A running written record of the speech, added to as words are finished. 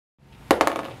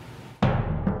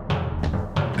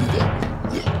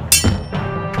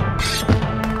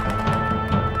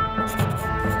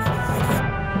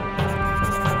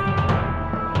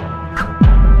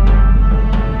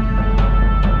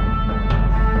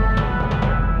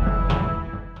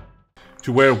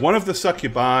to where one of the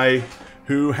succubi,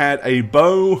 who had a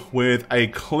bow with a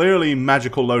clearly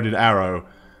magical loaded arrow,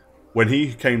 when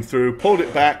he came through, pulled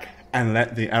it back and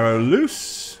let the arrow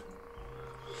loose.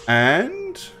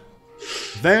 And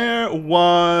there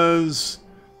was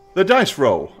the dice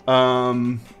roll. Yeah.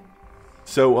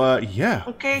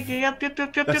 Okay, yep.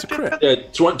 That's a crit. Yeah,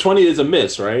 20 is a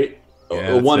miss, right?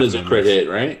 Yeah, 1 is a crit hit,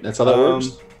 right? That's how that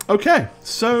works? Okay,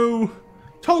 so,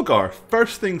 Tolgar,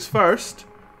 first things first.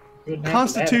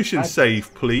 Constitution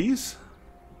save, please.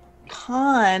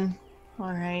 Con.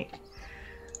 Alright.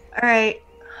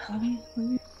 Let me...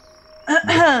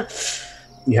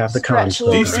 You have the con.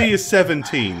 DC is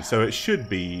 17, so it should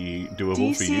be doable for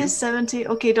you. DC is 17.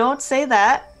 Okay, don't say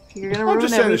that. You're gonna ruin I'm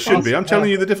just saying everything. it should be. I'm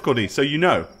telling you the difficulty, so you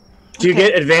know. Do you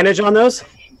get advantage on those?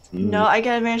 No, I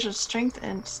get advantage of strength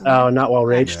and... Oh, not while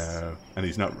raged? No, and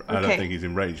he's not... I don't think he's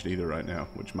enraged either right now,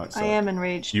 which might suck. I am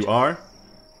enraged. You are?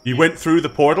 You went through the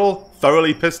portal,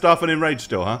 thoroughly pissed off and enraged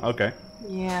still, huh? Okay.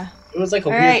 Yeah. It was like a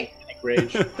weird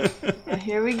rage. Yeah,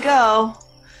 here we go.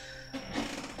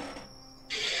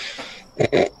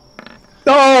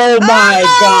 Oh my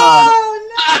god!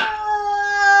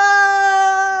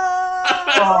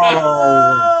 Oh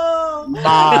no! Oh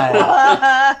my!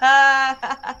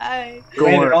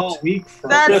 Waited all week for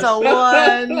That's a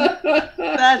 1.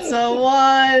 That's a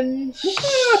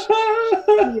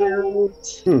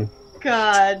 1.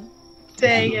 God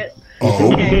dang it.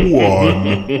 Okay.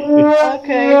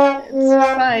 Okay, it's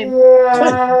fine.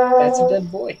 That's a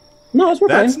dead boy. No, we're fine.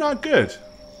 That's not good.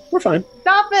 We're fine.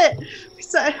 Stop it!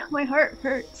 My heart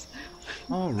hurts.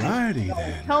 Alrighty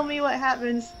then. Tell me what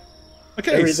happens.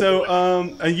 Okay, so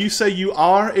and you say you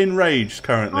are enraged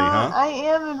currently, huh? I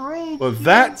am enraged. Well,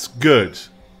 that's good.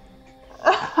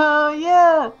 Oh,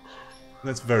 yeah.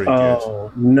 That's very good.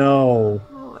 Oh, no.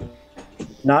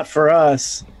 Not for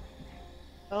us.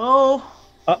 Oh.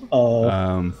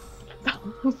 Uh-oh.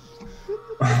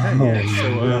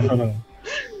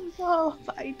 Oh,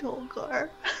 bye, Tolgar.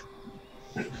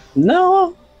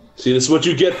 No. See, this is what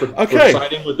you get for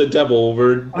siding with the devil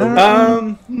over...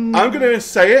 I'm gonna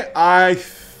say it.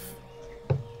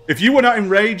 If you were not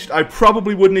enraged, I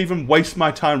probably wouldn't even waste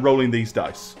my time rolling these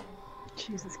dice.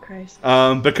 Jesus Christ.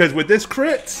 Because with this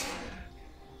crit,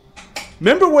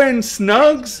 remember when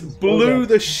Snugs blew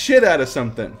the shit out of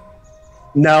something?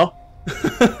 No.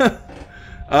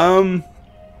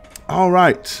 All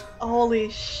right. Holy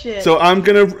shit. So I'm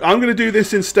gonna do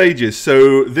this in stages.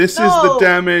 So this is the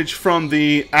damage from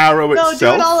the arrow itself. No,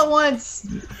 do it all at once.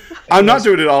 I'm not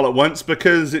doing it all at once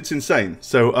because it's insane.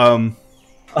 So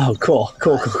Oh,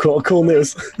 cool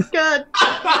news. Good.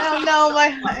 Oh no,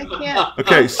 I can't.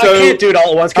 Okay, so I can't do it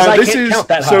all at once because I can't count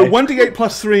that high. So 1d8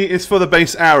 plus 3 is for the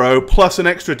base arrow plus an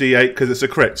extra d8 because it's a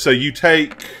crit. So you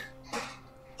take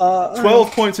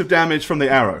 12 points of damage from the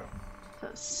arrow.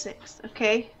 6.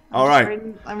 Okay. All right.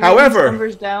 I'm writing However,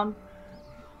 numbers down.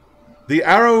 the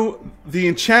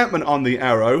enchantment on the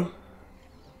arrow,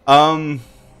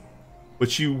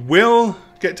 which you will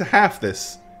get to half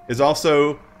this, is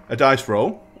also a dice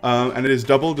roll, and it is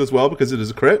doubled as well because it is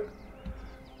a crit.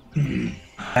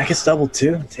 That gets doubled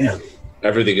too? Damn.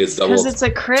 Everything is doubled. Because it's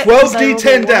a crit.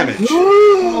 12d10 damage.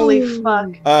 Holy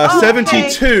fuck.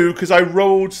 72 because I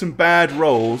rolled some bad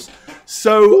rolls.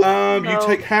 So you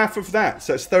take half of that,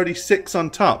 so it's 36 on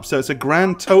top. So it's a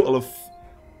grand total of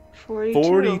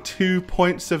 42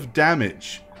 points of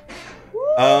damage.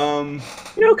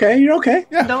 You're okay.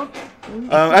 Yeah. Don't.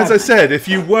 As I said, if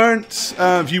you weren't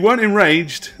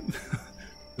enraged,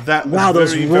 that was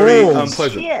those very rolls.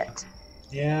 unpleasant. Shit.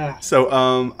 Yeah. So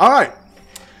all right.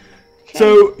 Okay.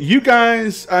 So you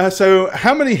guys, so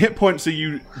how many hit points are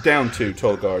you down to,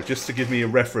 Tolgar? Just to give me a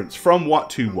reference, from what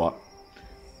to what?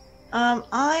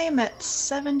 I'm at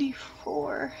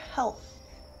 74 health.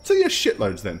 So you're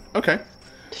shitloads then. Okay.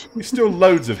 You're still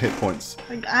loads of hit points.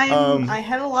 Like I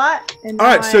had a lot. And all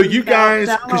right, so I'm you guys,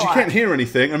 down because you can't hear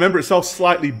anything. Remember, it's all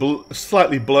slightly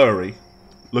blurry,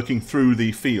 looking through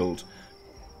the field.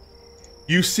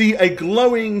 You see a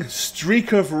glowing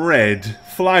streak of red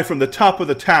fly from the top of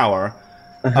the tower.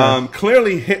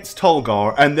 Clearly hits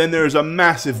Tolgar, and then there's a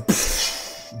massive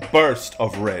burst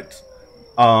of red.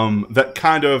 That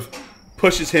kind of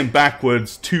pushes him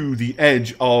backwards to the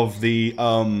edge of the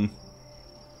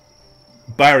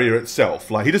barrier itself.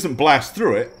 Like, he doesn't blast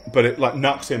through it, but it like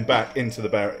knocks him back into the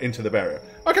barrier.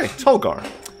 Okay, Tolgar,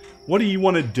 what do you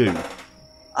want to do?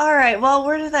 All right. Well,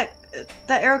 where did that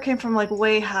arrow came from? Like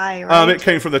way high, right? It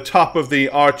came from the top of the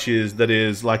arches that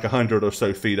is like 100 or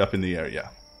so feet up in the area.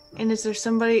 And is there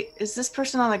somebody? Is this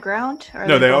person on the ground? Or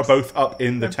No, they are both up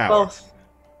in the tower. Both.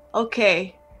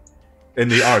 Okay. In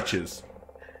the arches.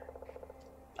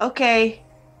 Okay.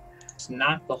 Just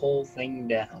knock the whole thing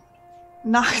down.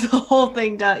 Knock the whole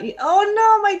thing down. Oh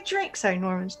no, my drink. Sorry,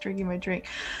 Norman's drinking my drink.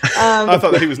 I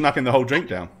thought that he was knocking the whole drink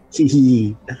down.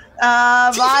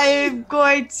 I'm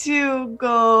going to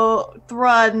go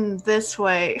run this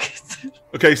way.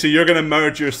 Okay, so you're going to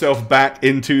merge yourself back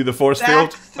into the force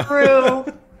Back field? through.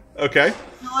 Okay.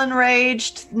 Still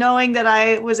enraged, knowing that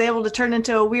I was able to turn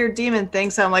into a weird demon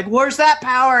thing. So I'm like, where's that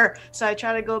power? So I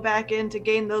try to go back in to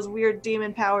gain those weird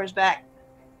demon powers back.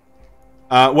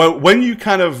 Well, when you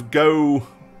kind of go...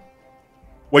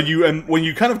 When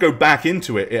you kind of go back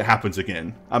into it, it happens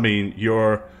again. I mean,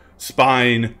 your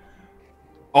spine...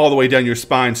 All the way down your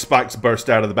spine, spikes burst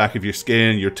out of the back of your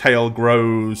skin, your tail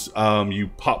grows, you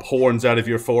pop horns out of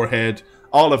your forehead.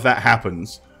 All of that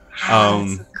happens.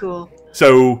 That's so cool.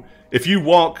 So, if you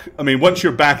walk... I mean, once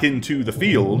you're back into the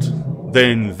field,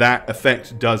 then that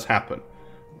effect does happen.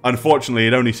 Unfortunately,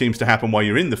 it only seems to happen while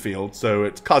you're in the field, so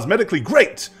it's cosmetically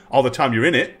great all the time you're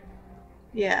in it.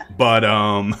 Yeah. But,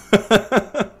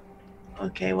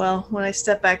 Okay, well, when I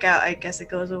step back out, I guess it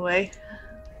goes away.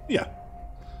 Yeah.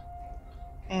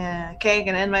 And okay,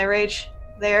 gonna end my rage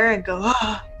there and go,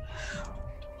 I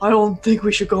don't think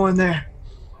we should go in there.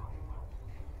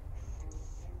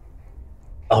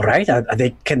 All right. Are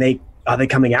they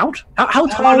coming out? How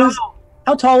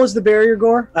tall is the barrier,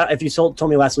 Gore? If you told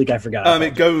me last week, I forgot.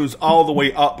 It goes all the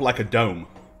way up like a dome.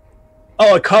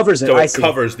 Oh, it covers it. So I it see.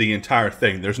 covers the entire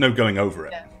thing. There's no going over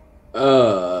it.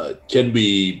 Yeah. Can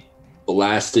we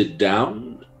blast it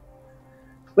down?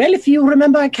 Well, if you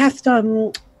remember, I cast a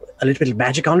little bit of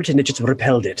magic on it, and it just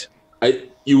repelled it.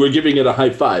 You were giving it a high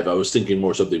five. I was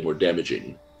thinking something more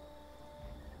damaging.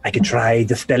 I could try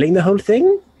dispelling the whole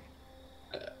thing.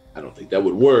 I don't think that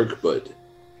would work, but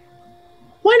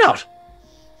Why not?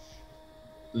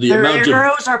 Their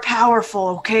arrows are powerful,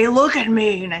 okay? Look at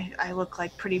me. And I look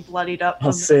like pretty bloodied up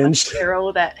from the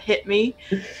arrow that hit me.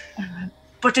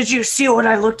 But did you see what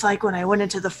I looked like when I went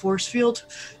into the force field?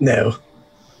 No.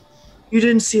 You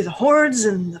didn't see the hordes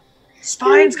and the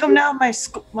spines come down my...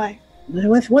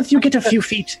 Once you get a few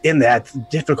feet in there, it's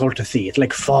difficult to see. It's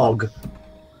like fog.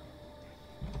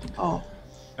 Oh.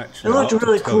 Actually, it looked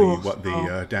really tell cool. you what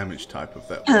the damage type of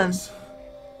that was.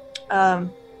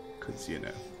 Because,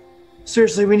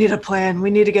 Seriously, we need a plan. We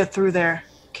need to get through there.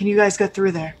 Can you guys get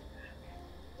through there?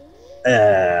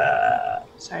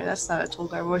 Sorry, that's not a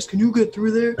Tolgar voice. Can you get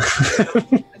through there?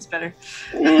 That's better.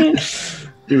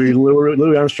 Do we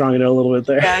Louis Armstrong it a little bit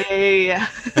there? Yeah.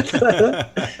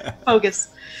 Focus.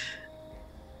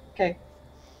 Okay.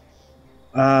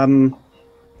 Well,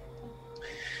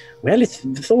 it's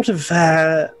sort of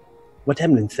what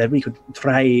Emlyn said. We could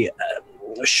try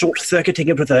short-circuiting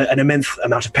it with an immense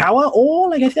amount of power, or,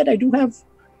 like I said, I do have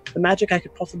the magic. I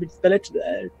could possibly dispel it.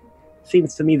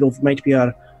 Seems to me those might be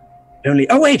our only...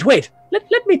 Oh, wait!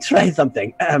 Let me try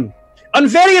something. On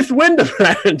various wind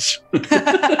branch.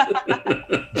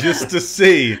 Just to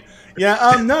see.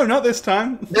 Yeah, no, not this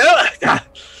time. No.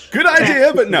 Good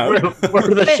idea, but no.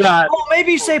 Worth a shot. Oh,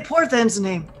 maybe you say Porthen's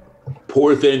name.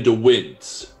 Porthen to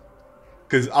Winds.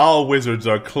 Because all wizards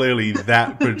are clearly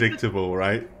that predictable,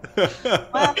 right?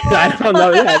 I don't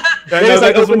know yet. No,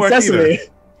 that doesn't work either.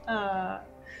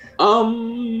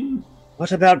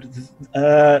 What about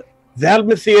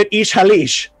Zalmathir Ish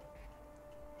Halish?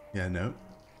 Yeah, no.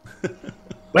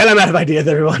 Well, I'm out of ideas,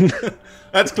 everyone.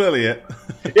 That's clearly it.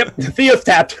 Yep, Theo's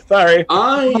tapped. Sorry.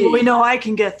 How do we know I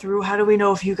can get through? How do we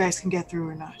know if you guys can get through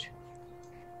or not?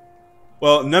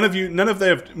 Well, none of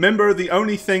them. Remember, the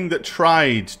only thing that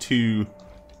tried to...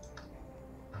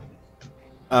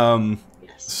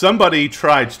 somebody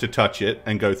tried to touch it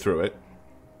and go through it,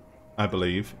 I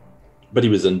believe. But he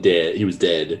was undead. He was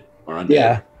dead. Or undead.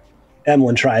 Yeah.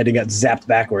 Emlyn tried and got zapped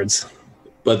backwards.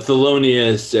 But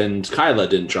Thelonious and Kyla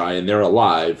didn't try, and they're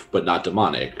alive, but not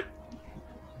demonic.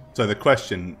 So the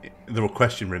question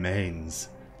remains: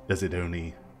 does it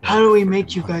only? How do we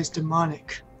make you guys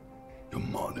demonic?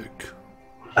 Demonic.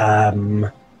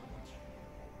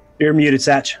 You're muted,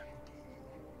 Satch.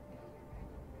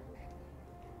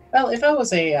 Well, if I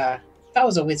was a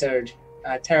wizard,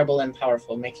 terrible and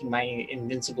powerful, making my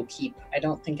invincible keep, I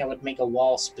don't think I would make a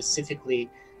wall specifically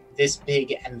this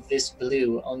big and this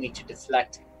blue, only to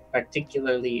deflect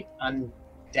particularly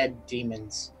undead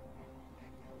demons.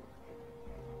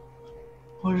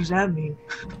 What does that mean?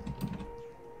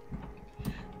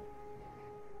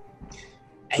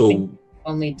 I think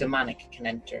only demonic can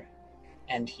enter,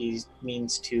 and he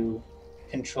means to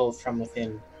control from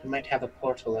within. He might have a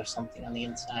portal or something on the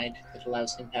inside that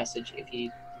allows him passage if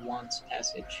he wants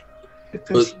passage.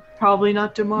 Because he's probably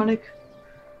not demonic?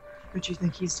 Or do you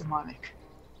think he's demonic?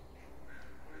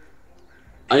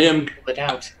 I am...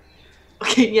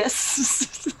 Okay,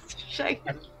 yes.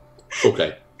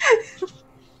 Okay.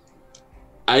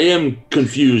 I am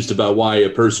confused about why a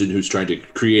person who's trying to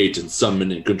create and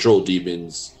summon and control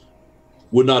demons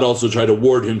would not also try to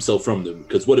ward himself from them.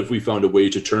 Because what if we found a way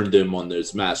to turn them on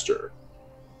this master?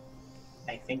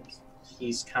 I think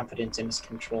he's confident in his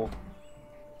control.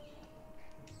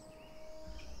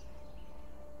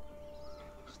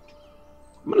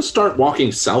 I'm going to start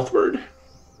walking southward.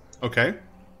 Okay.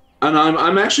 And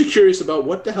I'm actually curious about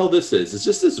what the hell this is. Is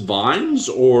this vines,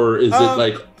 or is it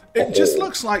like... It just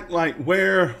looks like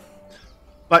where...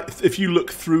 Like, if you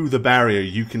look through the barrier,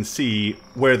 you can see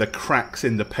where the cracks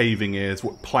in the paving is,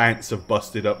 what plants have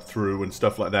busted up through and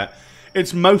stuff like that.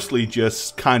 It's mostly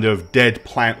just kind of dead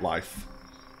plant life.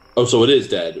 Oh, so it is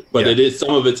dead. But Yeah. it is, some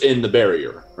of it's in the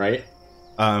barrier, right?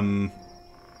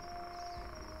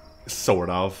 Sort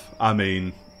of. I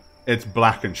mean, it's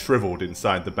black and shriveled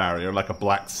inside the barrier, like a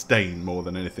black stain more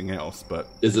than anything else, but...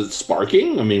 Is it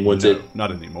sparking? I mean, what's it... Not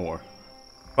anymore.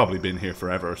 Probably been here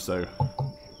forever, so...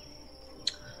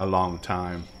 A long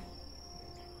time.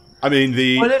 I mean,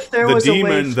 the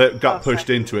demon that got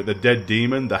pushed into it, the dead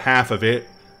demon, the half of it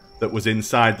that was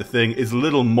inside the thing, is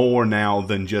little more now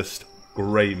than just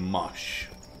grey mush.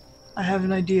 I have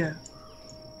an idea.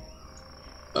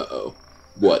 Uh-oh.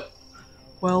 What?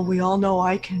 Well, we all know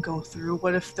I can go through.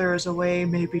 What if there is a way,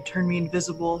 maybe turn me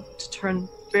invisible, to turn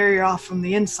barrier off from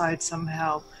the inside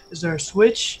somehow? Is there a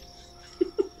switch?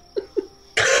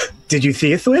 Did you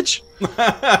see a switch?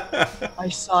 I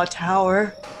saw a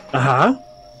tower. Uh-huh.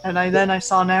 And then I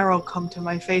saw an arrow come to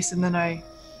my face, and then I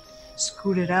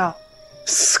scooted out.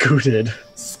 Scooted.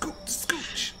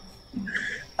 Scooch.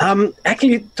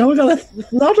 Actually, Toga,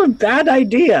 that's not a bad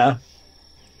idea.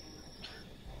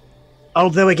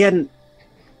 Although, again...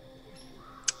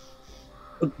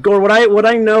 Gore, would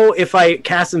I know if I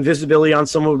cast invisibility on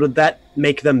someone, would that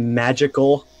make them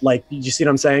magical? Like, you see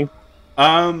what I'm saying?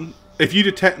 If you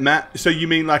detect so you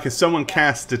mean like if someone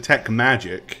casts detect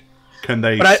magic, can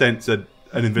they sense an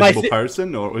invisible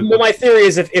person? Or well, my theory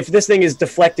is if this thing is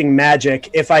deflecting magic,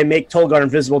 if I make Tolgar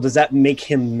invisible, does that make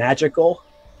him magical?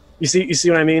 You see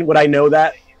what I mean? Would I know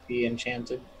that? Be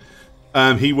enchanted.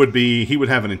 He would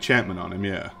have an enchantment on him,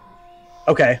 yeah.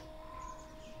 Okay.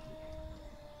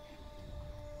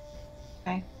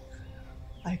 Okay.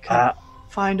 I could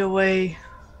find a way.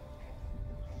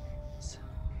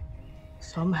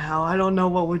 Somehow, I don't know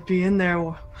what would be in there,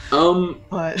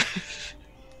 but...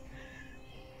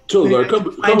 Tolgar,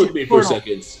 come with me for a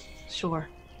second. Sure.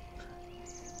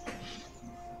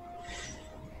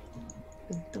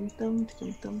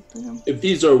 If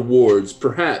these are wards,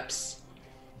 perhaps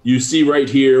you see right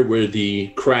here where the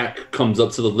crack comes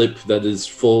up to the lip that is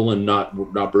full and not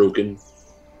broken.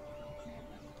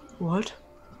 What?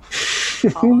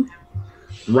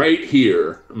 Right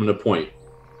here, I'm going to point.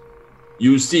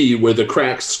 You see where the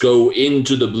cracks go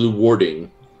into the blue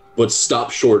warding, but stop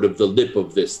short of the lip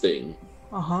of this thing.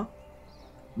 Uh-huh.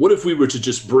 What if we were to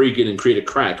just break it and create a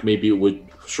crack? Maybe it would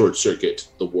short-circuit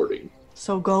the warding.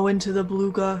 So go into the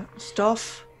beluga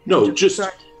stuff? No, just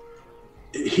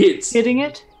hitting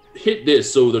it? Hit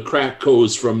this so the crack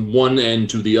goes from one end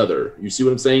to the other. You see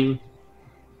what I'm saying?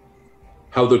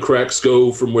 How the cracks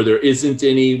go from where there isn't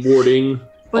any warding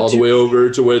all the way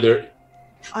over to where there...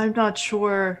 I'm not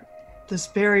sure... This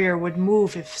barrier would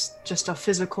move if just a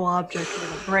physical object were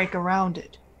to break around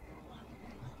it.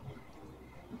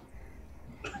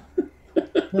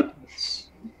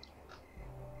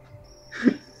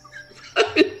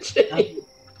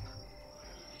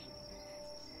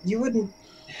 You wouldn't...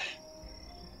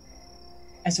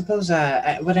 I suppose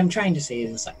what I'm trying to say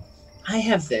is, I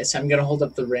have this. I'm going to hold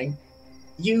up the ring.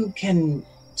 You can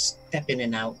step in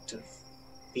and out of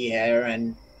the air,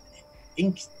 and I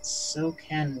think so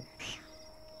can...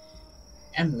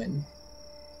 Emlyn.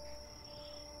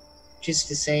 Just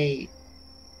to say,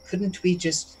 couldn't we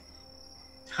just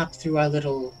hop through our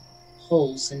little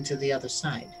holes into the other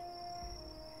side?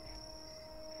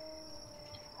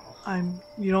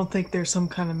 You don't think there's some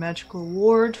kind of magical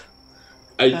ward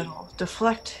that'll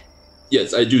deflect?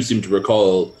 Yes, I do seem to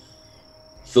recall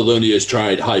Thelonious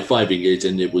tried high-fiving it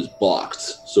and it was blocked.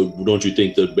 So don't you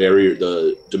think the barrier,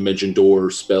 the dimension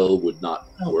door spell would not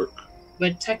work?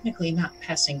 We're technically not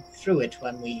passing through it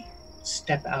when we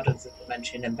step out of the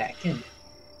dimension and back in.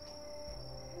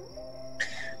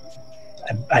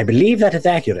 I believe that is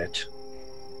accurate.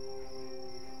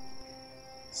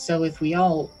 So if we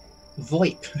all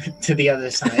VoIP to the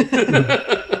other side,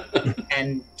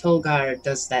 and Tolgar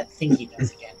does that thing he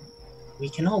does again, we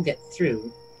can all get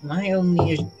through. My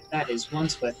only issue with that is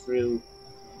once we're through,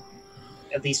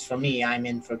 at least for me, I'm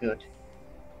in for good.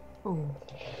 Oh.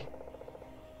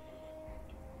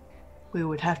 We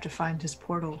would have to find his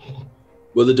portal.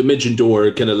 Well, the dimension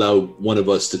door can allow one of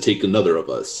us to take another of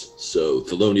us. So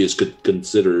Thelonious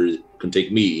can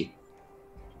take me,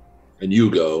 and you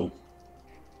go.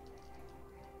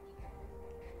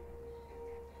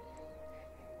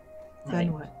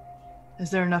 Then what? Is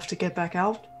there enough to get back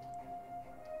out?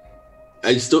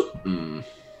 I still...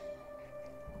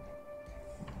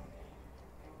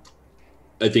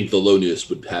 I think Thelonious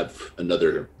would have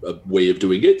another way of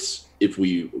doing it if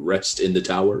we rest in the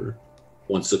tower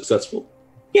once successful.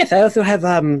 Yes, I also have,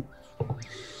 I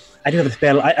do have a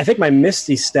spell. I think my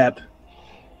Misty Step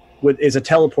is a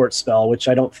teleport spell, which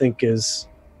I don't think is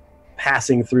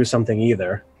passing through something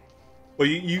either. Well,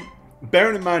 you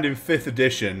bearing in mind in 5th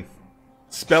edition,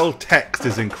 spell text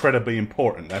is incredibly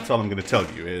important. That's all I'm going to tell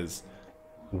you is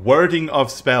wording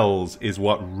of spells is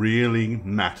what really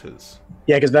matters.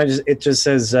 Yeah, because it just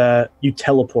says you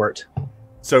teleport.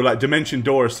 So, like Dimension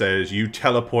Door says, you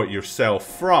teleport yourself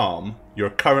from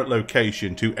your current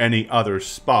location to any other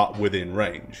spot within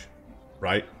range,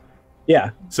 right? Yeah.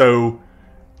 So,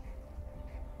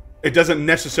 it doesn't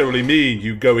necessarily mean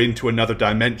you go into another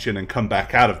dimension and come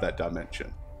back out of that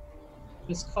dimension.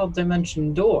 It's called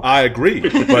Dimension Door. I agree,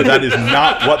 but that is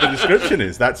not what the description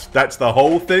is. That's the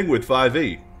whole thing with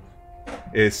 5e.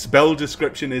 Is spell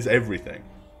description is everything.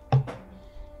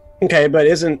 Okay, but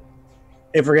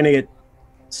if we're gonna get,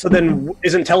 so then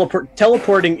isn't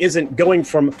teleporting isn't going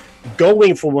from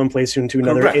one place into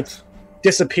another. Correct. It's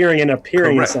disappearing and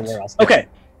appearing Correct. somewhere else. Okay,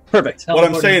 perfect. What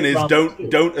I'm saying is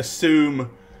don't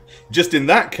assume, just in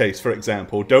that case, for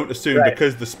example, don't assume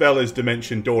because the spell is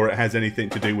Dimension Door it has anything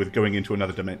to do with going into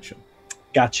another dimension.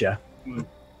 Gotcha.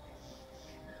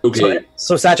 Okay.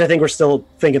 So Satch, I think we're still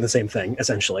thinking the same thing,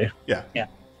 essentially. Yeah.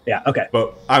 Yeah, okay.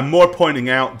 But I'm more pointing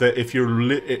out that if you're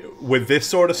with this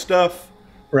sort of stuff,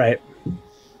 right,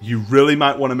 you really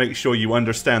might want to make sure you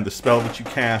understand the spell that you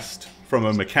cast from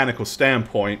a mechanical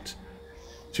standpoint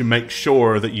to make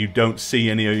sure that you don't see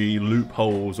any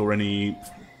loopholes or any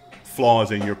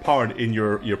flaws in your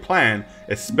plan,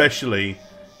 especially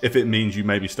if it means you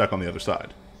may be stuck on the other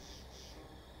side.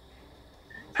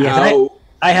 Yeah,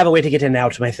 I have a way to get in and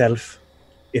out myself,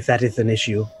 if that is an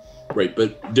issue. Right,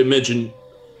 but Dimension...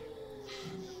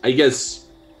 I guess...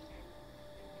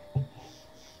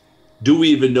 Do we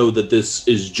even know that this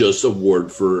is just a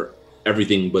word for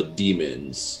everything but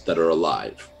demons that are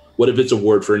alive? What if it's a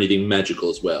word for anything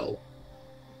magical as well?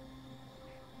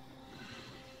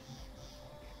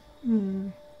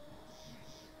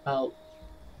 Well,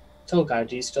 Tolgar,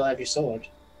 do you still have your sword?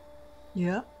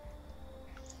 Yeah.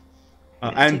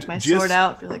 And take my sword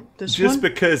out. Be like, this just one?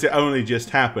 because it only just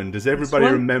happened, does everybody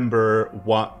remember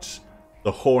what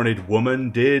the Horned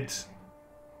Woman did?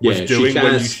 Yeah, she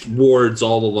cast wards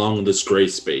all along this gray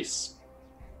space.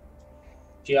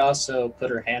 She also put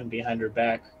her hand behind her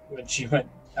back when she went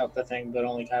out the thing, but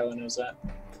only Kyla knows that.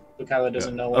 But Kyla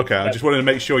doesn't know what. Okay, I just wanted to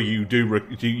make sure you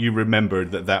you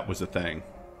remembered that was a thing.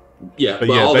 Yeah, but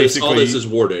yeah, all this basically, is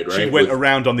warded, right? She went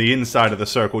around on the inside of the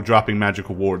circle, dropping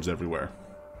magical wards everywhere.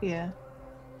 Yeah.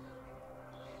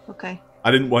 Okay. I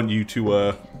didn't want you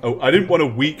to. I didn't want a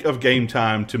week of game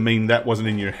time to mean that wasn't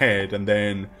in your head, and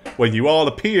then when you all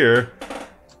appear,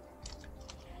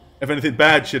 if anything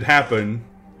bad should happen,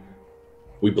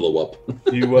 we blow up.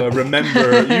 You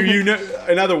remember. You know.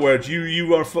 In other words,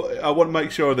 you are. I want to make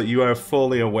sure that you are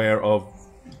fully aware of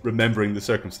remembering the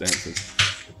circumstances.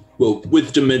 Well,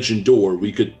 with Dimension Door,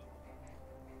 we could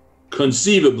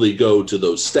conceivably go to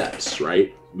those steps,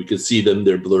 right? We could see them,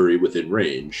 they're blurry within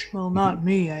range. Well, not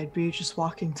me. I'd be just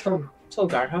walking through.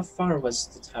 Tolgar, how far was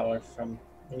the tower from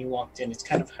when you walked in? It's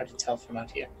kind of hard to tell from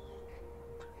out here.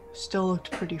 Still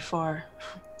looked pretty far.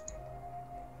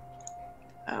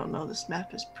 I don't know, this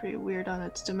map is pretty weird on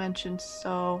its dimensions,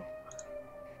 so...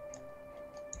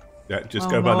 Yeah, just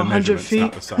go by the measurements, feet.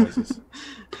 not the sizes.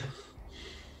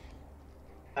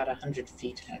 About 100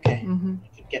 feet, okay. Mm-hmm. You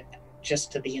could get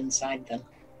just to the inside then.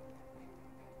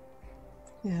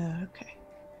 Yeah, okay.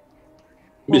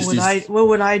 What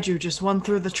would I do? Just run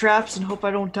through the traps and hope I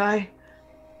don't die?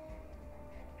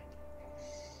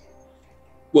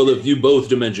 Well, if you both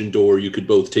Dimension Door, you could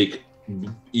both take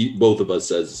both of us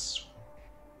as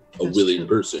a willing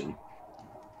person.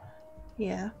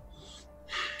 Yeah.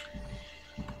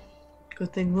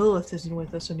 Good thing Lilith isn't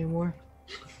with us anymore.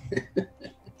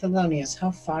 Thelonious,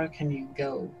 how far can you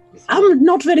go?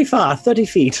 Not very far, 30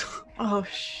 feet. Oh,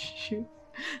 shoot.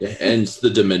 Yeah, and the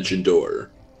Dimension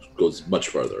Door goes much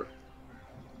farther.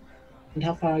 And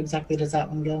how far exactly does that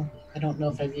one go? I don't know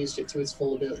if I've used it to its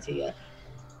full ability yet.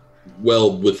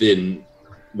 Well, within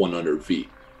 100 feet.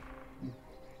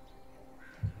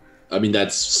 I mean,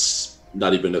 that's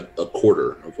not even a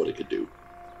quarter of what it could do.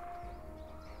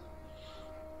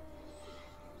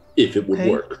 If it would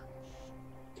work.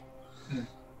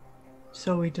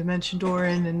 So we dimension door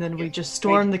in, and then we just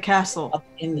storm the castle. Up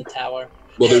in the tower.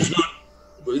 Well,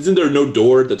 isn't there no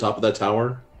door at the top of that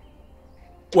tower?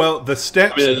 Well, the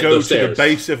steps go to the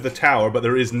base of the tower, but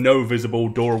there is no visible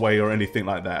doorway or anything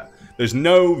like that. There's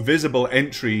no visible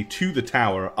entry to the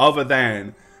tower other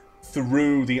than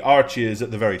through the arches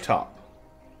at the very top,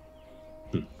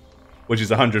 which is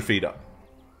 100 feet up.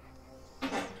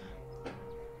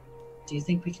 Do you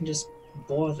think we can just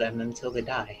bore them until they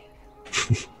die?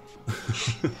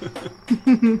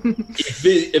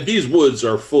 If these woods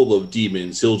are full of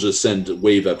demons, he'll just send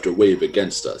wave after wave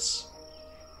against us.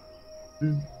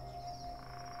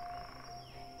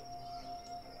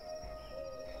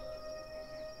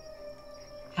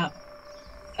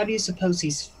 How do you suppose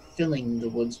he's filling the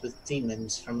woods with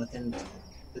demons from within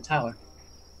the tower?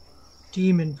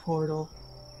 Demon portal.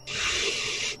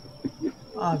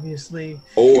 Obviously.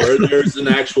 Or there's an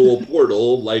actual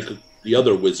portal, like the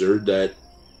other wizard, that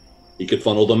he could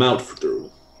funnel them out through.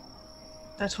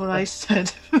 That's what I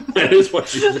said. That is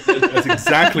what you said. That's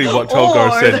exactly what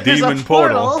Tolgar said, demon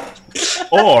portal.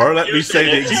 Or, let me say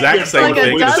the exact same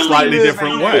thing in a slightly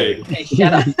different way. Hey,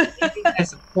 shut up.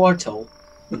 There's a portal.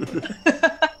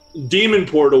 Demon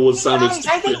portal was sounded Guys,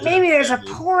 I think maybe there's a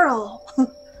portal.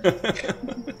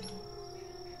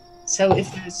 So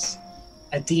if there's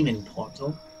a demon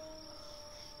portal,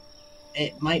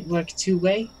 it might work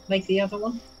two-way, like the other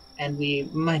one, and we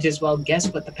might as well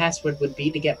guess what the password would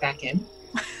be to get back in.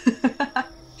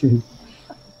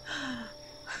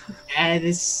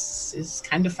 This is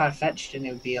kind of far-fetched, and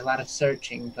it would be a lot of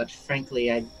searching, but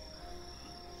frankly, I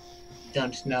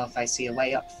don't know if I see a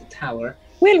way up the tower.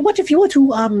 Well, what if you were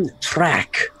to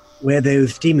track where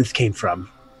those demons came from?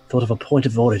 Sort of a point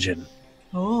of origin.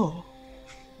 Oh.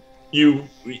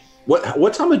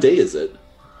 What time of day is it?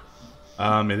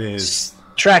 It is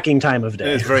tracking time of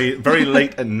day. It's very, very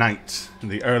late at night, in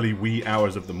the early wee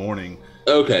hours of the morning.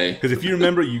 Okay. Because if you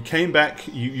remember, you came back,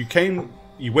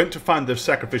 you went to find the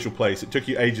sacrificial place. It took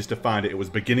you ages to find it. It was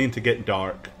beginning to get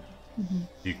dark. Mm-hmm.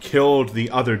 You killed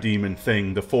the other demon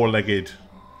thing, the four-legged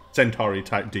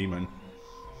centauri-type demon.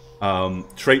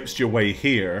 Traipsed your way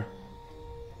here.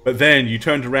 But then you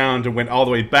turned around and went all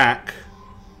the way back,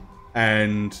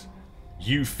 and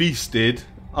you feasted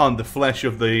on the flesh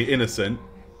of the innocent.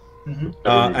 Mm-hmm.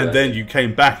 And then you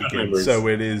came back again. So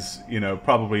it is,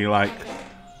 probably like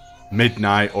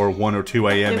midnight or 1 or 2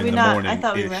 a.m. in the morning. I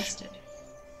thought we rested.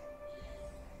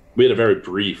 We had a very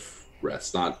brief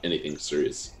rest, not anything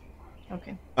serious.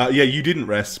 Okay. Yeah, you didn't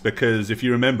rest because if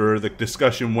you remember, the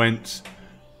discussion went,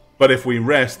 but if we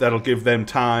rest, that'll give them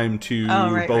time to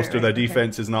bolster their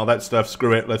defenses and all that stuff.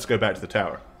 Screw it, let's go back to the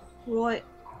tower. What?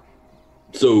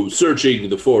 So searching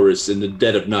the forest in the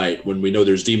dead of night when we know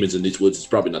there's demons in these woods is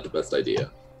probably not the best idea.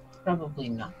 Probably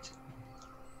not.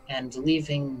 And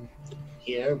leaving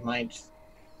here might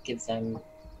give them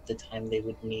the time they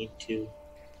would need to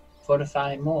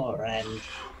fortify more and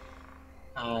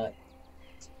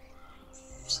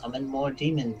summon more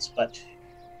demons, but...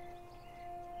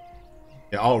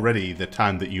 Yeah, already the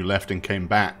time that you left and came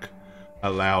back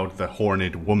allowed the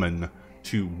horned woman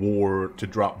to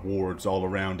drop wards all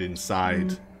around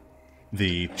inside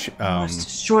the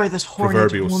destroy this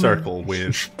proverbial woman. Circle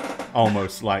with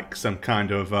almost like some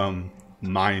kind of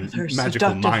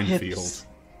magical minefield.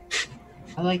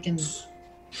 All I can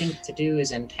think to do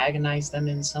is antagonize them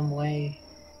in some way,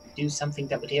 do something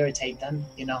that would irritate them.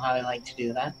 You know how I like to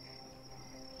do that.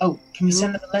 Oh, can we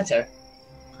send them a letter?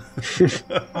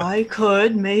 I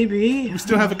could, maybe. We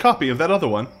still have a copy of that other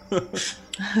one.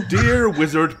 Dear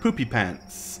Wizard Poopy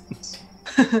Pants.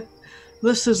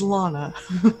 This is Lana.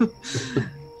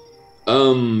 I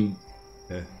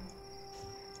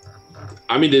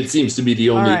mean, it seems to be the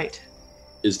only... All right.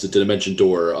 Is to dimension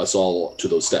door us all to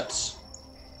those steps.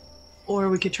 Or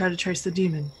we could try to trace the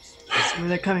demon. See where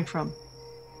they're coming from.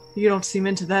 You don't seem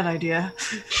into that idea.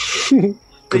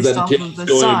 Because then Tim's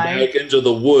going back into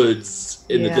the woods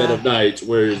in the dead of night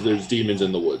where there's demons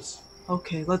in the woods.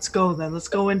 Okay, let's go then. Let's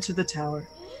go into the tower.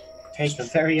 Take a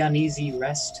very uneasy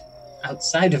rest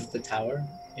outside of the tower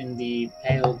in the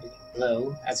pale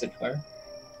glow, as it were.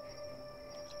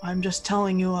 I'm just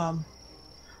telling you,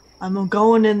 I'm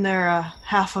going in there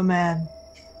half a man.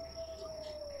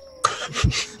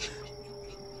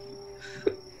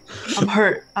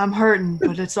 I'm hurting,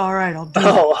 but it's all right. I'll do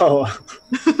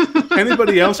it.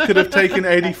 Anybody else could have taken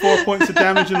 84 points of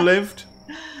damage and lived?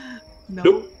 No.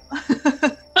 Nope.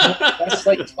 That's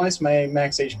like twice my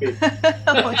max HP.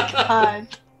 Oh my god.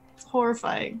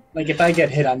 horrifying. Like, if I get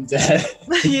hit, I'm dead.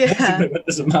 Yeah. Basically what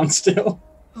this amounts to.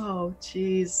 Oh,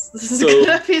 jeez. This is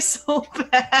gonna be so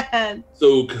bad.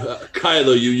 So,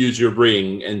 Kyla, you use your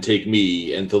ring and take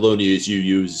me, and Thelonious, you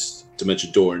use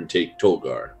Dimension Door and take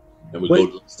Tolgar. And we go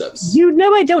to the steps. You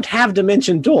know I don't have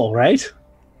Dimension Door, right?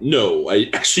 No, I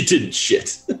actually didn't.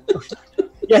 Shit.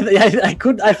 Yeah,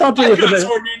 I thought it was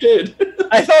you did.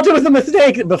 I thought it was a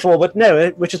mistake before, but no,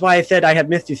 which is why I said I had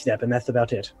Misty Step, and that's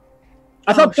about it.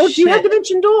 I thought, don't you have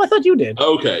Dimension Door? I thought you did.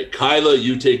 Okay, Kyla,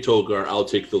 you take Tolgar, I'll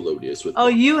take Thelonious with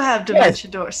me. You have Dimension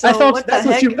Door. So I thought what that's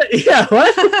the heck? what you. Yeah,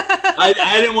 what? I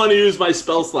didn't want to use my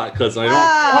spell slot because I don't.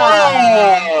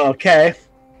 Oh, okay.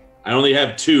 I only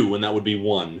have 2, and that would be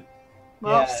 1.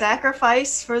 Well,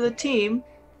 sacrifice for the team.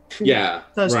 Yeah,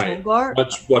 Does right. Tolgar?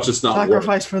 Watch us not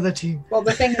sacrifice for the team. Well,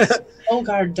 the thing is,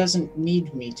 Tolgar doesn't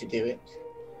need me to do it.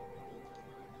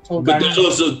 But there's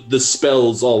also the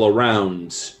spells all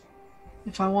around.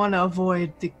 If I want to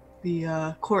avoid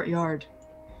the courtyard.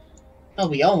 Oh,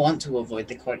 we all want to avoid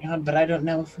the courtyard, but I don't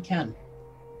know if we can.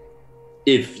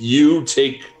 If you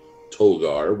take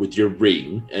Tolgar with your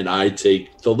ring, and I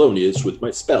take Thelonious with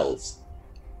my spells,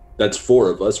 that's 4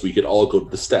 of us. We could all go to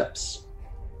the steps.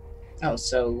 Oh,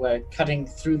 so cutting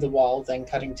through the wall, then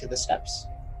cutting to the steps.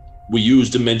 We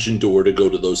use Dimension Door to go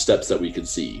to those steps that we can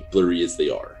see, blurry as they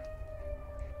are.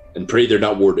 And pray they're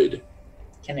not warded.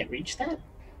 Can it reach that?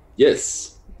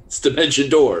 Yes. It's Dimension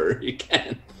Door. It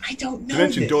can. I don't know.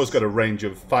 Dimension Door's got a range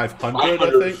of 500, I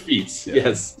 500 think. feet, Yeah.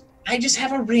 yes. I just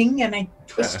have a ring and I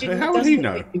twist it. How would he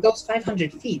know? It goes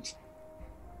 500 feet.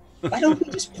 Why don't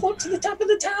we just port to the top of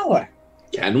the tower?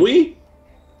 Can we?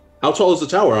 How tall is the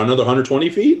tower? Another 120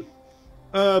 feet?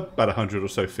 About 100 or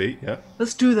so feet, yeah.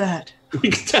 Let's do that.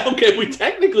 Okay, we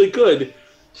technically could.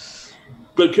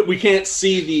 But we can't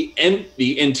see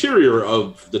the interior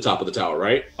of the top of the tower,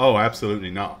 right? Oh,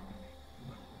 absolutely not.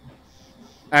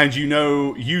 And you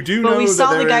do But know we that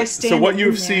saw the there guy is, so standing what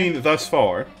you've in there. seen thus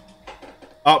far,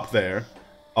 up there,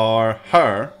 are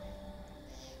her,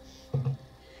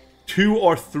 2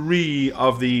 or 3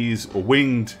 of these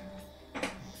winged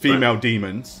female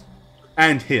demons,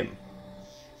 and him.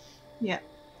 Yeah.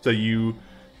 So you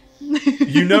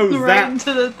know right that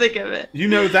into the thick of it. you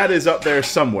know that is up there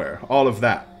somewhere. All of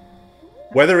that,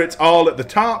 whether it's all at the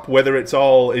top, whether it's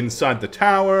all inside the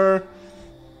tower,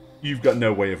 you've got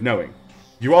no way of knowing.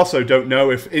 You also don't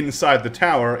know if inside the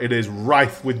tower it is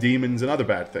rife with demons and other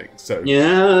bad things. So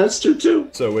yeah, that's true too.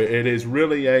 So it is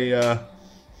really a.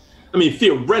 I mean,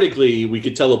 theoretically, we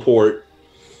could teleport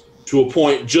to a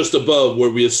point just above where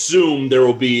we assume there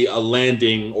will be a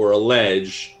landing or a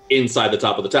ledge inside the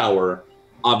top of the tower.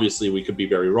 Obviously, we could be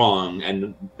very wrong,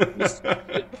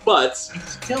 but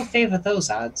Still favor those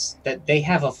odds that they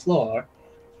have a floor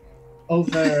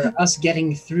over us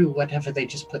getting through whatever they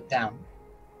just put down.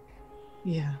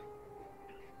 Yeah.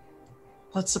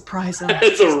 Let's surprise them.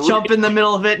 It's Jump in the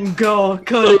middle of it and go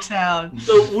to town.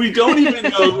 So we don't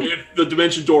even know if the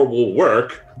Dimension Door will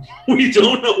work. We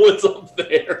don't know what's up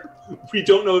there. We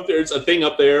don't know if there's a thing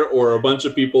up there or a bunch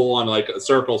of people on like a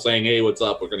circle saying, "Hey, what's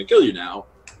up? We're going to kill you now."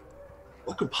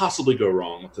 What could possibly go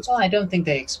wrong with this? Well, I don't think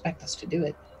they expect us to do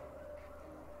it.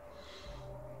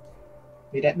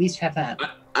 We'd at least have that.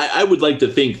 I would like to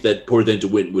think that Porthen to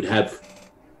Win would have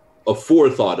a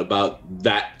forethought about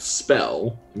that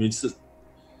spell. I mean, it's just...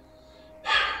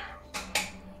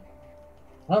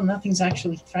 Well, nothing's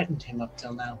actually threatened him up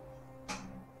till now.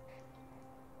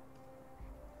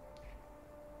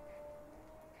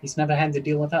 He's never had to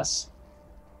deal with us.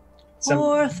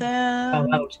 Porthen.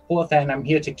 Come out, Porthen, I'm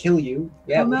here to kill you.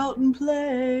 Yeah, Come out and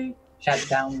play. shut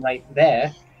down right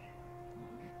there.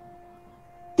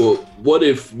 Well, what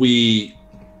if we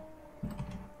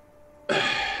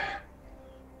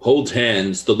hold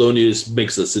hands, Thelonious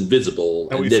makes us invisible,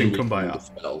 And we then sing we Kumbaya. do the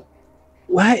spell.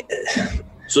 Why?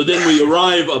 So then we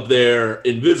arrive up there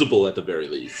invisible at the very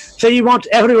least. So you want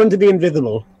everyone to be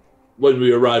invisible? When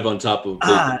we arrive on top of they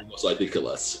will most likely kill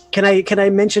us. Can I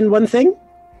mention one thing?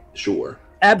 Sure.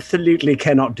 Absolutely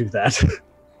cannot do that.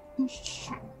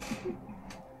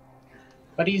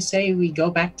 What do you say we go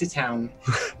back to town,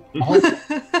 all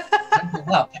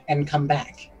level up, and come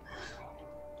back?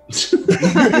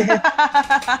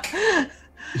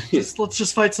 Let's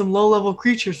just fight some low-level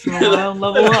creatures for a while and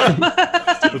level up.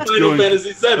 Final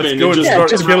Fantasy VII. Let's go and Yeah, start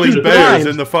just killing keep bears blind.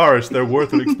 in the forest. They're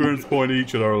worth an experience point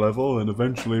each at our level, and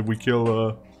eventually we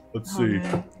kill, let's Oh, see,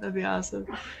 man, that'd be awesome.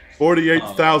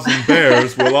 48,000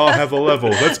 bears will all have a level.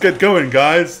 Let's get going,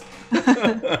 guys.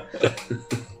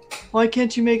 Why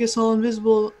can't you make us all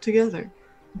invisible together?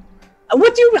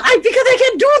 What do you? Because I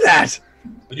can't do that.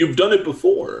 You've done it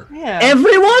before. Yeah.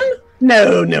 Everyone?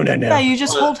 No. Yeah, you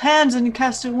just hold hands and you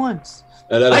cast it once.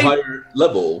 And at a higher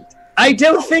level. I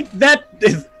don't think that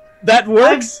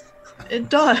works. It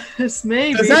does,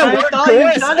 maybe. Does that work?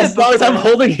 As long as I'm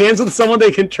holding hands with someone,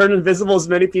 they can turn invisible as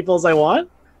many people as I want?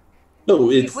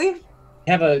 No, it's... You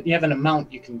have an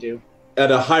amount you can do. At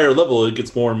a higher level, it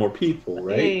gets more and more people,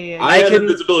 right? Yeah. I have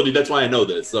invisibility, that's why I know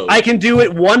this. So I can do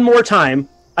it one more time.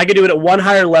 I can do it at one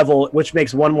higher level, which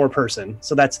makes one more person.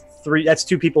 So that's 3. That's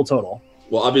 2 people total.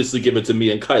 Well, obviously give it to me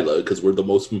and Kyla, because we're the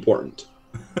most important.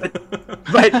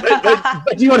 But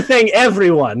you want to thank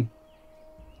everyone.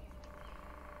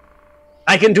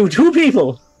 I can do 2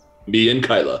 people. Me and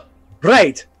Kyla.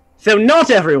 Right. So not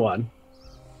everyone.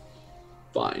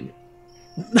 Fine.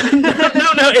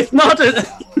 No, it's not a...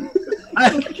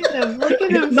 Look at him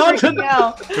freaking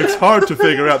out. It's hard to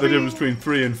figure out the difference between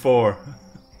 3 and 4.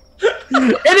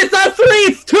 It is not 3,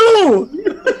 it's 2!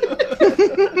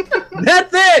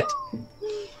 That's it!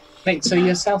 Wait, so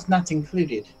yourself not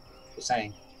included, you're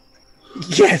saying?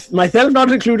 Yes, myself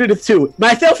not included is 2.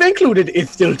 Myself included is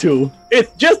still 2.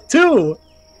 It's just 2!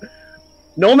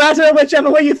 No matter whichever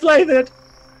way you slice it.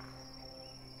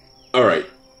 Alright.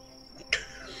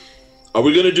 Are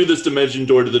we going to do this dimension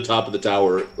door to the top of the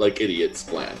tower like idiots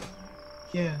plan?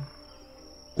 Yeah.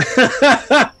 This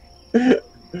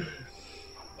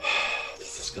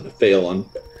is going to fail on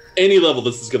any level.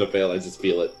 This is going to fail. I just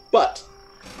feel it. But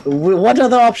what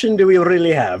other option do we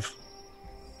really have?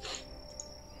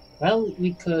 Well,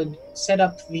 we could set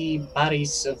up the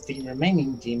bodies of the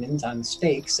remaining demons on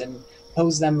stakes and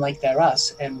pose them like they're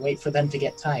us and wait for them to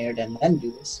get tired and then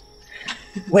do this.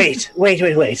 Wait.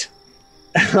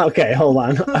 Okay, hold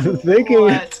on. I'm thinking.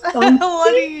 What? I'm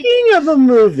What thinking of a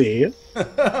movie.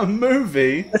 A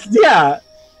movie? Yeah.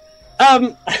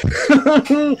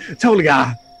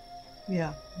 Tolga.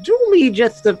 Yeah. Do me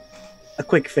just a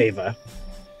quick favor.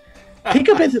 Pick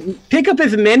up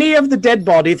as many of the dead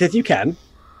bodies as you can,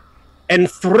 and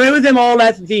throw them all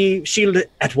at the shield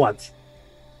at once.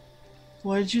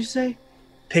 What did you say?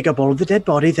 Pick up all of the dead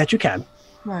bodies that you can,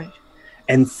 Right.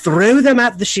 and throw them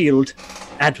at the shield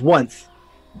at once.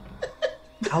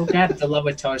 I'll grab the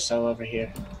lower torso over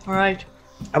here. All right.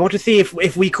 I want to see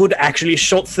if we could actually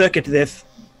short circuit this.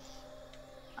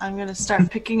 I'm gonna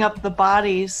start picking up the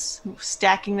bodies,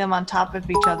 stacking them on top of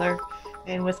each other,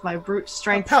 and with my brute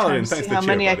strength, trying to see how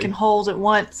many I can hold at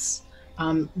once.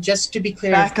 Just to be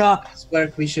clear, Back up. if this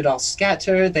work, we should all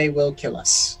scatter. They will kill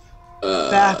us.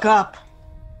 Back up,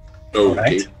 Okay.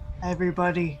 Right.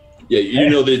 everybody. Yeah, you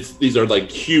know these are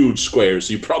like huge squares,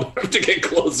 so you probably have to get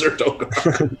closer,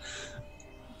 Toga.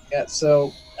 Yeah,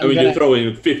 so you're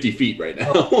throwing 50 feet right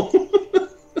now.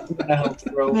 I'm gonna help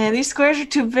throw. Man, these squares are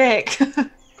too big.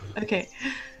 Okay.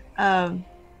 So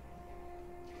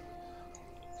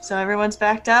everyone's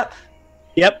backed up?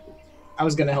 Yep. I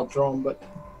was gonna help throw them, but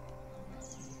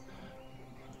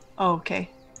Oh, okay.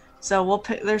 So we'll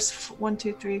pick. There's 1,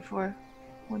 2, 3, 4.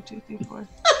 1, 2, 3, 4.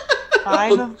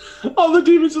 5 of. All the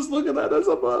demons just looking at us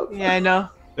above. Yeah, I know.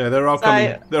 Yeah, they're all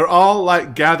coming. They're all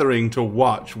like gathering to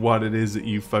watch what it is that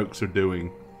you folks are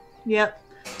doing. Yep.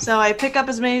 So I pick up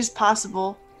as many as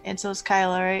possible, and so is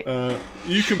Kyla, right?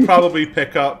 You can probably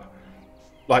pick up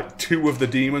like 2 of the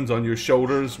demons on your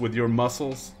shoulders with your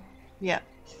muscles. Yep.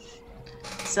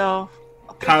 So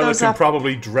I'll pick Kyla those can up.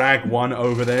 probably drag one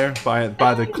over there by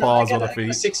the claws or the I got a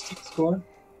feet. 16 score.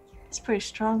 It's pretty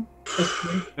strong.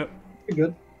 Pretty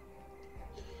good.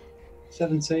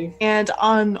 7 save. And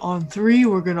on 3,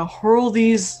 we're gonna hurl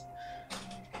these,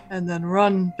 and then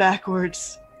run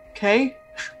backwards. Okay?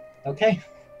 Okay.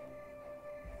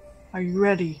 Are you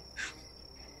ready?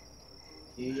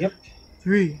 Yep.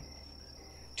 3,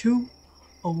 2,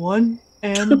 1,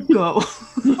 and go.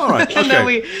 All right. And then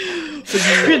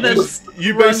Okay.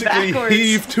 You run basically backwards.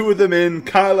 heave 2 of them in.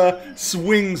 Kyla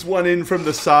swings one in from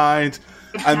the side,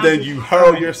 and then you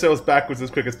hurl yourselves backwards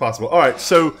as quick as possible. All right.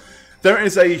 So there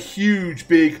is a huge,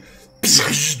 big,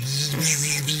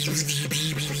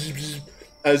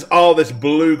 as all this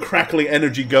blue crackling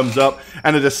energy comes up,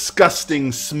 and a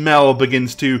disgusting smell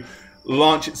begins to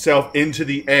launch itself into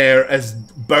the air as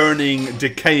burning,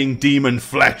 decaying demon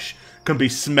flesh can be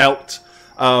smelt.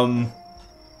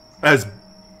 As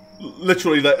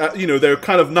literally, they're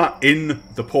kind of not in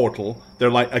the portal; they're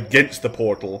like against the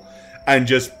portal, and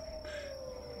just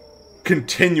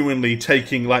continually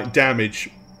taking like damage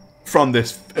from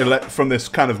this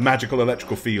kind of magical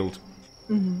electrical field.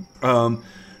 Mm-hmm.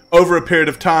 Over a period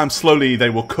of time, slowly they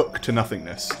will cook to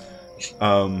nothingness.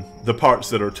 The parts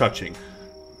that are touching.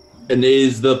 And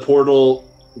is the portal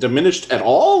diminished at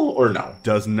all, or no?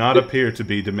 Does not appear to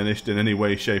be diminished in any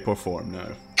way, shape, or form.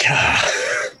 No.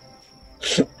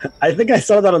 I think I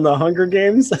saw that on the Hunger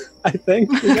Games. I think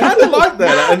kind of like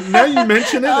that. And now you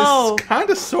mention it, it's kind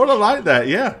of sort of like that.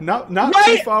 Yeah, not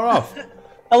too far off.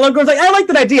 Aluncorn's like, I like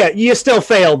that idea. You still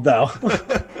failed, though.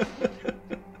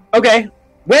 Okay.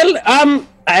 Well,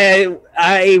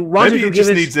 I wanted Maybe to it give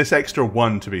just needs this extra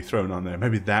 1 to be thrown on there.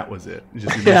 Maybe that was it. It's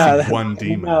just missing 1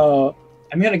 demon. No.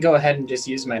 I'm going to go ahead and just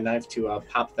use my knife to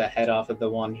pop the head off of the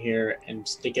one here and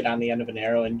stick it on the end of an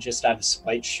arrow and just out of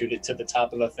spite shoot it to the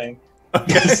top of the thing.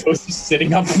 Okay. So it's just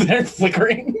sitting up there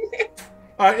flickering.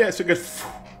 Alright, yeah, so it goes...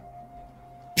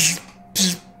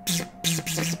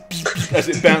 as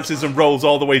it bounces and rolls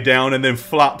all the way down and then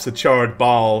flops a charred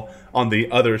ball on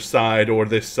the other side or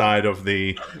this side of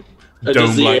the dome-like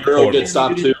does the arrow portal. get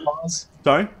stopped too?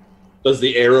 Sorry? Does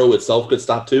the arrow itself get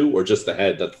stopped too, or just the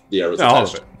head that the arrow's attached? All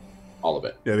of it. All of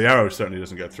it. Yeah, the arrow certainly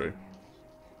doesn't go through.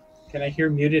 Can I hear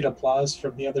muted applause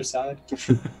from the other side?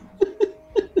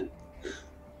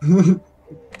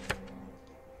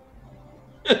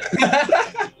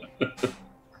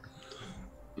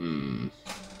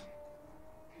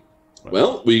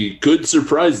 Well, we could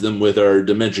surprise them with our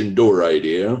dimension door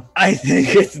idea. I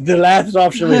think it's the last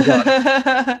option we got.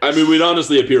 I mean, we'd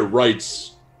honestly appear right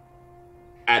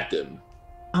at them.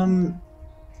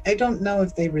 I don't know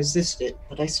if they resist it,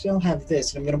 but I still have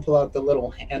this, and I'm going to pull out the little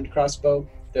hand crossbow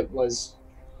that was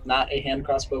not a hand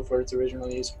crossbow for its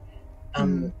original use.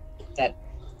 That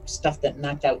stuff that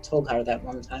knocked out Tolgar that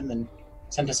one time and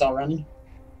sent us all running.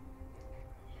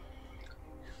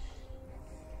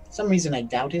 For some reason, I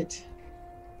doubt it.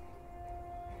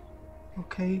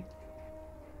 Okay.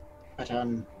 But,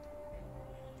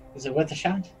 is it worth a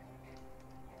shot?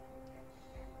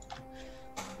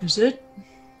 Is it?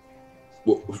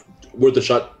 Worth a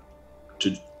shot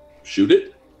to shoot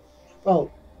it?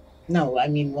 Well, no, I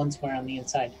mean once we're on the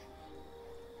inside.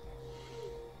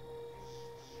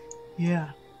 Yeah.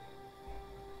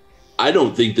 I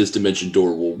don't think this dimension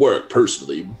door will work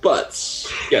personally, but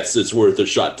yes, it's worth a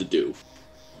shot to do.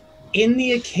 In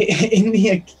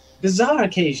the bizarre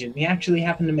occasion we actually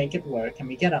happen to make it work and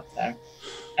we get up there,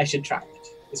 I should try it.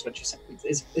 Is what you're saying?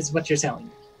 Is what you're telling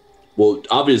me? Well,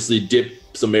 obviously dip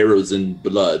some arrows in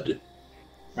blood.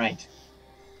 Right.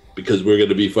 Because we're going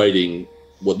to be fighting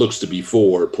what looks to be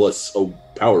 4 plus a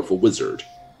powerful wizard.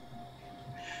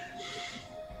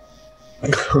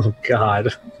 Oh,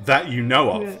 God. That you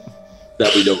know of. Yeah.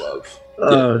 That we know of.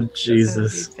 Oh,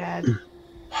 Jesus. Bad.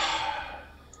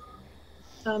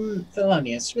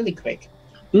 Thelonious, really quick.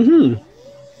 Mm-hmm.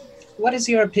 What is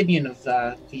your opinion of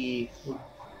the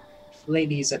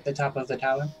ladies at the top of the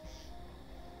tower?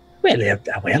 Well,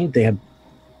 they're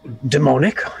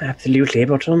demonic, absolutely,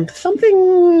 but something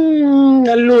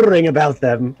alluring about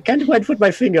them. Can't quite put my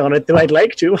finger on it, though I'd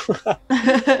like to.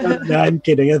 No, I'm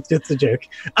kidding. It's a joke.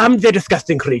 They're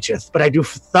disgusting creatures, but I do,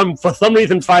 for some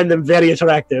reason, find them very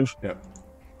attractive. Yeah.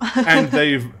 And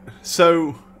they've...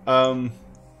 So,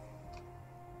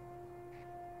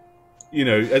 you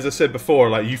know, as I said before,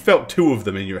 like, you felt 2 of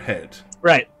them in your head.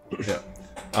 Right. Yeah.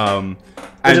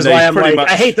 Which is why I'm like,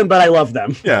 I hate them, but I love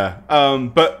them. Yeah,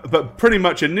 but pretty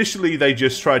much initially they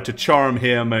just tried to charm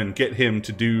him and get him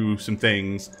to do some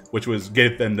things, which was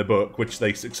give them the book, which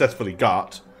they successfully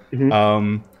got.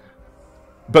 Mm-hmm.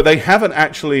 But they haven't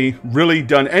actually really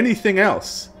done anything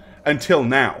else until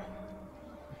now.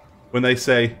 When they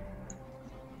say,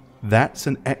 that's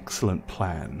an excellent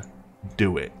plan,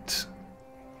 do it.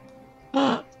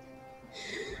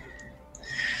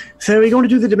 So are we going to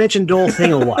do the dimension door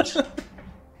thing or what?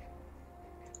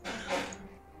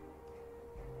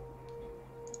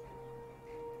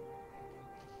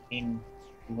 I'm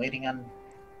waiting on...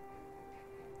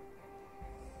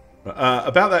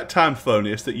 About that time,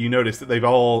 Thelonious, that you notice that they've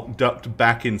all ducked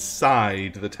back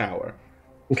inside the tower.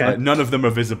 Okay. Like, none of them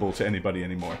are visible to anybody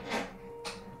anymore.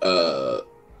 I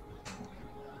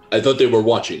thought they were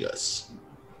watching us.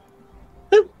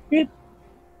 Oh, yeah.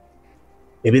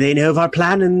 Maybe they know of our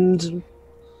plan and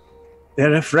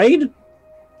they're afraid?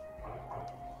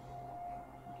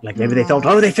 Like maybe they thought,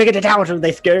 oh, they figured it out and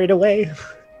they scurried away.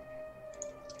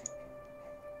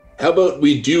 How about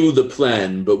we do the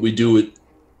plan, but we do it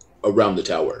around the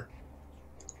tower?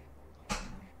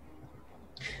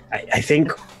 I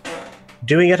think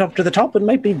doing it up to the top, it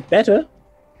might be better.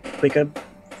 Quicker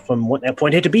from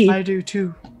point A to B. I do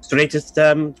too. Straight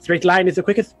line is the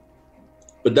quickest.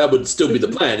 But that would still be the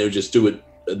plan. It would just do it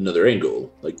at another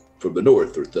angle, like from the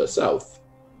north or the south.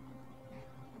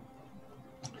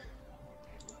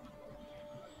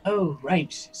 Oh,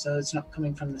 right. So it's not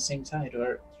coming from the same side,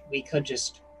 or we could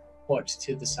just port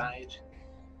to the side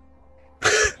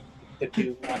that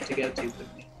we want to go to.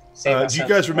 Do you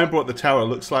guys remember what the tower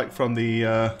looks like from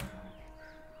the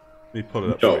Let me pull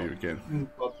it up for you again.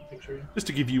 Just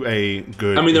to give you a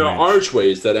good I mean, there image. are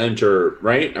archways that enter,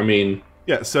 right? I mean...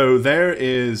 Yeah, so there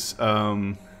is...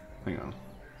 hang on.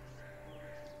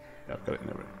 Yeah, I've got it in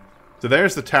there. So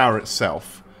there's the tower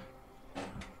itself.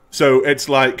 So it's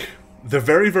like the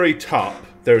very, very top,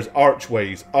 there's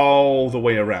archways all the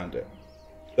way around it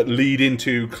that lead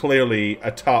into clearly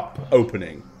a top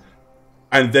opening.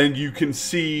 And then you can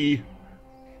see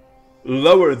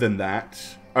lower than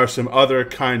that are some other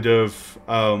kind of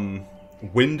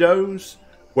windows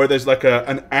where there's like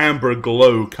an amber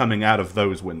glow coming out of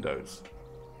those windows.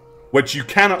 Which you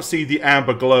cannot see the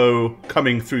amber glow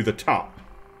coming through the top.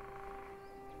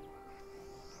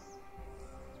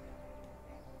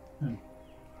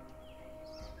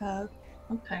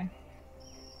 Okay.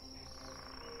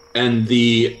 And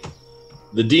the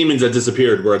demons that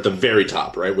disappeared were at the very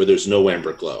top, right? Where there's no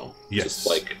amber glow. Yes. Just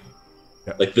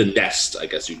like the nest, I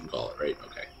guess you can call it, right?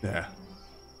 Okay. Yeah.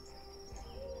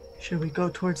 Should we go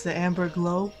towards the amber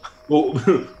glow?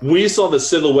 Well, we saw the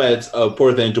silhouette of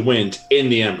Porthan de Wind in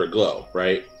the amber glow,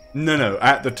 right? No.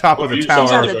 At the top of the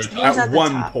tower at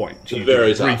one point. The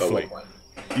very top. Briefly.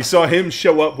 You saw him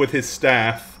show up with his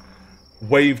staff,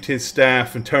 waved his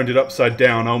staff, and turned it upside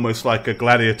down, almost like a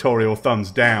gladiatorial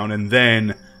thumbs down, and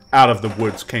then out of the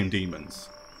woods came demons.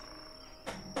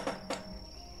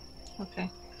 Okay.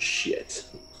 Shit.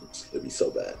 It's gonna be so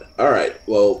bad. Alright,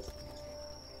 well...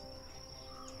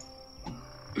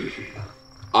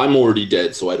 I'm already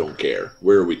dead, so I don't care.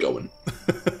 Where are we going?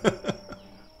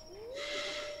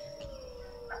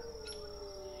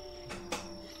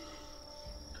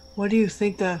 What do you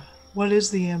think what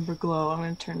is the amber glow? I'm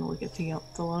going to turn and look at the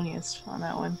Thelonious on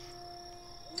that one.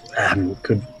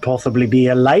 Could possibly be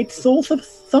a light source of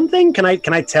something? Can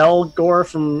I tell Gore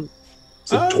from...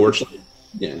 It's a torchlight?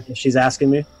 Yeah. If she's asking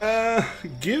me?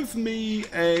 Give me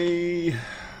a...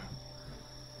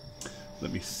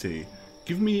 Let me see.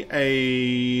 Give me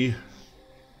a...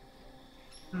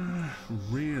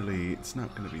 really, it's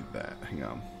not going to be that. Hang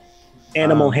on.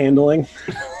 Animal handling.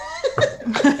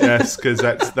 Yes, because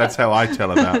that's how I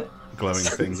tell about glowing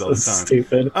things all the time.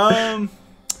 Stupid.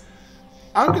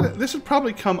 This would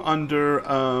probably come under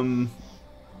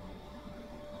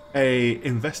a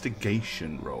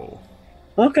investigation roll.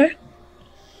 Okay.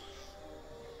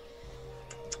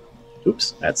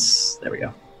 Oops, there we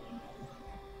go.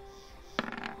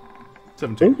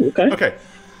 17. Ooh, okay. Okay.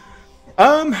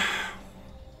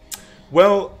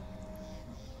 Well,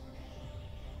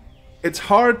 it's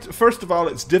hard. First of all,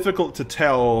 it's difficult to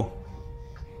tell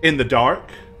in the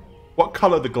dark what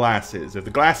color the glass is. If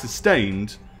the glass is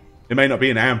stained, it may not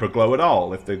be an amber glow at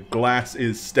all. If the glass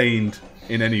is stained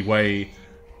in any way,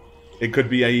 it could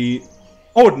be a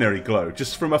ordinary glow,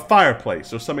 just from a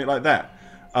fireplace or something like that.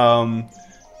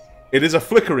 It is a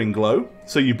flickering glow,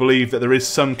 so you believe that there is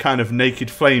some kind of naked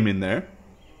flame in there.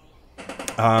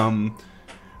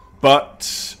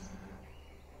 But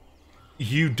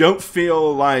you don't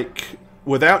feel like,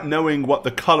 without knowing what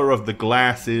the color of the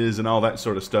glass is and all that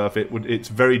sort of stuff, it's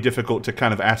very difficult to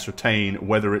kind of ascertain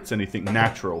whether it's anything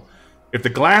natural.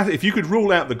 If you could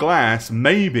rule out the glass,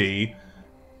 maybe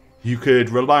you could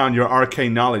rely on your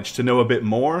arcane knowledge to know a bit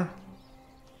more.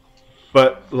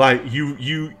 But like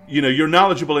you're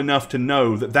knowledgeable enough to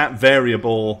know that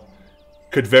variable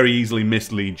could very easily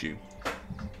mislead you.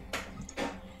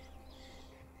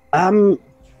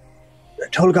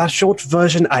 Tolga, short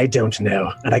version, I don't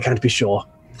know, and I can't be sure.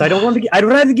 So I don't want to. I'd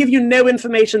rather give you no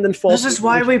information than false. This is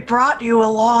why we brought you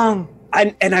along.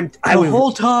 The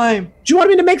whole time. Do you want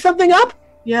me to make something up?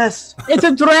 Yes. It's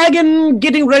a dragon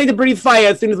getting ready to breathe fire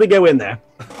as soon as we go in there.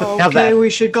 Okay, we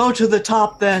should go to the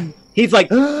top then. He's like,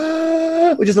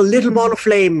 with just a little ball of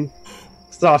flame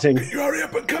starting. Can you hurry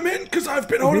up and come in? Because I've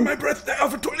been holding my breath now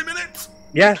for 20 minutes.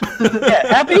 Yeah.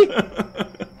 Happy?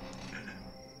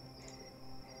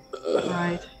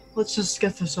 Right. Let's just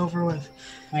get this over with.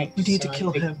 Right, We need to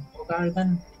kill him.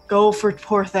 Then. Go for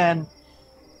Porthan.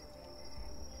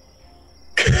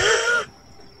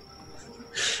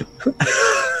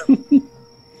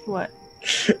 What?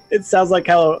 It sounds like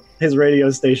how his radio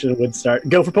station would start.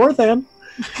 Go for Porthan.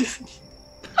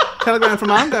 Telegram from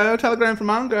Mongo. Telegram from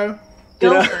Mongo.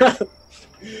 Go for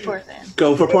Porthan.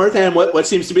 Go for Porthan. What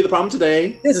seems to be the problem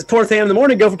today? This is Porthan in the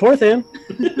morning. Go for Porthan.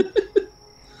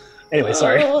 Anyway,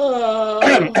 sorry.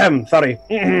 Sorry.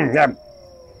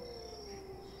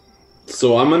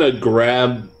 So I'm gonna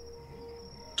grab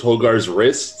Tolgar's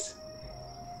wrist,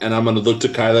 and I'm gonna look to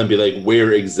Kyla and be like,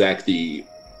 "Where exactly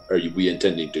are we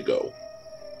intending to go?"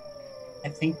 I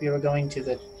think we were going to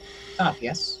the top.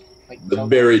 Yes. Like The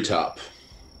very top.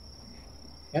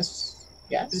 Yes.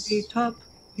 Yes. The top.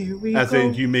 Here we As go.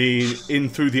 in, you mean in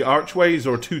through the archways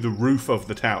or to the roof of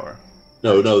the tower?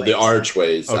 No, the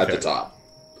archways at the top.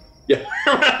 Yeah,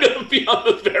 we're not going to be on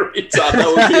the very top. That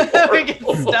would be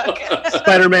horrible. We get stuck.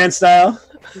 Spider-Man style.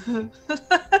 I'm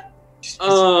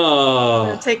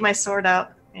gonna take my sword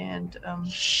out and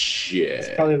Shit.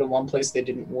 It's probably the one place they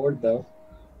didn't ward, though.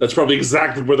 That's probably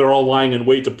exactly where they're all lying in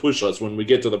wait to push us when we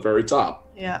get to the very top.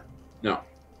 yeah. No.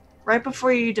 Right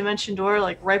before you dimension door,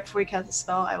 like right before you cast the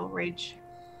spell, I will rage.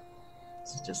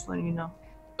 So just letting you know.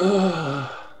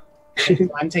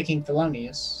 I'm taking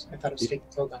Thelonious. I thought it was taking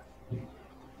Tilda.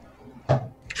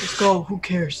 Let's go. Who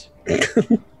cares?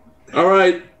 All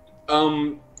right.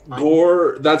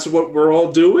 Gore, that's what we're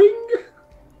all doing?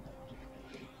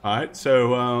 All right,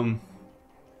 so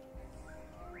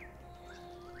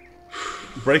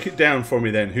break it down for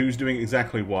me then. Who's doing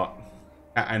exactly what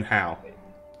and how?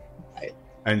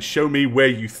 And show me where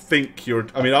you think you're...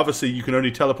 I mean, obviously, you can only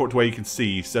teleport to where you can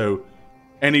see, so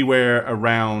anywhere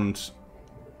around,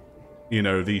 you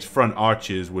know, these front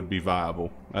arches would be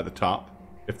viable at the top,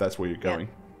 if that's where you're going.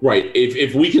 Right.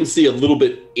 If we can see a little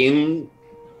bit in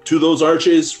to those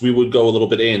arches, we would go a little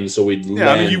bit in, so we'd land...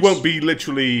 I mean, you won't be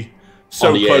literally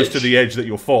so close to the edge that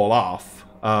you'll fall off,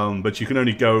 but you can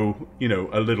only go, you know,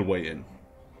 a little way in.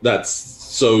 That's...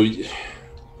 So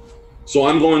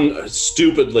I'm going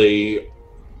stupidly...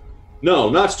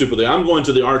 No, not stupidly. I'm going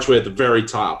to the archway at the very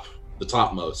top, the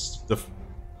topmost, the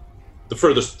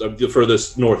furthest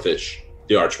northish,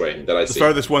 the archway that I see. The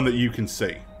furthest one that you can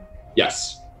see.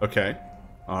 Yes. Okay.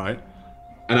 All right.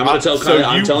 And I'm going to tell so Kylo,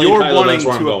 I'm telling you're Kylo wanting that's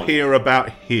where I'm to going. appear about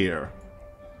here.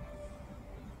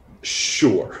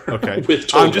 Sure. Okay. With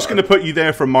I'm just going to put you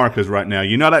there for markers right now.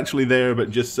 You're not actually there,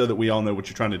 but just so that we all know what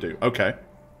you're trying to do. Okay.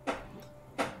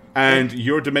 And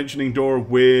you're dimensioning door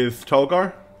with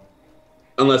Tolgar?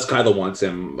 Unless Kylo wants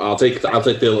him. I'll take the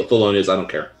Thelonious. I don't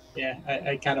care. Yeah,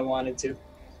 I kind of wanted to.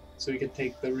 So we could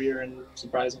take the rear and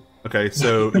surprise him. Okay,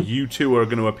 so you two are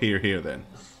going to appear here then.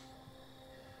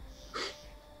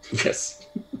 Yes.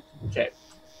 Okay.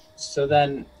 So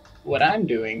then what I'm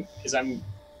doing is I'm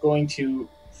going to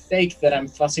fake that I'm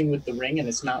fussing with the ring and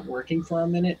it's not working for a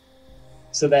minute.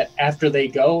 So that after they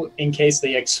go, in case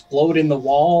they explode in the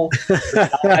wall, or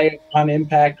die on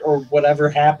impact, or whatever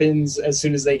happens as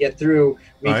soon as they get through,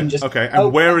 we can just... Okay,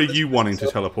 and where are you wanting to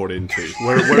teleport into?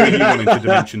 Where are you wanting to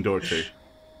dimension door to?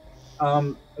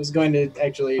 I was going to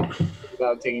actually think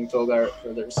about taking Tolgar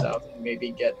further south and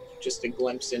maybe get just a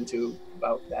glimpse into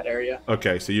about that area.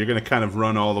 Okay, so you're going to kind of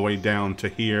run all the way down to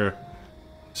here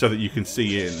so that you can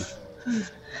see in.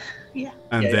 Yeah.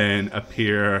 And then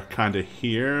appear kind of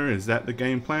here. Is that the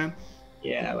game plan?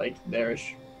 Yeah, like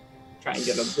there-ish. Try and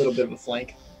get a little bit of a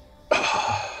flank.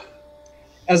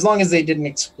 As long as they didn't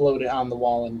explode on the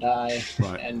wall and die.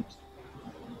 Right. And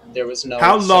there was no...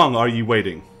 How long are you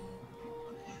waiting?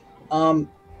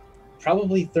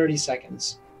 Probably 30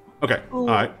 seconds. Okay, Ooh.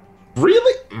 alright.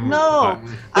 Really? No.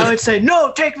 I would say,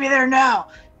 no, take me there now.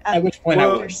 At which point I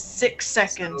after would... 6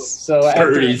 seconds. So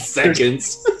 30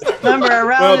 seconds. Remember,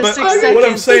 around Well, the but 6 seconds. what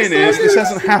I'm saying is, this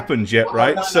hasn't happened yet,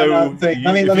 right? No, So, let me if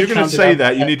you're going to count it say up.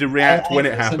 that, you need to react I when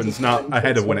it have a sense happens, of not time.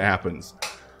 ahead of when it happens.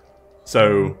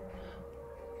 So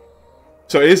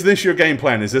is this your game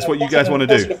plan? Is this what you guys want to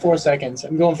Closer do? to 4 seconds.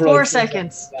 I'm going for 4 like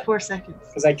seconds. Yeah. 4 seconds.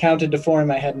 Because I counted to 4 in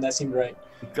my head and that seemed right.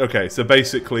 Okay, so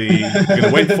basically, you're going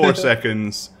to wait 4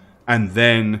 seconds and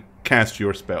then cast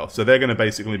your spell. So they're going to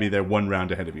basically be there 1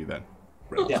 round ahead of you then,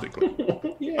 realistically.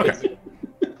 Okay.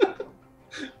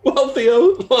 Well,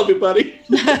 Theo, love you, buddy.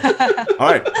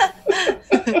 All right.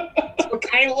 What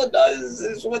Kyla does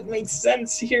is what makes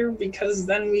sense here because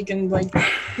then we can like...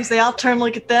 Because they all turn,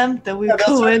 look at them, then we Yeah,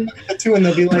 go in. the two and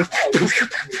they'll be like, oh,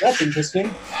 that's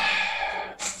interesting.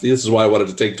 See, this is why I wanted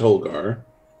to take Tolgar.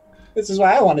 This is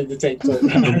why I wanted to take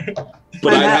Tolgar.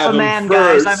 But I'm I half have a him man,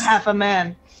 first. guys. I'm half a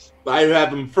man. I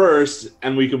have him first,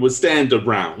 and we can withstand a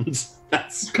round.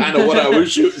 That's kind of what I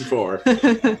was shooting for.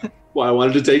 Why I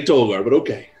wanted to take Tolgar, but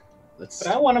okay. But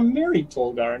I want to marry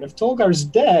Tolgar, and if Tolgar's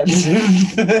dead...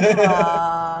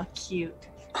 Aw, cute.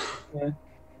 Yeah.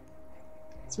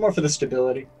 It's more for the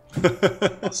stability.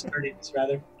 Sturdiness,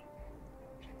 rather.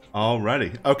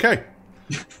 Alrighty. Okay.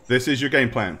 This is your game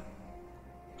plan.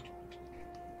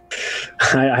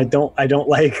 I don't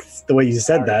like the way you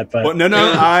said that, but Well,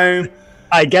 no,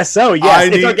 I guess so.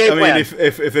 Yes, it's our game plan. if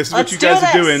this is what Let's you guys do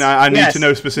are this. doing, I need Yes. to know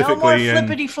No specifically. more and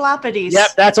flippity floppities.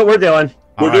 Yep, that's what we're doing.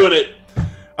 We're doing it.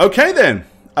 Okay then.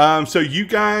 So you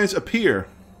guys appear.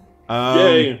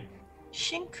 Yay.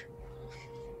 Shink.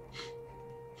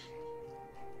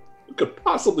 What could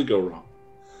possibly go wrong?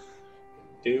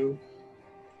 2,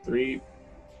 3,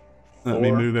 Let me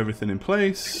 4. move everything in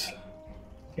place.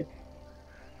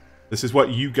 This is what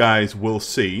you guys will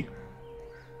see.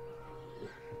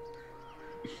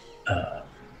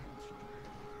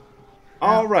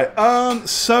 All right.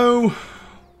 So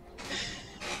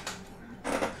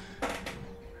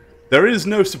there is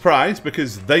no surprise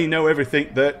because they know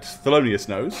everything that Thelonious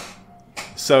knows.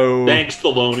 So thanks,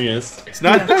 Thelonious. It's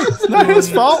not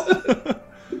his fault.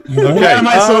 Okay, what am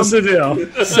I supposed to do?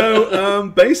 So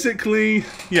basically,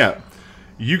 yeah,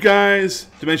 you guys,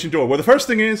 Dimension Door. Well, the first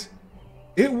thing is,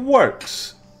 it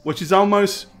works, which is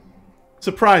almost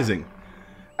surprising.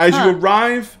 As you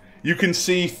arrive, you can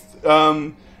see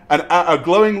a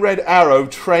glowing red arrow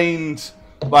trained,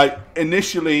 like,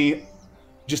 initially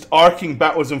just arcing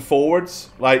backwards and forwards,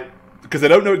 like, because they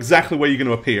don't know exactly where you're going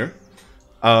to appear.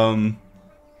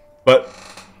 But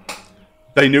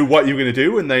they knew what you were going to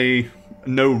do, and they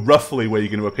know roughly where you're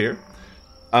going to appear.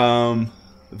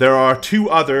 There are two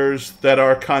others that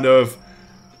are kind of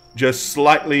just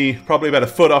slightly, probably about a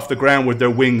foot off the ground with their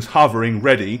wings hovering,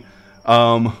 ready.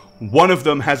 One of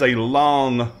them has a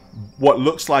long, what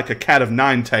looks like a cat of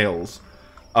nine tails,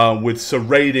 with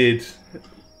serrated,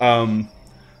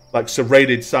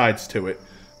 serrated sides to it.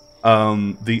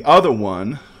 The other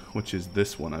one, which is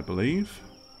this one, I believe,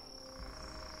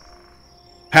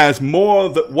 has more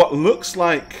what looks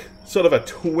like sort of a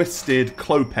twisted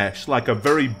Klopesh, like a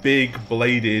very big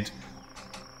bladed,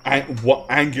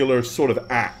 angular sort of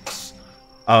axe.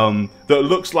 That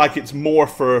looks like it's more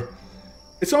for...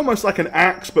 It's almost like an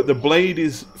axe, but the blade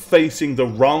is facing the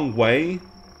wrong way,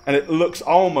 and it looks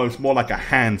almost more like a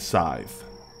hand scythe.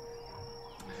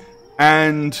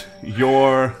 And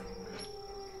your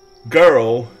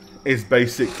girl is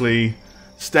basically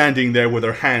standing there with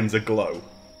her hands aglow.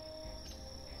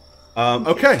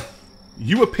 Okay,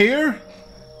 you appear.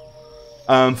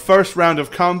 First round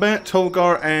of combat.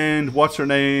 Tolgar and what's her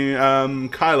name,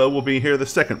 Kyla, will be here the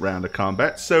second round of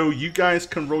combat. So you guys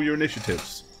can roll your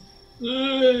initiatives.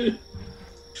 Okay.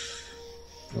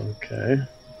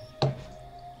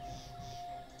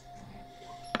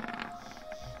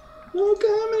 Oh,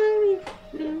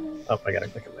 I gotta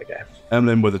click on my guy.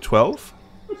 Emlyn with a 12.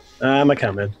 I'm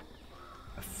coming.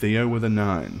 Theo with a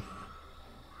 9.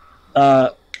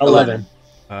 11.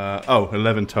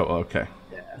 11 total, okay.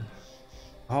 Yeah.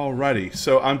 Alrighty,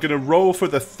 so I'm going to roll for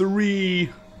the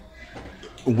 3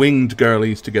 winged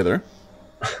girlies together.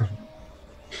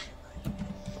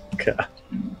 God.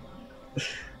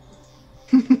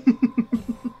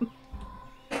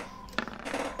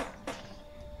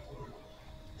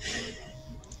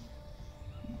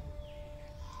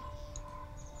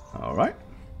 Alright.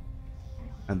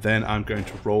 And then I'm going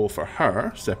to roll for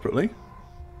her separately.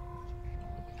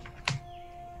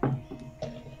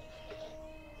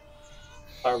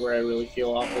 Part where I really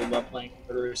feel awful about playing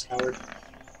Murderous Coward.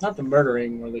 Not the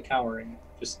murdering or the cowering,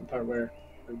 just the part where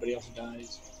everybody else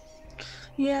dies.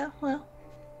 Yeah, well,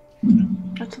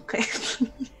 that's okay.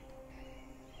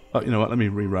 Oh, you know what? Let me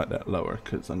rewrite that lower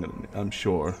because I'm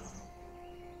sure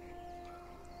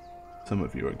some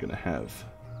of you are going to have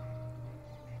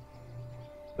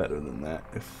better than that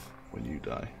when you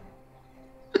die.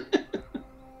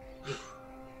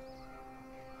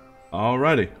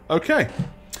 Alrighty. Okay.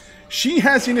 She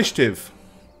has initiative.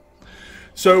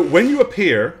 So when you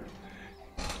appear,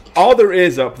 all there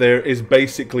is up there is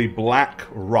basically black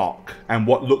rock and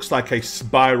what looks like a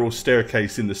spiral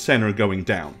staircase in the center going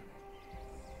down.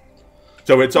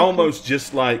 So it's almost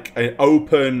just like an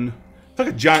open, it's like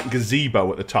a giant gazebo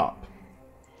at the top.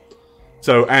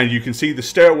 So, and you can see the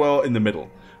stairwell in the middle.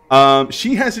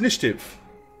 She has initiative.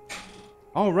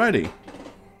 Alrighty.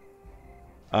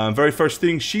 Very first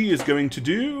thing she is going to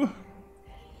do,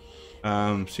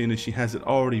 seeing as she has it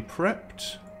already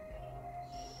prepped.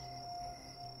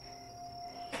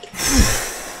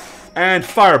 And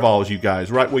fireballs, you guys,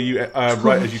 right where you,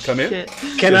 right as you come in.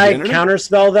 Can I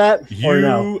counterspell that? Or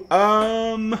no?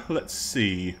 Let's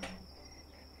see.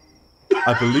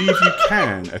 I believe you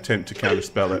can attempt to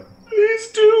counterspell it.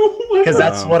 Please do. Because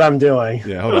that's what I'm doing.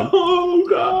 Yeah, hold on. Oh,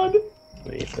 God.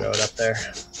 Let me throw it up there.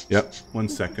 Yep, 1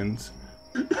 second.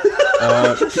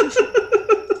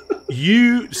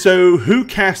 So who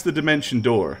cast the Dimension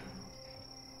Door?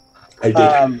 I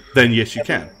did. Then yes, you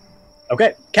can.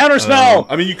 Okay, counterspell!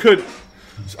 I mean, you could...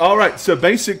 Alright, so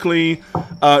basically,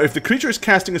 if the creature is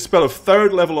casting a spell of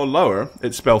 3rd level or lower,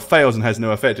 its spell fails and has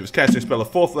no effect. If it's casting a spell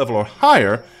of 4th level or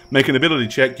higher, make an ability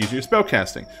check using your spell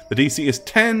casting. The DC is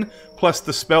 10 plus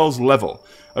the spell's level.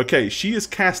 Okay, she is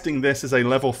casting this as a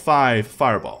level 5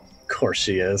 fireball. Of course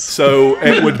she is. So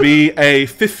it would be a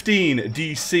 15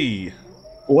 DC.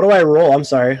 What do I roll? I'm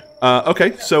sorry.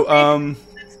 Okay, so...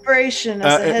 Inspiration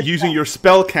as a using your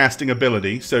spell casting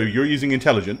ability, so you're using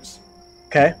intelligence.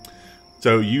 Okay.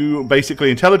 So you basically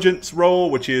intelligence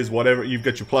roll, which is whatever, you've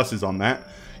got your pluses on that.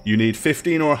 You need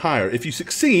 15 or higher. If you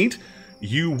succeed,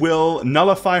 you will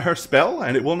nullify her spell,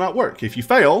 and it will not work. If you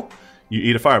fail, you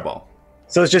eat a fireball.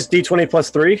 So it's just D20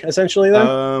 plus 3, essentially,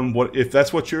 then? What if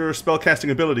that's what your spellcasting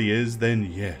ability is,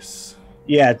 then yes.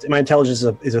 Yeah, my intelligence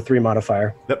is a 3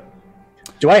 modifier. Yep.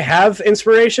 Do I have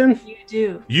inspiration? You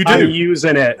do. You do. I'm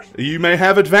using it. You may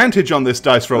have advantage on this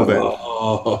dice roll then.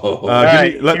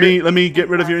 Right, let me get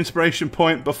rid of your inspiration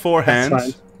point beforehand.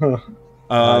 That's fine.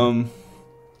 Huh.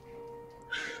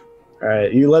 All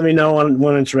right, you let me know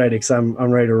when it's ready, because I'm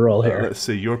ready to roll here. Let's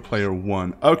see, you're player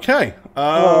 1. Okay.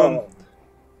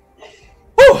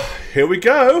 Here we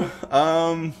go.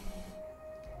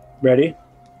 Ready?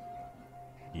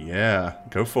 Yeah,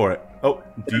 go for it. Oh,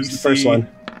 There's the first one.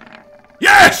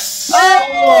 Yes!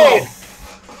 Oh!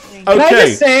 Okay. Can I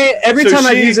just say, every time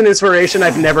I use an inspiration,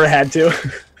 I've never had to.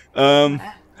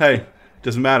 Hey,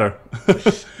 doesn't matter.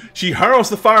 She hurls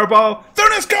the fireball,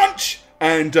 Thurnis Gunch!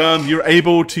 And you're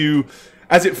able to,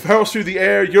 as it hurls through the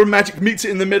air, your magic meets it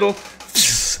in the middle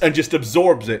and just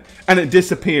absorbs it, and it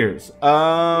disappears.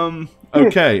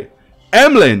 Okay.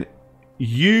 Emlyn,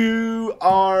 you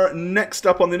are next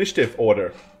up on the initiative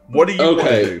order. What do you want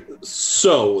to do?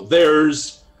 So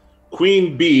there's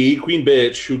Queen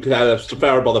Bitch, who had a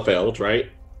fireball that failed, right?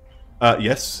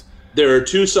 Yes. There are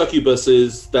 2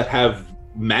 succubuses that have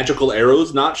magical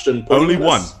arrows notched and Only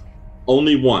one.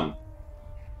 Only one.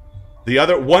 The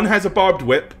other one has a barbed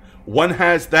whip, one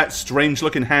has that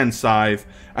strange-looking hand scythe,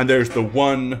 and there's the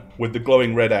one with the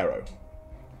glowing red arrow.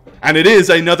 And it is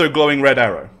another glowing red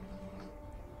arrow.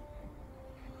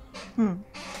 I'm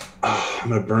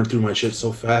gonna burn through my shit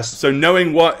so fast. So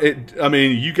knowing what it, I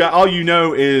mean, you got all you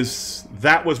know is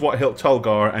that was what hit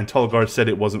Tulgar, and Tulgar said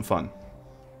it wasn't fun.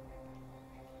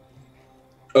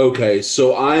 Okay,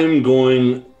 so I'm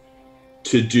going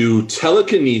to do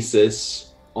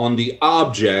telekinesis on the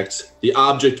object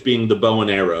being the bow and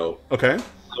arrow. Okay.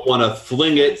 I want to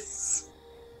fling it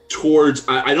towards.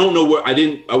 I don't know where.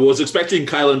 I was expecting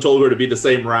Kyle and Tolgar to be the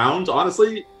same round,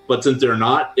 honestly, but since they're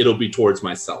not, it'll be towards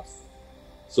myself.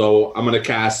 So I'm going to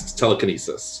cast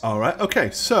telekinesis. All right. Okay.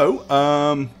 So,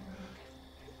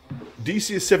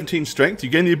 DC is 17 strength. You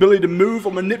gain the ability to move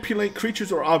or manipulate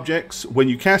creatures or objects when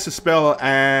you cast a spell,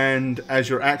 and as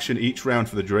your action each round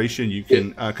for the duration, you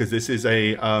can because this is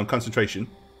a concentration.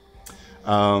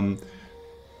 Any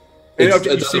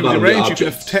object you see within range, you can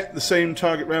attack the same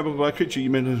target round by a creature you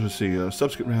may not see.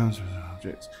 Subsequent rounds with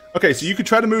objects. Okay, so you can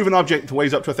try to move an object that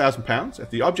weighs up to 1,000 pounds. If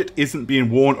the object isn't being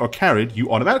worn or carried,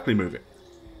 you automatically move it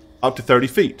up to 30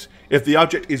 feet. If the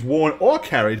object is worn or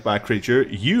carried by a creature,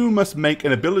 you must make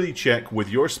an ability check with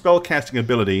your spellcasting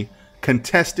ability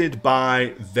contested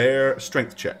by their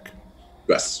strength check.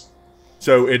 Yes.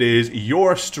 So it is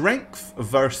your strength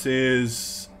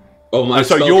versus. Oh my!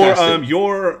 So your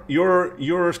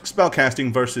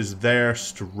spellcasting versus their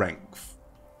strength.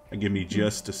 And give me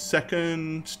just a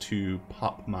second to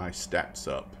pop my stats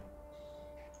up.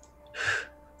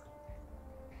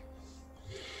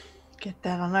 Get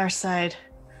that on our side.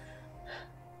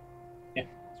 Yeah.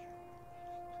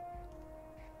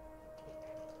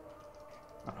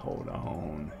 Hold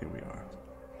on. Here we are.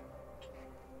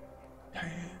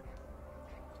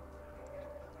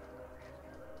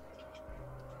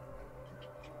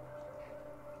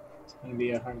 It's going to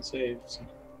be a hard save. So.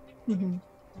 Mm-hmm.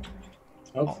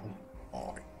 Hopefully.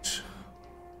 All right.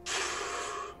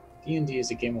 D&D is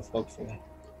a game of hopefully.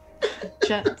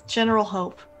 General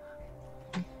hope.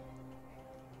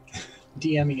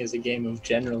 DMing is a game of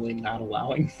generally not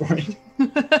allowing for it.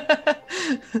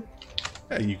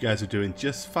 Hey, you guys are doing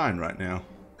just fine right now,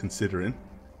 considering.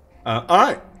 All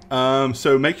right.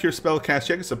 So make your spellcast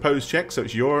check. It's a opposed check, so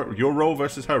it's your roll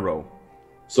versus her roll.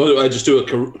 So do I just do a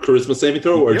charisma saving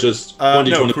throw, or just 1d20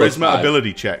 no, plus charisma 5?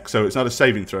 ability check. So it's not a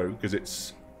saving throw because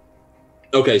it's.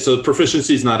 Okay, so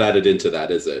proficiency is not added into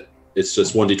that, is it? It's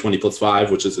just 1d20 plus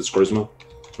 5, which is its charisma?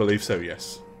 I believe so,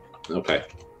 yes. Okay,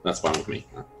 that's fine with me.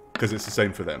 Because it's the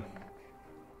same for them.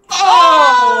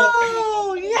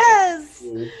 Oh, yes!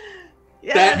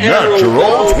 Yes. That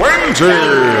Natural 20!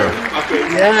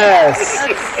 Yes!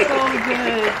 That's so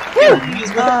good.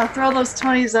 Throw those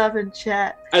 20s up in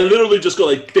chat. I literally just go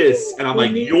like this, and I'm We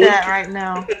like, need yoink. that right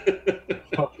now.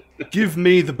 Give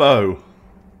me the bow.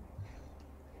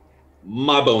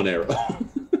 My bow and arrow.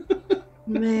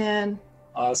 Man.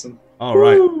 Awesome. All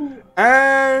right.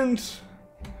 And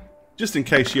just in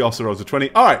case she also rolls a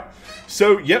 20. All right.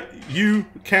 So, yep, you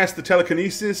cast the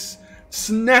telekinesis,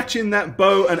 snatching that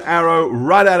bow and arrow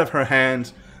right out of her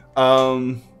hand.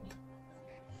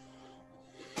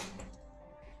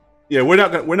 Yeah, we're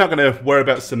not gonna worry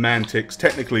about semantics.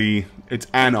 Technically, it's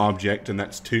an object, and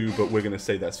that's 2, but we're gonna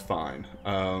say that's fine.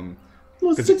 Well,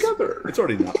 it's together. It's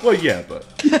already not. Well, yeah, but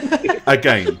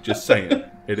again, just saying,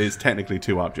 it is technically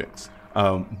 2 objects.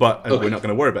 But we're not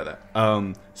gonna worry about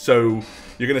that. So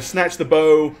you're gonna snatch the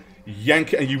bow,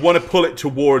 yank it, and you want to pull it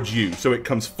towards you, so it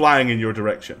comes flying in your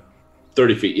direction.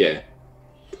 30 feet, yeah.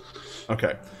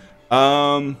 Okay.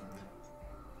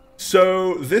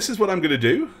 So this is what I'm gonna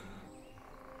do.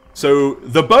 So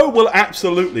the bow will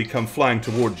absolutely come flying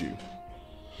towards you.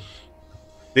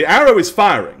 The arrow is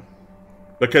firing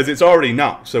because it's already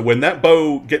knocked. So when that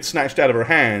bow gets snatched out of her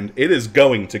hand, it is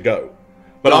going to go.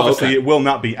 But obviously it will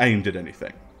not be aimed at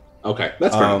anything. Okay,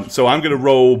 that's fair. So I'm going to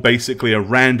roll basically a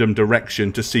random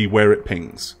direction to see where it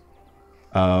pings.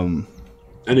 And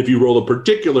if you roll a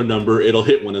particular number, it'll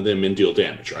hit one of them and deal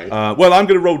damage, right? Well, I'm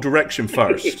going to roll direction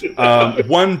first.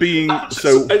 One being... I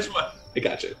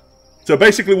got you. So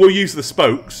basically we'll use the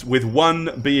spokes, with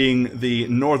one being the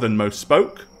northernmost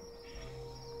spoke.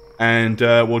 And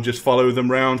we'll just follow them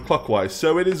round clockwise.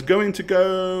 So it is going to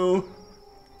go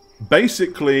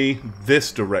basically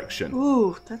this direction.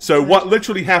 Ooh, that's so good. what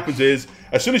literally happens is,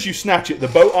 as soon as you snatch it, the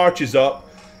bow arches up,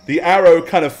 the arrow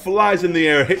kind of flies in the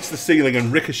air, hits the ceiling,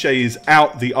 and ricochets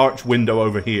out the arch window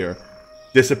over here,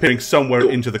 disappearing somewhere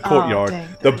into the courtyard.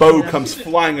 Dang, the bow comes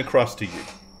flying across to you.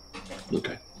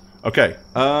 Okay. Okay.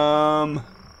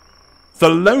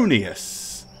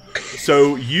 Thelonious.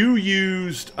 So you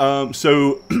used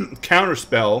so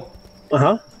counterspell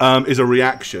is a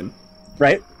reaction.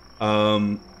 Right.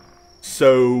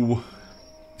 So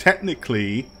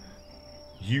technically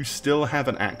you still have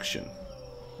an action.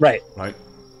 Right. Right.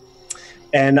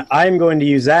 And I'm going to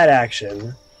use that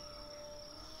action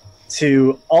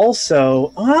to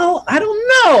also, well, I don't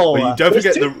know. But you don't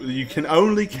forget you can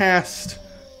only cast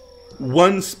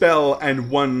one spell and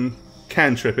one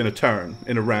cantrip in a turn,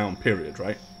 in a round period,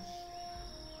 right?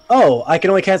 Oh, I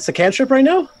can only cast the cantrip right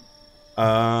now?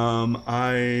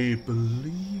 I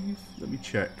believe... Let me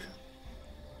check.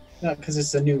 No, because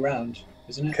it's a new round,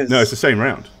 isn't it? No, it's the same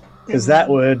round. Because that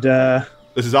would...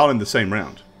 This is all in the same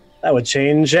round. That would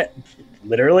change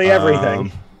literally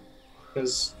everything.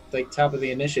 Because, like, top of the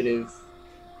initiative,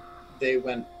 they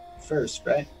went first,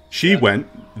 right? She went.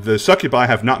 The Succubi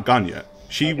have not gone yet.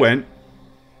 She went.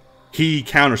 He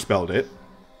counterspelled it.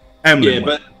 Emlyn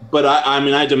went. But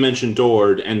I dimension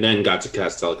doored and then got to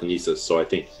cast telekinesis, so I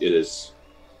think it is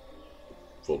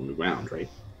full new round, right?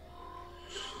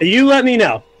 You let me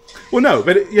know. Well, no,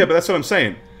 but that's what I'm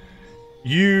saying.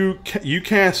 You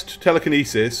cast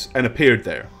telekinesis and appeared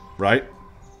there, right?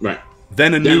 Right.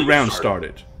 Then a new round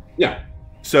started. Yeah.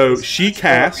 So she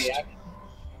cast.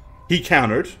 He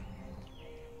countered.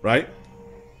 Right.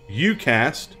 You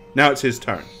cast. Now it's his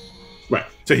turn. Right.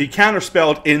 So he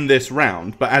counterspelled in this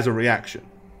round, but as a reaction.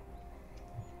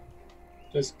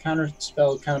 Does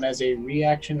counterspell count as a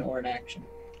reaction or an action?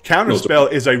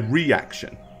 Counterspell is a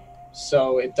reaction.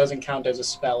 So it doesn't count as a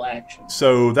spell action.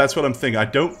 So that's what I'm thinking. I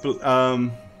don't...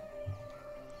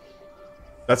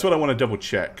 that's what I want to double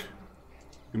check.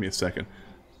 Give me a second.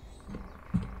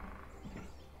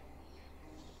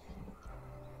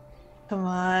 Come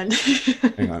on.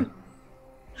 Hang on.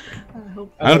 I'm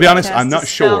gonna be honest. I'm not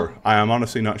sure. I am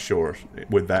honestly not sure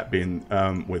with that being in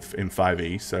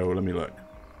 5e. So let me look.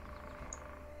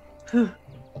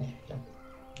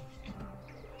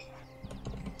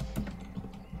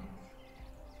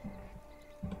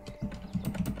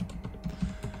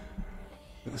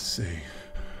 Let's see.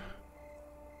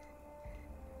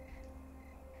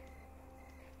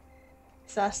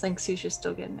 Sass thinks he should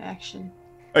still get an action.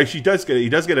 Oh, he does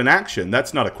get an action.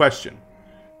 That's not a question.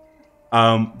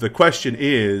 The question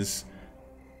is,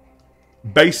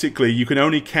 basically, you can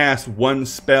only cast one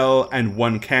spell and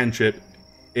one cantrip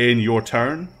in your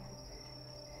turn.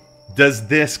 Does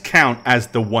this count as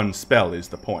the one spell is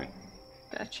the point.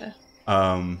 Gotcha.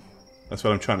 That's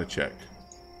what I'm trying to check.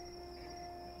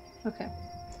 Okay.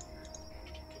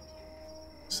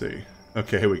 Let's see.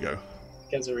 Okay, here we go.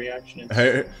 As a reaction.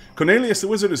 Cornelius the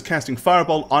wizard is casting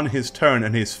Fireball on his turn,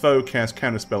 and his foe casts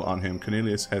Counterspell on him.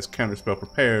 Cornelius has Counterspell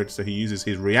prepared, so he uses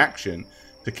his reaction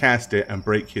to cast it and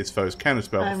break his foe's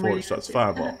Counterspell before it starts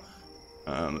Fireball.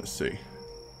 Let's see.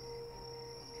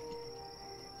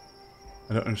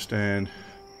 I don't understand.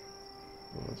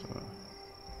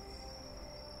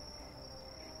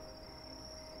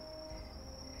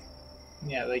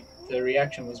 Yeah, like the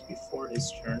reaction was before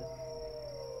his turn.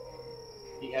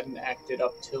 He hadn't acted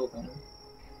up till then.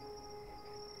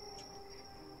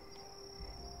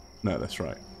 No, that's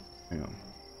right. Hang on.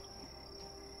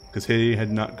 Because he had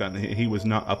not gotten. He was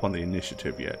not up on the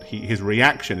initiative yet. His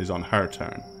reaction is on her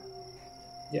turn.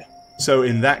 Yeah. So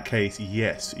in that case,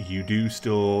 yes, you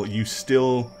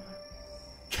still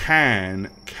can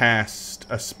cast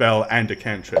a spell and a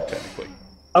cantrip, technically.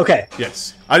 Okay.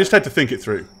 Yes. I just had to think it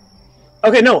through.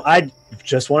 Okay, no, I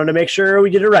just wanted to make sure we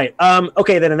did it right.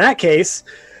 Okay, then in that case,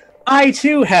 I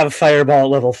too have Fireball at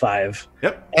level 5.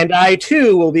 Yep. And I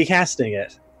too will be casting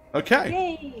it. Okay.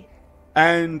 Yay.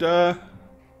 And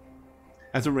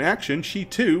as a reaction, she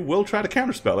too will try to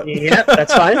counterspell it. Yep,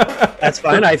 that's fine. That's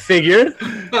fine, I figured.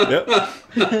 Yep.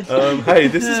 Hey,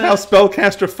 this is how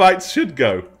spellcaster fights should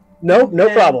go. Nope,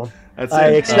 no problem. That's I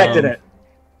it. expected it.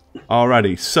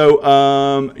 Alrighty,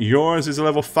 so yours is a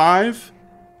level 5?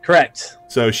 Correct.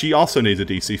 So she also needs a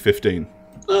DC 15.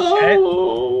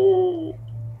 Oh,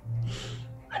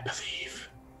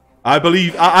 I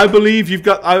believe you've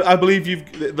got. I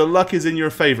believe the luck is in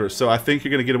your favor. So I think you're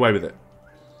going to get away with it.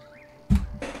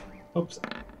 Oops.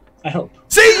 I hope.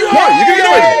 See, you are. You're going to get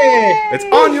away with it. It's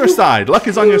on your side. Luck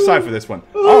is on your side for this one.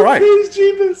 All right.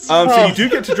 So you do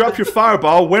get to drop your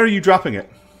fireball. Where are you dropping it?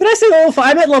 Did I say level 5?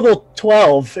 I'm at level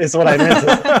 12 is what I meant.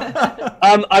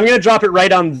 I'm going to drop it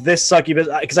right on this succubus,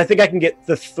 because I think I can get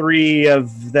the 3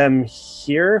 of them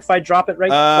here if I drop it right.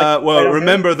 Well,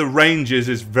 remember the ranges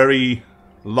is very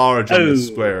large on this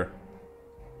square.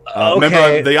 Okay.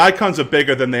 Remember, the icons are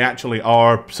bigger than they actually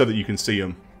are so that you can see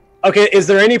them. Okay, is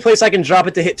there any place I can drop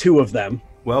it to hit 2 of them?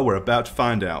 Well, we're about to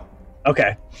find out.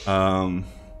 Okay. I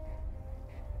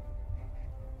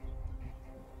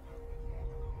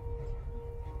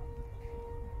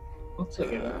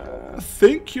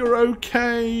think you're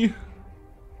okay.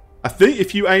 I think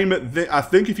if you aim at I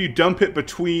think if you dump it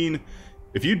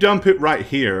right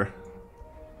here.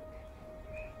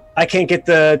 I can't get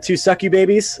the 2 sucky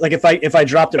babies. Like if I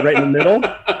dropped it right in the middle.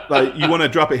 Like you want to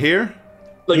drop it here?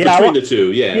 Like between the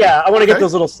two, yeah. Yeah, I want to get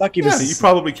those little succubuses. Yeah, you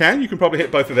probably can. You can probably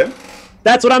hit both of them.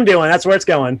 That's what I'm doing. That's where it's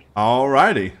going.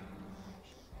 Alrighty.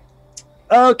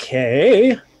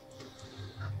 Okay.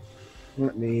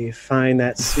 Let me find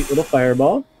that sweet little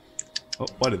fireball. Oh,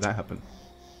 why did that happen?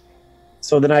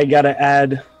 So then I gotta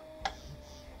add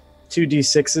 2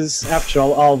 d6s. After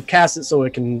I'll cast it so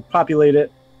it can populate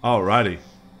it. Alrighty.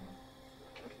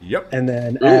 Yep. And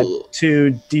then add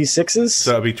 2 d6s.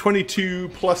 So it'll be 22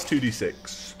 plus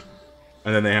 2d6.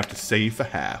 And then they have to save for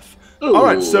half.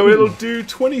 Alright, so it'll do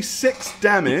 26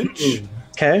 damage.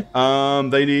 Okay.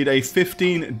 They need a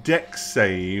 15 dex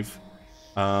save.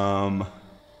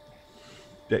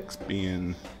 Dex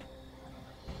being...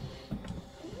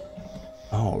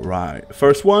 Alright.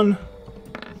 First one.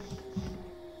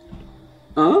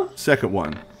 Second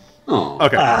one. Oh.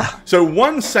 Okay. So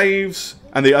one saves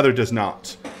and the other does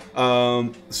not.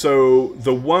 So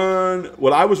the one...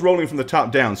 Well, I was rolling from the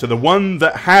top down. So the one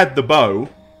that had the bow,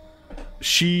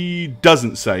 she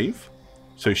doesn't save.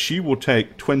 So she will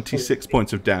take 26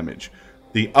 points of damage.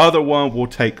 The other one will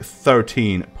take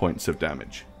 13 points of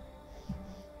damage.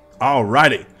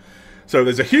 Alrighty. So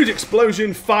there's a huge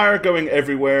explosion, fire going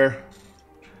everywhere.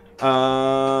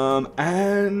 And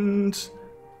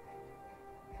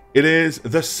it is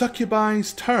the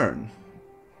succubi's turn.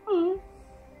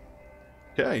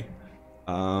 Okay.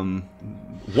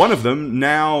 One of them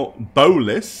now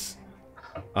bowless.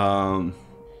 So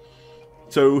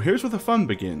here's where the fun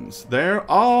begins. They're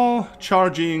all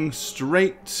charging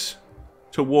straight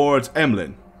towards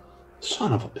Emlyn.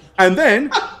 Son of a bitch. And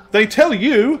then they tell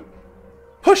you,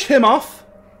 push him off.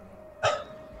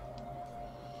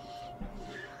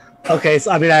 Okay,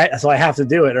 so I have to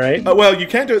do it, right? Well, you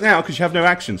can't do it now because you have no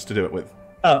actions to do it with.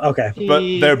 Oh, okay. But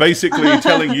they're basically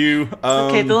telling you...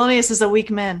 okay, Thelonious is a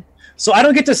weak man. So I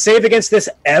don't get to save against this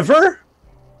ever?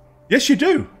 Yes, you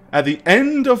do. At the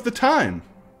end of the time.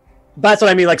 That's what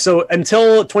I mean. Like, so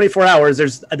until 24 hours,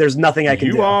 there's nothing I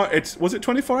can do. Was it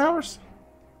 24 hours?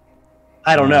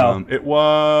 I don't know. It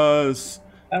was...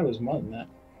 That was more than that.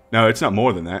 No, it's not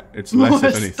more than that. It's less,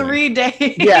 if anything. 3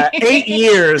 days. Yeah, 8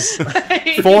 years.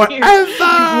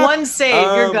 Forever! One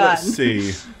save, you're gone. Let's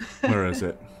see. Where is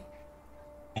it?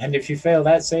 And if you fail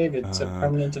that save, it's a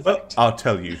permanent effect. I'll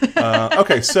tell you.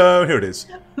 Okay, so here it is.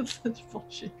 That's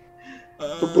bullshit.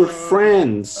 But we're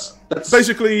friends. That's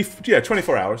basically, yeah,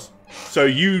 24 hours. So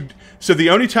the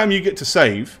only time you get to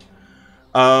save,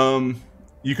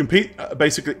 you compete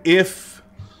basically if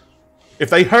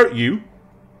they hurt you,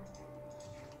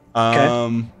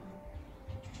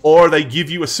 or they give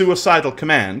you a suicidal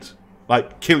command,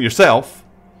 like kill yourself,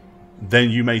 then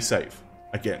you may save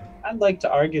again. I'd like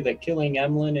to argue that killing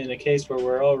Emlyn in a case where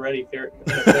we're already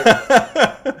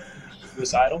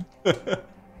suicidal.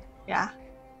 Yeah.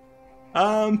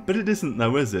 But it isn't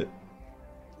though, is it?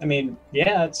 I mean,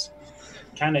 yeah, it's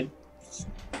kind of,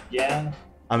 yeah.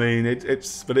 I mean,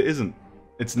 but it isn't.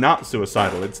 It's not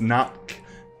suicidal. It's not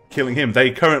killing him.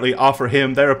 They currently offer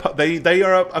him. They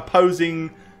are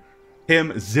opposing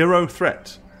him 0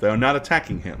 threat. They are not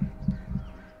attacking him.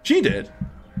 She did.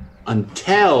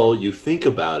 Until you think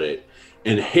about it,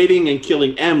 and hitting and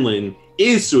killing Emlyn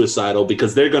is suicidal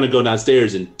because they're going to go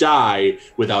downstairs and die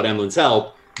without Emlyn's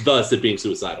help, thus it being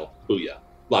suicidal. Booyah.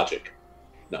 Logic.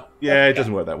 No. Yeah, it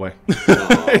doesn't work that way.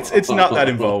 It's not that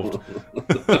involved.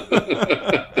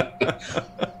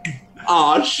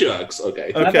 Aw, shucks.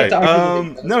 Okay. Okay.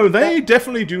 No, they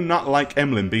definitely do not like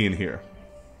Emlyn being here.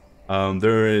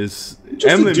 There is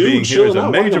Emlyn being here is a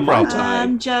major problem.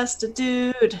 I'm just a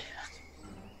dude.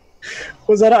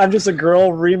 Was that I'm Just a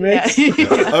Girl remix? Yeah.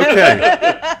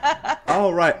 Okay.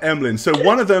 All right, Emlyn. So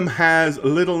one of them has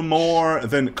little more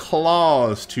than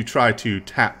claws to try to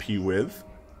tap you with.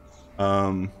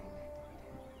 So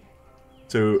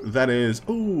that is...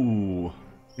 Ooh.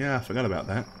 Yeah, I forgot about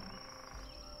that.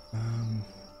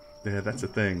 Yeah, that's a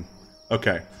thing.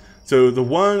 Okay. So the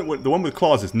one with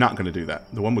claws is not going to do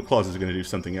that. The one with claws is going to do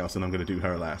something else, and I'm going to do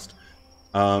her last.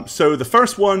 So the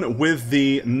first one with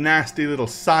the nasty little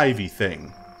scythe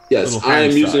thing. Yes, I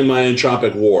am using my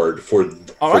entropic ward for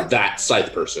that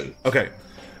scythe person. Okay.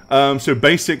 So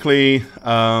basically,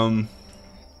 learn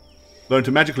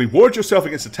to magically ward yourself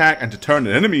against attack and to turn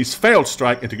an enemy's failed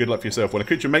strike into good luck for yourself. When a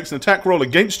creature makes an attack roll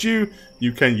against you,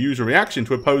 you can use a reaction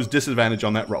to oppose disadvantage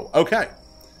on that roll. Okay.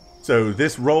 So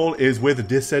this roll is with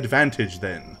disadvantage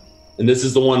then. And this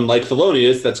is the one, like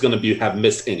Thelonious, that's going to have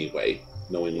missed anyway,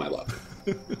 knowing my luck.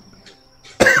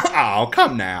 Oh,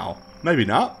 come now. Maybe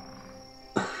not.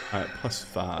 Alright,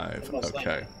 +5.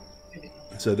 Okay.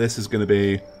 So this is going to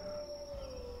be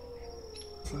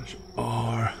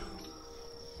 /R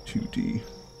 2D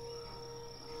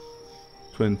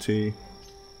 20.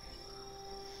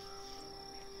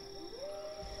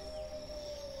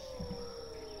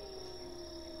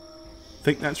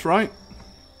 Think that's right?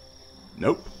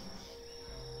 Nope.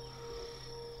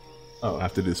 Oh, I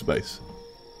have to do space.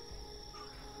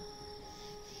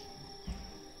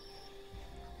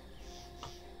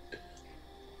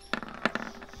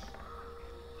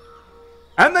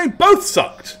 And they both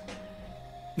sucked.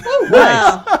 Oh,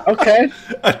 nice. Okay.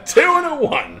 A 2 and a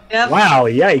 1. Yep. Wow,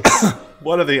 yikes.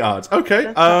 What are the odds?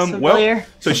 Okay, well,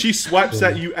 so she swipes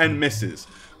at you and misses.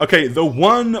 Okay, the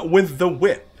one with the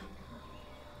whip.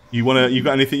 You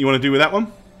got anything you want to do with that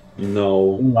one?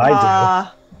 No. I do.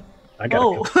 I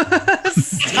got it.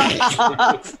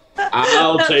 Stop.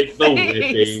 I'll take the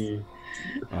whipping.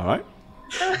 All right.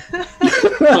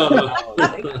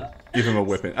 Give him a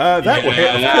whipping. That will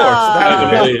hit, of course.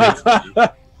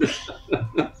 That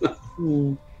will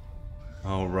hit.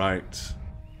 All right.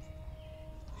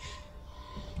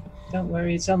 Don't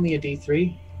worry, it's only a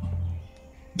D3.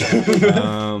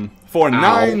 For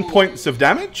 9 points of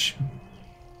damage.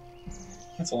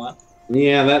 That's a lot.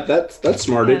 Yeah, that's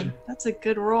smarted. Man, that's a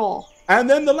good roll. And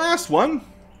then the last one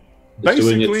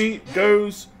basically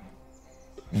goes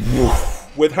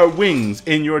with her wings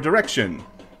in your direction.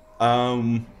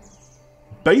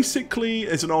 Basically,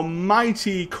 it's an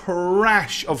almighty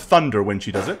crash of thunder when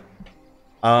she does it.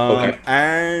 Okay.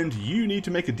 And you need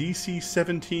to make a DC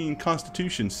 17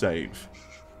 Constitution save.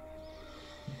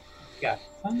 Got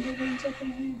thunder wings up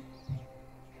in here?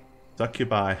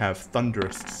 Succubi have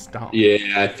thunderous stomp. Yeah,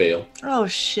 I fail. Oh,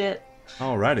 shit.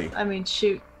 Alrighty. I mean,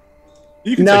 shoot.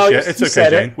 You can say shit. It's okay,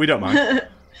 Jane. We don't mind.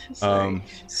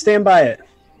 Stand by it.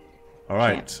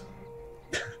 Alright.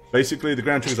 Basically, the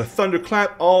ground triggers a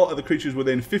thunderclap. All of the creatures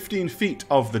within 15 feet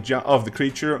of the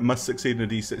creature must succeed in a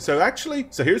DC.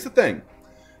 So here's the thing.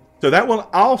 So that will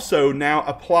also now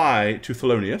apply to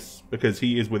Thelonious, because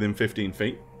he is within 15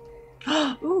 feet.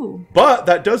 Ooh. But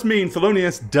that does mean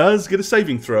Thelonious does get a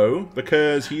saving throw,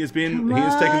 because he has taken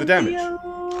the damage.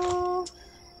 Theo.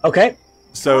 Okay.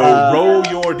 So roll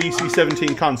your DC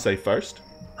 17 con save first.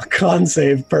 A con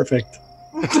save, perfect.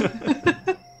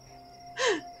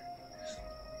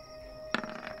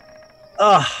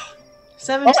 Ah.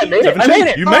 17. I made it. 17. I made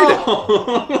it. You made it.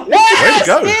 Yes! Way to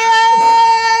go. Yeah!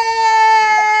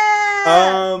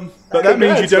 But that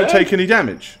means you don't take any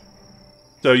damage.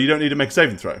 So you don't need to make a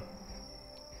saving throw.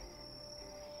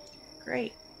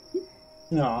 Great.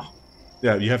 No.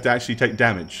 Yeah, you have to actually take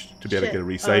damage to be able to get a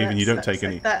resave, and you don't take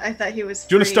any. I thought he was.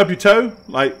 Do you want to stub your toe?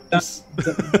 Like,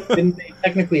 Didn't they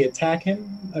technically attack him?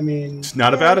 I mean, it's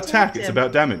not about attack; it's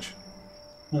about damage.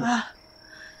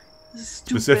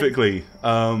 Specifically,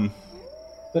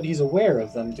 but he's aware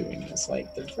of them doing this.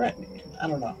 Like they're threatening him. I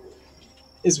don't know.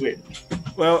 It's weird.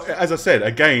 Well, as I said,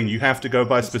 again, you have to go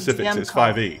by specifics. It's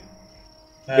 5e.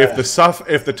 If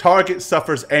the target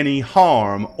suffers any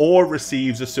harm or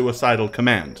receives a suicidal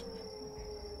command.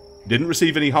 Didn't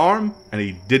receive any harm, and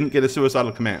he didn't get a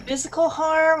suicidal command. Physical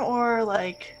harm or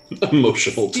like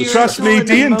emotional? Trust me,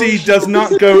 D&D does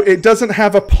not go. It doesn't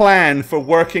have a plan for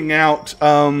working out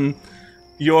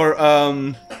your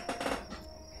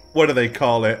what do they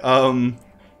call it?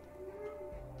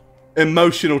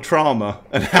 Emotional trauma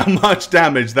and how much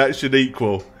damage that should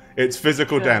equal. It's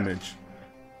physical damage.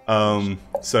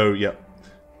 So yeah.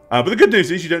 But the good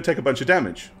news is you don't take a bunch of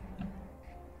damage.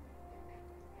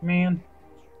 Man.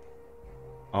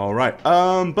 All right.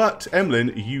 But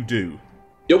Emlyn, you do.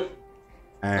 Yep.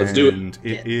 And let's do it.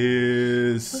 It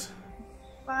is.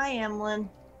 Bye, Emlyn.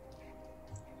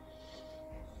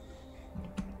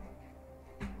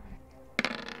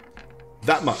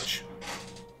 That much.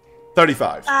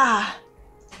 35. Ah.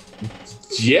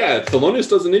 Yeah, Thelonious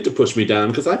doesn't need to push me down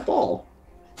because I fall.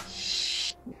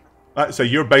 So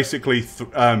you're basically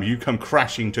you come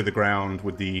crashing to the ground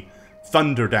with the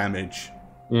thunder damage.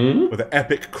 With an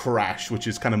epic crash, which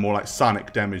is kind of more like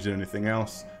sonic damage than anything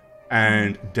else.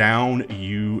 And down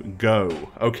you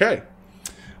go. Okay.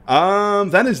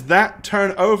 That is that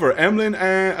turn over. Emlyn,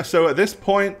 so at this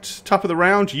point, top of the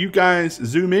round, you guys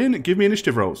zoom in. Give me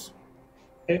initiative rolls.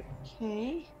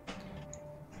 Okay.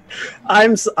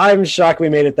 I'm shocked we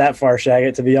made it that far,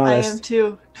 Shagget, to be honest. I am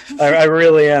too. I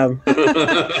really am.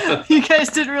 You guys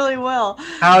did really well.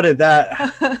 How did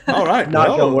that All right.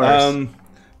 not go worse?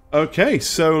 Okay,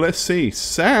 so let's see.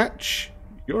 Satch,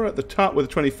 you're at the top with a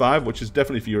 25, which is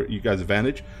definitely for you guys'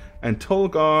 advantage. And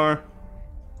Tolgar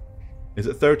is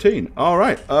at 13. All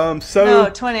right. So no,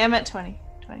 20. I'm at 20.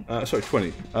 20. Sorry,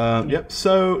 20. Yep.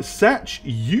 So Satch,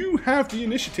 you have the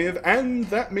initiative, and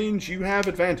that means you have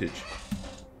advantage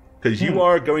because you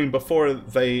are going before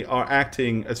they are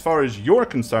acting, as far as you're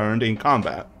concerned, in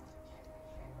combat.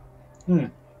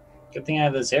 Good thing I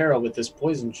have this arrow with this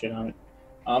poison shit on it.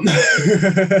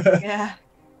 Yeah.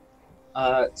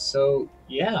 So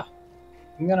yeah,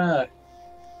 I'm gonna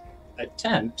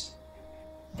attempt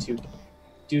to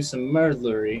do some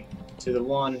murdery to the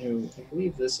one who, I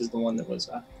believe this is the one that was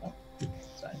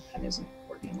sorry, pen isn't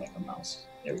working like a mouse.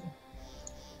 There we go.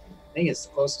 I think it's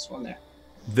the closest one there.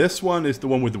 This one is the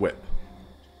one with the whip.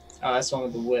 Oh, that's the one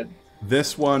with the whip.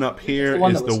 This one up here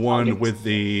is the one with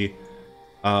the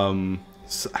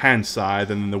hand scythe,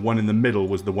 and then the one in the middle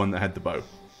was the one that had the bow.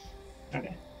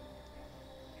 Okay.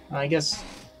 I guess.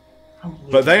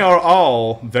 But they are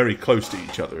all very close to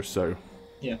each other, so.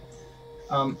 Yeah.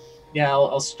 Yeah,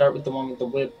 I'll start with the one with the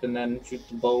whip, and then shoot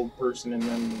the bow person, and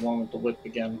then the one with the whip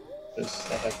again, because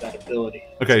I have that ability.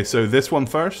 Okay, so this one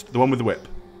first, the one with the whip.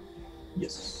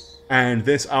 Yes. And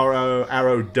this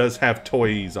arrow does have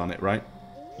toys on it, right?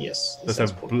 Yes. Does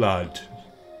have blood.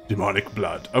 Demonic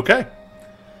blood. Okay.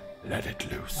 Let it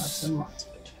loose. Lots and lots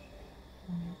of it.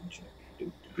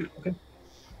 Okay.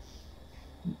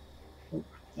 Oh,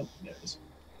 there it is.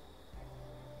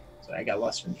 So I got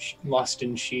lost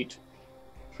in sheet.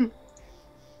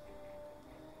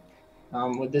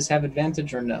 Would this have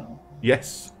advantage or no?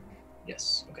 Yes.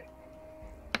 Yes. Okay.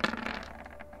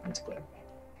 That's clear.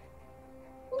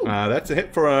 That's a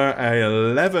hit for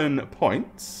 11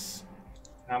 points.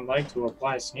 I'd like to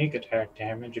apply sneak attack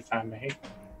damage if I may.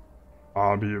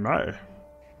 You may.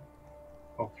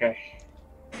 Okay.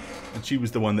 And she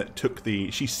was the one that took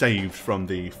she saved from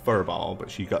the furball,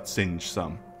 but she got singed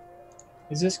some.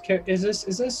 Is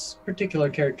this particular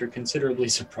character considerably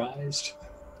surprised?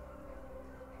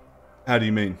 How do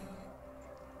you mean?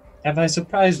 Have I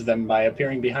surprised them by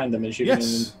appearing behind them and shooting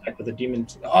them back with a demon?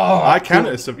 Oh, I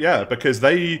can, yeah, because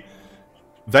they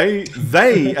at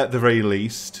the very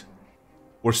least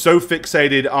were so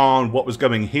fixated on what was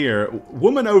going here.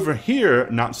 Woman over here,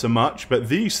 not so much, but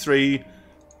these three,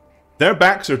 their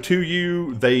backs are to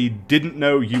you. They didn't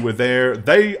know you were there.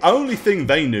 Only thing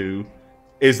they knew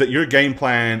is that your game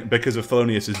plan, because of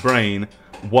Thelonious' brain,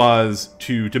 was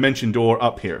to dimension door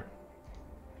up here.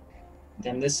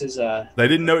 And this is They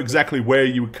didn't know exactly where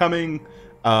you were coming,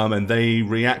 and they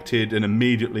reacted and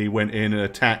immediately went in and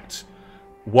attacked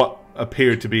what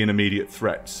appeared to be an immediate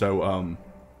threat. So,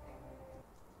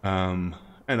 and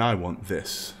I want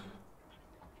this.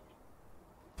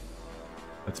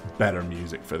 That's better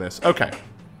music for this. Okay.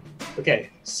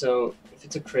 Okay, so if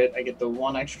it's a crit, I get the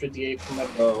 1 extra d8 from my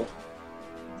bow,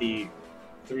 the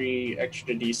 3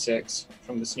 extra d6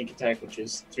 from the sneak attack, which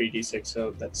is 3d6,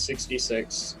 so that's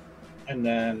 6d6. And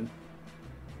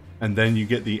then you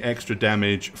get the extra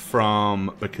damage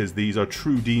from, because these are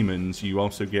true demons, you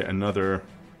also get another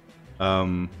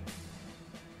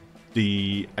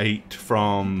d8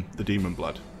 from the demon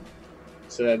blood.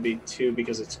 So that'd be 2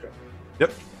 because it's crit.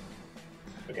 Yep.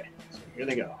 Okay, so Here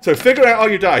they go. So figure out all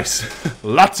your dice.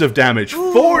 Lots of damage.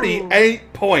 Ooh.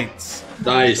 48 points.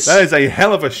 Nice. That is a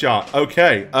hell of a shot.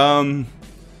 Okay. All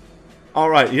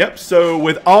right. Yep. So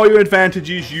with all your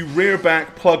advantages, you rear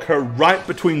back, plug her right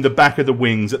between the back of the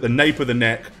wings at the nape of the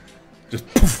neck.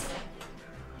 Just poof,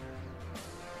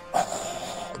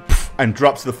 and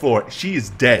drops to the floor. She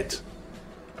is dead.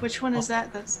 Which one is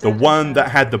that? That's the one that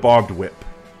had the barbed whip.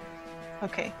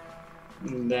 Okay.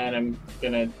 And then I'm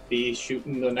gonna be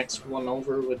shooting the next one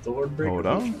over with the horde breaker. Hold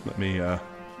on. Let me.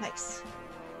 Nice.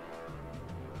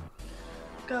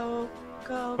 Go.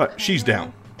 Right, she's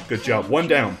down. Good job. One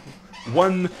down.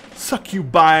 One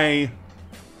succubi.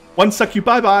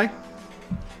 Bye.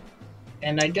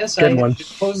 And I guess I should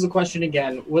pose the question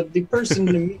again. Would the person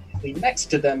immediately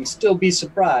next to them still be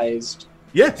surprised?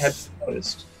 Yes. Have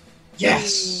noticed?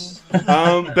 Yes.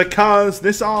 Because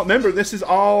this is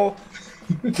all.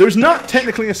 There's not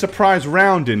technically a surprise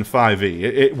round in 5e.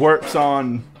 It works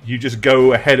on you just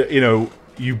go ahead. You know,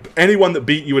 anyone that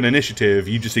beat you in initiative,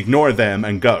 you just ignore them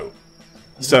and go.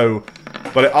 So,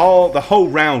 but the whole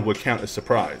round would count as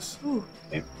surprise. Ooh.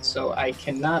 So I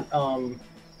cannot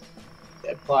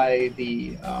apply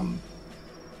the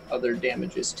other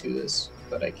damages to this,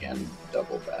 but I can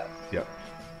double that. Yep.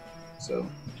 So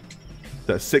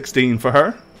that's 16 for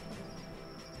her.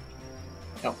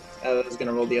 No, I was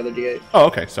gonna roll the other d8. Oh,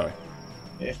 okay. Sorry.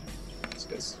 Yeah. That's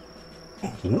good.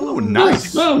 Ooh,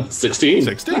 nice. Oh, 16.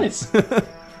 16. Nice.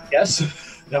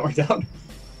 Yes, that worked out.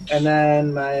 And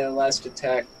then my last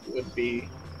attack would be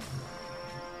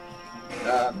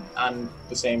on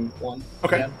the same one.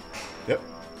 Okay. Again. Yep.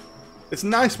 It's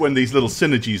nice when these little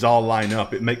synergies all line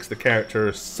up. It makes the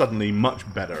character suddenly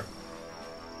much better.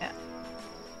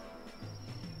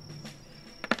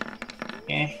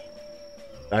 Yeah.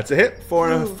 That's a hit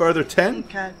for a further 10.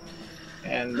 Okay.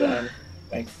 And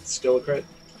still a crit.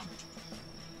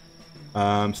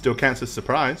 Still counts as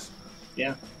surprise.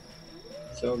 Yeah.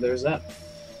 So there's that.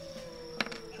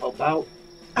 Help out.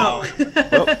 Oh.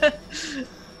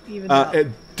 Well, it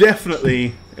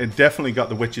definitely got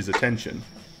the witch's attention.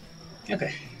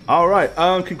 Okay. All right.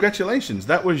 Congratulations.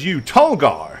 That was you,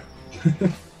 Tolgar.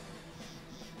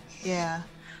 Yeah.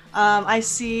 I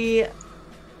see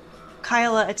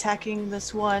Kyla attacking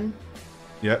this one.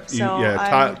 Yep.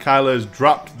 So Kyla's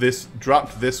dropped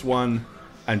this one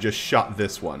and just shot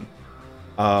this one.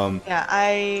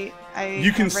 I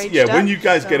you can when you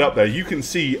guys get up there, you can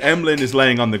see Emlyn is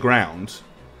laying on the ground,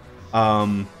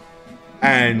 and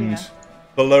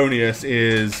Polonius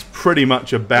is pretty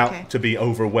much about to be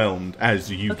overwhelmed as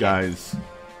you guys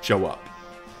show up.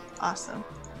 Awesome.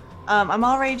 I'm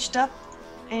all raged up,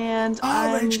 and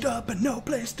raged up and no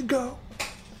place to go.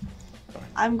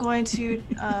 I'm going to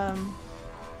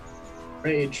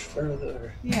rage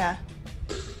further. Yeah.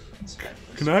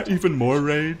 Can I even more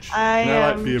rage? I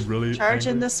am be really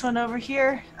charging angry? this one over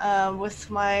here with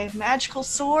my magical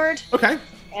sword. Okay.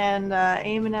 And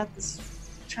aiming at this,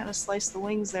 trying to slice the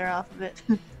wings there off of it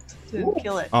to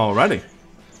kill it. Alrighty.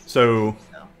 So,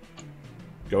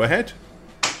 go ahead.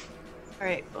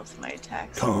 Alright, both my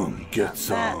attacks. Come get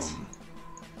some.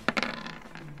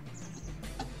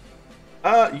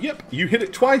 Yep, you hit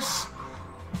it twice.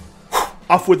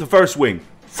 Off with the first wing.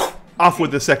 Off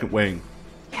with the second wing.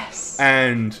 Yes.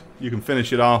 And you can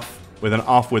finish it off with an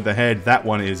off with the head. That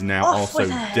one is now also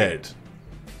dead.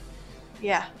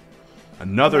 Yeah.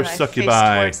 Another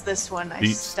succubi this one.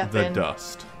 beats the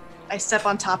dust. I step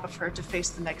on top of her to face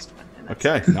the next one.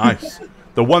 Okay, nice.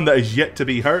 The one that is yet to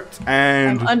be hurt,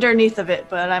 and I'm underneath of it,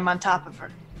 but I'm on top of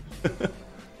her.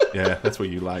 Yeah, that's what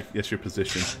you like. That's your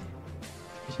position.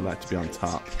 You like to be on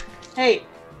top. Hey,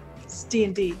 it's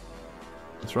D&D.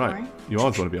 That's right. You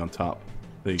always want to be on top.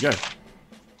 There you go.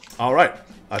 All right,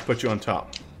 I put you on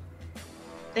top.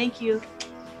 Thank you.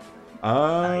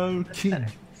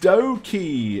 Okie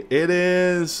dokie. It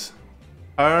is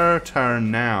her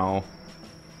turn now.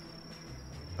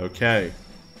 Okay.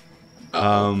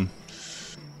 Yeah,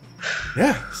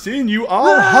 seeing you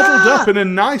all huddled up in a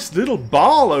nice little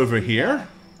ball over here.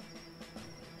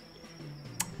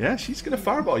 Yeah, she's gonna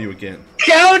fireball you again.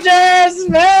 Counter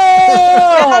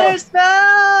spell! Counter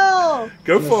spell!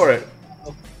 Go for it.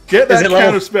 Get that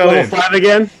counter spell in. Level 5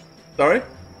 again? Sorry?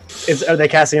 Are they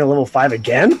casting a level 5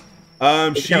 again?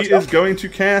 She is going to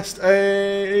cast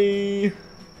a...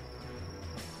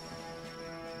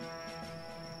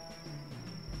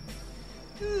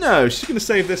 No, she's going to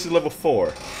save this at level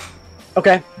 4.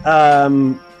 Okay.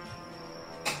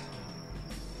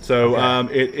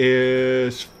 It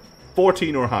is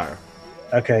 14 or higher.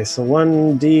 Okay, so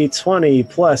 1d20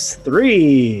 plus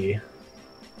 3.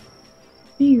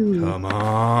 Come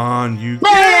on, you...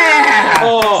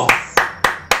 Oh!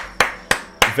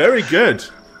 Very good.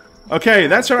 Okay,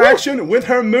 that's her action. With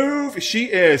her move, she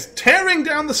is tearing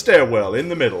down the stairwell in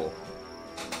the middle.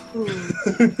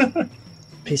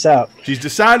 Peace out. She's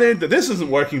decided that this isn't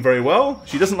working very well.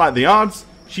 She doesn't like the odds.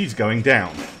 She's going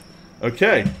down.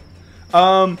 Okay.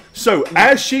 So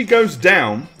as she goes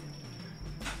down,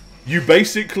 you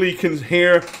basically can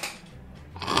hear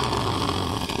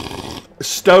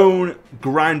stone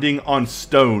grinding on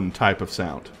stone type of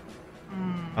sound.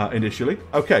 Initially.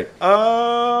 Okay.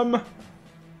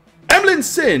 Emlyn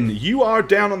Sin, you are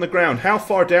down on the ground. How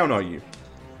far down are you?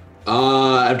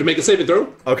 I have to make a saving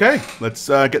throw. Okay, let's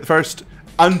get the first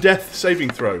undeath saving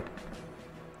throw.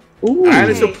 Ooh. And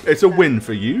it's a win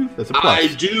for you. That's a plus. I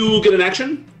do get an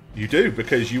action. You do,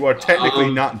 because you are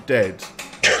technically not dead.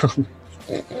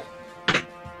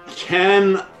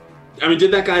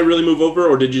 Did that guy really move over,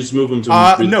 or did you just move him to...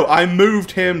 No, I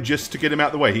moved him just to get him out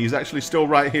of the way. He's actually still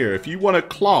right here. If you want to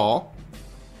claw...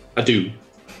 I do.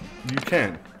 You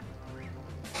can.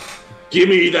 Give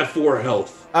me that 4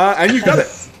 health. And you got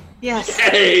it. Yes.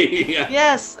 Hey!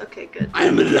 Yes. Okay, good. I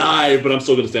am alive, but I'm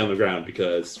still going to stay on the ground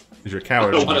because... Because you're a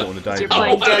coward and you don't want to die. You're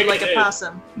playing dead like a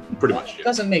possum. Pretty much. It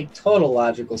doesn't make total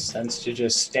logical sense to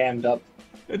just stand up.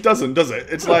 It doesn't, does it?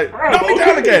 It's like, knock me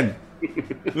down again!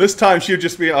 This time she'll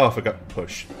just be, I forgot to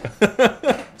push.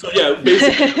 So yeah,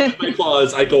 basically, with my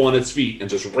claws, I go on its feet and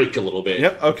just rake a little bit.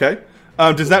 Yep, okay.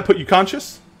 Does that put you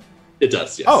conscious? It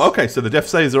does, yes. Oh, okay, so the death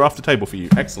saves are off the table for you.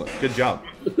 Excellent, good job.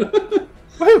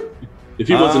 Woohoo! If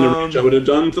he wasn't in range, I would have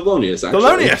done Thelonious, actually.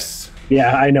 Thelonious!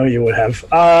 Yeah, I know you would have.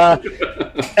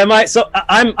 Am I? So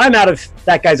I'm out of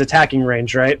that guy's attacking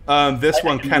range, right? This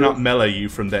one cannot melee you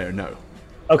from there, no.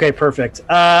 Okay, perfect.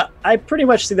 I pretty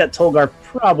much see that Tolgar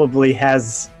probably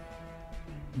has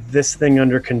this thing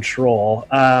under control.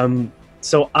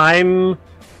 So I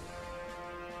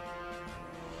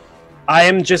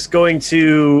am just going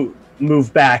to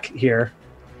move back here,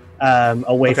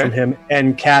 away from him,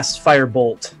 and cast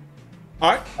Firebolt.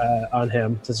 All right. On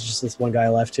him. So it's just this one guy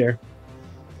left here.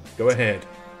 Go ahead.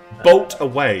 Bolt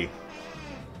away.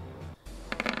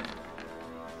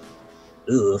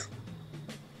 Ugh.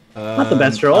 Not the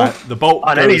best roll. The bolt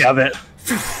on any of it.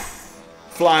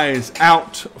 Flies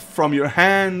out from your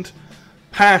hand,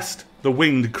 past the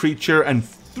winged creature, and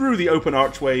through the open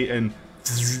archway, and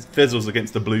fizzles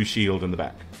against the blue shield in the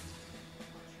back.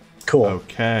 Cool.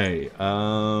 Okay.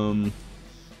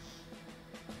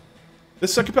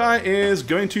 This Succubi is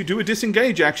going to do a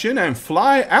disengage action and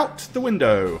fly out the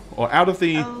window, or out of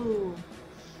the... Oh.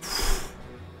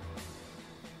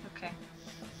 Okay.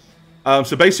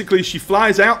 So basically she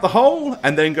flies out the hole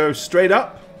and then goes straight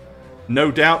up, no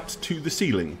doubt, to the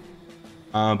ceiling.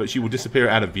 But she will disappear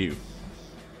out of view.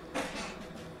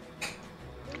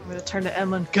 I'm going to turn to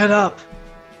Emlyn. Get up!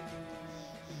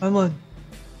 Emlyn,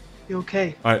 you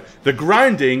okay? Alright, the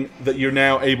grinding that you're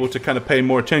now able to kind of pay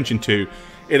more attention to,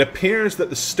 it appears that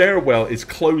the stairwell is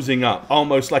closing up,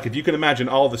 almost like if you can imagine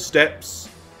all the steps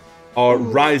are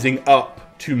rising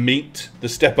up to meet the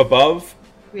step above.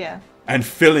 Yeah. And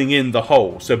filling in the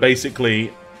hole. So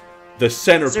basically, the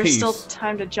centerpiece... Is there still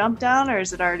time to jump down, or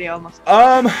is it already almost...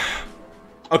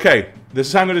 Okay, this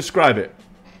is how I'm going to describe it.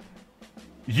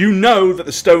 You know that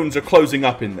the stones are closing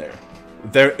up in there.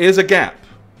 There is a gap.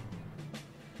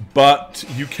 But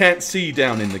you can't see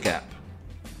down in the gap.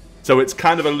 So it's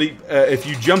kind of a leap... if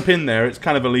you jump in there, it's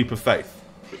kind of a leap of faith.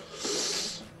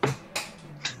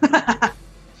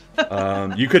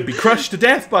 You could be crushed to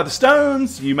death by the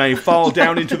stones. You may fall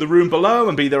down into the room below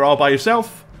and be there all by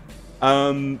yourself.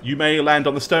 You may land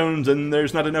on the stones and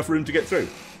there's not enough room to get through.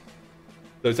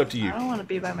 So it's up to you. I don't want to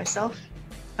be by myself.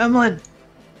 Emlyn.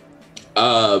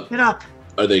 Get up.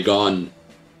 Are they gone?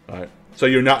 Alright. So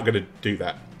you're not going to do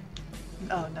that?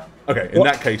 Oh, no. Okay, in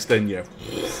that case, then, yeah.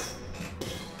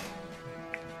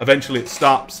 Eventually it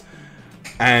stops,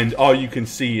 and all you can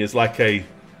see is like a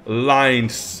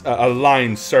lined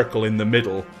circle in the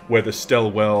middle where the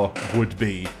stairwell would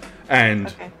be,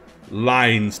 and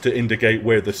lines to indicate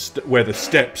where the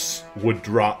steps would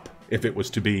drop if it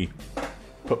was to be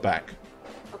put back.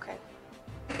 Okay.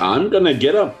 I'm gonna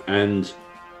get up and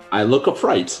I look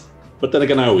upright, but then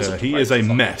again, I always he is a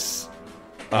mess.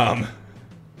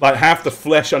 Like half the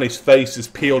flesh on his face is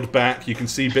peeled back. You can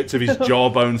see bits of his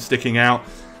jawbone sticking out.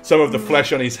 Some of the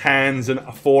flesh on his hands and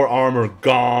forearm are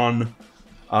gone.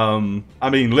 I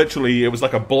mean, literally, it was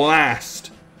like a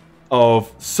blast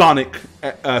of sonic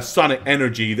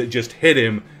energy that just hit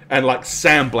him and like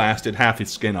sandblasted half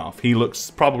his skin off. He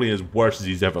looks probably as worse as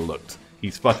he's ever looked.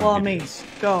 He's fucking hideous.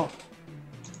 Go.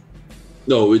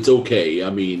 No, it's okay. I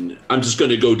mean, I'm just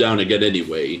gonna go down again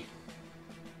anyway.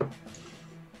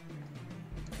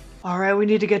 All right, we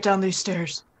need to get down these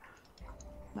stairs.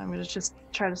 I'm gonna just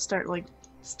try to start like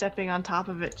stepping on top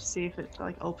of it to see if it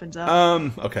like opens up.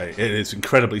 Okay, it is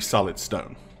incredibly solid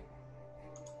stone.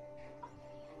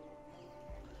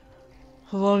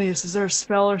 Polonius, is there a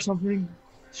spell or something?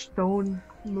 Stone,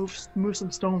 move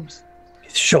some stones.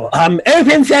 Sure.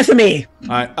 Open sesame. All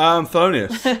right,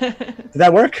 Thelonious. Did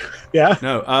that work? Yeah.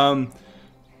 No.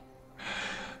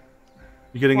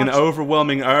 You're getting an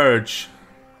overwhelming urge.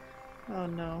 Oh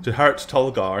no. To hurt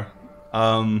Tolgar.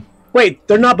 Wait,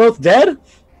 they're not both dead?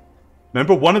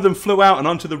 Remember, one of them flew out and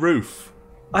onto the roof.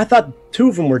 I thought 2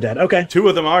 of them were dead. Okay. 2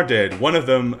 of them are dead. One of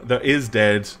them that is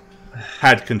dead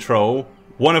had control.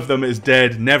 One of them is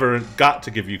dead, never got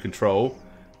to give you control.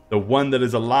 The one that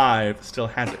is alive still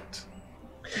had it.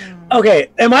 Okay,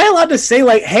 am I allowed to say,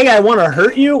 like, hey, I want to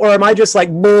hurt you? Or am I just like,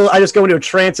 I just go into a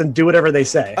trance and do whatever they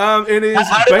say? It is.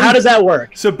 How does that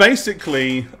work? So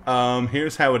basically,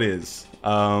 here's how it is.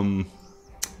 Because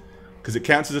it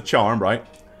counts as a charm, right?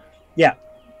 Yeah.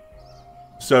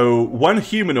 So one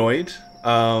humanoid,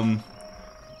 the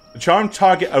charmed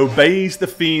target obeys the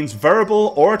fiend's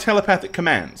verbal or telepathic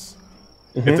commands.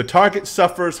 Mm-hmm. If the target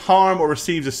suffers harm or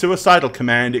receives a suicidal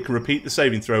command, it can repeat the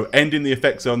saving throw, ending the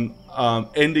effects on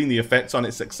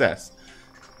its success.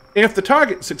 If the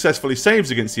target successfully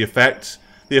saves against the effect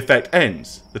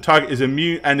ends. The target is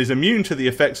immune to the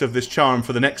effects of this charm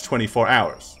for the next 24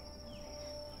 hours.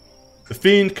 The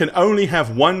fiend can only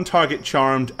have one target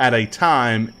charmed at a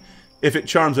time. If it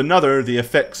charms another, the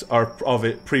effects of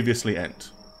it previously end.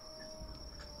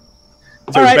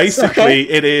 So basically,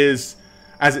 it is,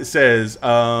 as it says,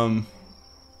 the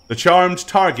charmed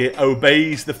target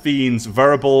obeys the fiend's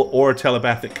verbal or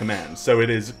telepathic commands. So it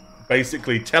is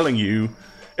basically telling you,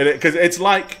 because it's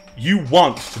like you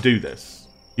want to do this.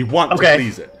 You want to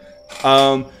please it.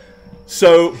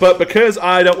 But because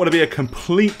I don't want to be a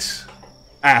complete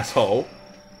asshole,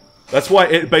 that's why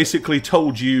it basically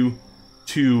told you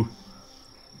to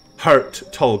hurt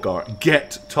Tolgar,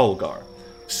 get Tolgar.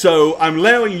 So I'm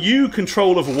allowing you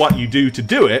control of what you do to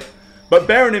do it, but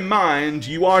bearing in mind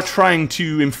you are trying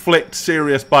to inflict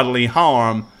serious bodily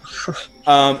harm.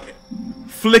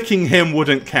 Flicking him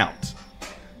wouldn't count.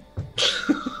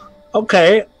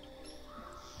 Okay.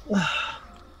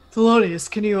 Thelonious,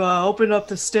 can you open up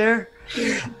the stair?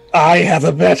 I have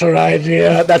a better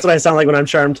idea. That's what I sound like when I'm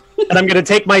charmed. And I'm going to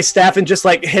take my staff and just,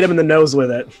 like, hit him in the nose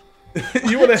with it.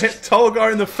 You want to hit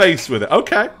Tolgar in the face with it?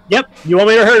 Okay. Yep. You want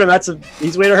me to hurt him? That's an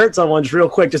easy way to hurt someone. Just real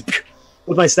quick, just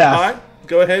with my staff. All right.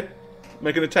 Go ahead.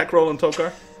 Make an attack roll on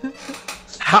Tolgar.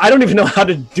 I don't even know how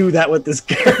to do that with this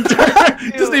character.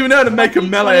 He doesn't even know how to make a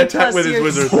melee attack with his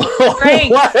wizard.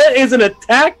 What is an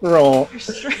attack roll?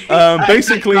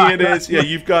 Basically, it is. Yeah,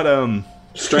 you've got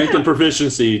strength and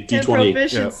proficiency. D20. And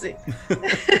proficiency.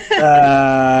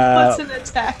 Yeah. What's an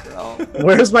attack roll?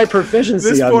 Where's my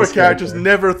proficiency? This on poor this character's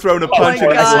never thrown a punch in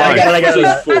his I life.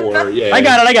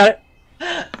 got it.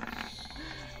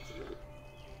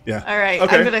 Yeah. All right.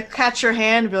 Okay. I'm gonna catch your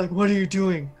hand and be like, "What are you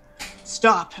doing?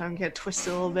 Stop!" I'm gonna twist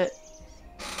it a little bit.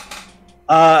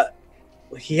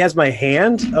 He has my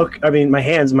hand. Okay, I mean, my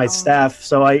hand's my staff.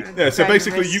 So So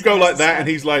basically, you go like that, and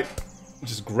he's like,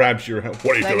 just grabs your hand.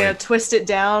 What are you doing? I'm gonna twist it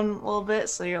down a little bit,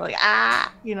 so you're like,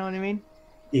 you know what I mean?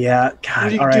 Yeah.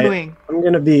 God. What are you doing?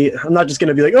 I'm not just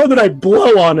gonna be like, oh, then I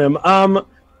blow on him.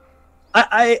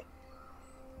 I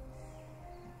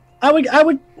would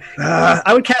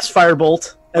cast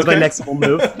Firebolt as my next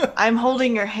move. I'm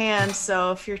holding your hand,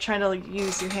 so if you're trying to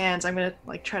use your hands, I'm gonna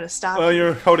try to stop. Well,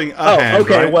 you're holding a hand,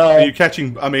 okay, right? well, are you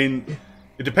catching? I mean,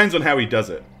 it depends on how he does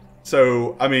it.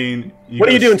 So, I mean, what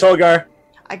are you doing, Tolgar?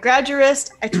 I grabbed your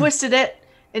wrist, I twisted it,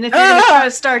 and if you're gonna try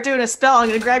to start doing a spell, I'm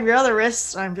gonna grab your other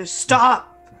wrist. I'm just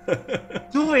stop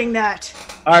doing that.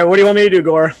 All right, what do you want me to do,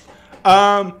 Gore?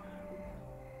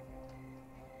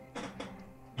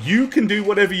 You can do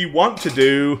whatever you want to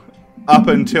do up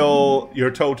until you're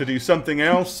told to do something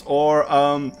else, or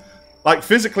like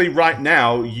physically right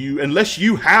now, unless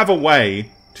you have a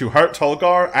way to hurt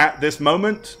Tolgar at this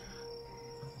moment,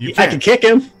 I can kick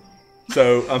him.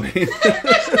 So I mean,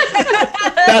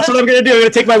 that's what I'm gonna do. I'm gonna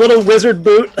take my little wizard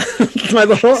boot, my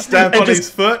little stamp on his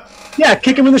foot. Yeah,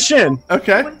 kick him in the shin.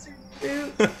 Okay.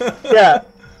 Yeah,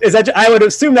 I would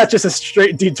assume that's just a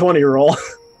straight D20 roll.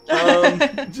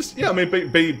 I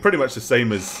mean, be pretty much the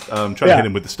same as trying to hit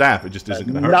him with the staff. It just isn't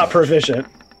going to hurt. Not much. Proficient.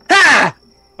 Ha!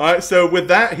 All right, so with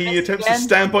that, he attempts to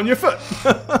stamp on your foot.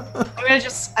 I'm gonna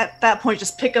just at that point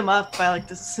just pick him up by like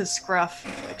his scruff.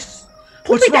 Like,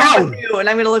 what's wrong with you? And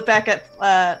I'm gonna look back at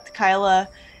Kyla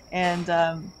and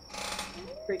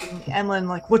freaking Emlyn,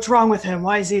 like, what's wrong with him?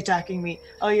 Why is he attacking me?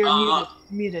 Oh, you're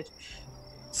muted.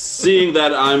 Seeing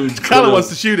that Kyla wants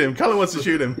to shoot him.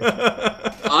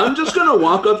 I'm just gonna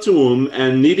walk up to him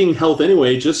and needing health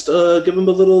anyway, just give him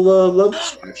a little love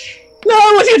smash. No,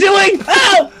 what are you doing?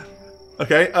 Ow!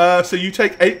 Okay, so you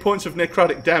take 8 points of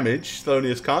necrotic damage,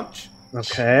 Thelonious Conch.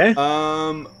 Okay.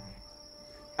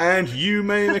 And you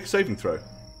may make a saving throw.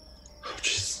 Oh,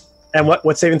 jeez. And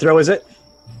what saving throw is it?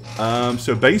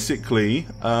 So basically,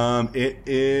 it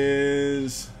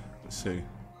is. Let's see.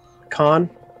 Con.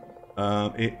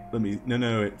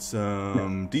 It's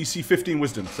DC 15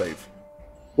 Wisdom save.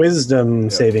 Wisdom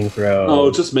saving throw.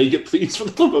 Oh, just make it, please, for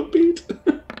the love of Pete.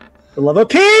 The love of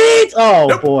Pete! Oh,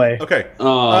 Nope. boy. Okay.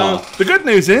 The good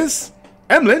news is,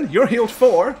 Emlyn, you're healed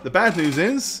 4. The bad news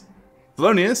is,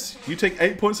 Thelonious, you take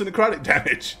 8 points of necrotic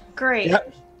damage. Great.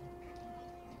 Yep.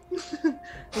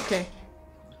 Okay.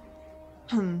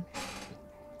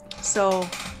 So,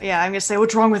 yeah, I'm gonna say,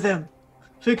 what's wrong with him?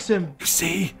 Fix him. You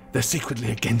see, they're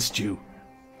secretly against you.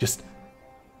 Just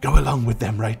go along with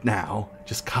them right now.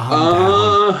 Just calm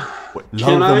down.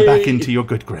 Lull them back into your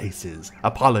good graces.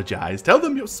 Apologize. Tell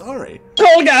them you're sorry.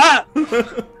 Tolga!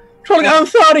 I'm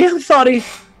sorry.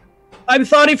 I'm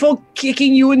sorry for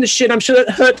kicking you in the shin. I'm sure it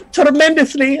hurt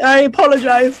tremendously. I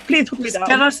apologize. Please put me down.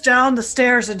 Get us down the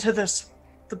stairs into the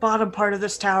bottom part of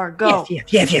this tower. Go.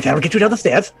 Yes. I'll get you down the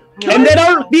stairs. And then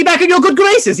I'll be back in your good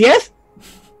graces, yes?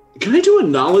 Can I do a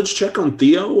knowledge check on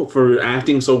Theo for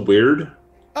acting so weird?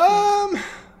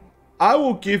 I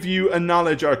will give you a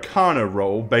knowledge arcana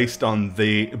roll based on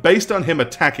him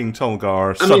attacking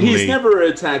Tolgar suddenly. I mean, he's never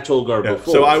attacked Tolgar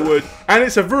before. So I would, and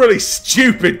it's a really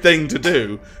stupid thing to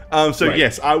do. Right.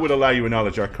 Yes, I would allow you a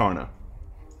knowledge arcana.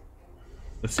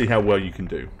 Let's see how well you can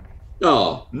do.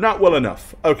 Oh. Not well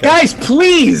enough. Okay. Guys,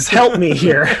 please help me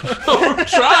here. We're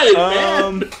trying,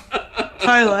 man.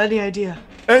 Kyla, any idea?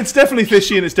 It's definitely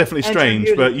fishy and it's definitely strange,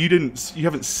 but you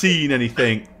haven't seen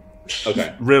anything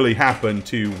really happen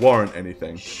to warrant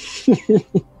anything.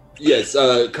 Yes,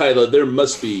 Kyla, there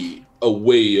must be a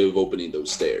way of opening those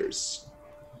stairs.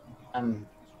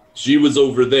 She was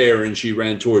over there and she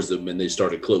ran towards them and they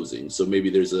started closing. So maybe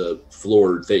there's a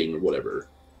floor thing or whatever.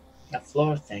 A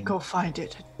floor thing. Go find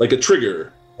it. Like a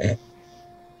trigger.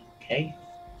 Okay.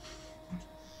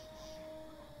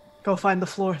 Go find the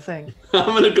floor thing. I'm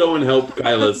going to go and help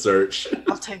Kyla search.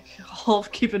 I'll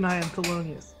keep an eye on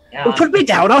Thelonious. Yeah. Well, put me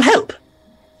down, I'll help.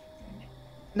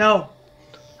 No.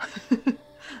 I'm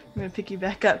going to pick you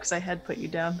back up because I had put you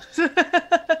down.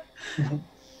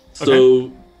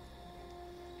 So...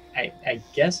 I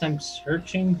guess I'm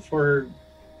searching for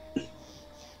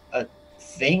a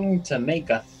thing to make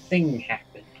a thing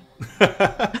happen.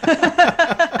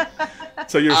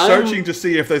 So you're searching to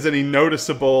see if there's any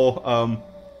noticeable...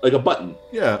 like a button.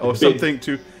 Yeah, or something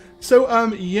to... So,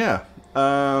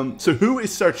 so who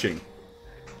is searching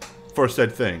for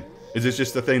said thing? Is this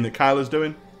just the thing that Kyla's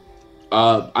doing?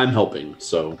 I'm helping,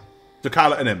 so... So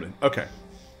Kyla and Emlyn. Okay.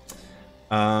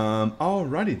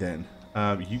 Alrighty then.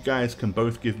 You guys can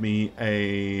both give me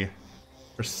a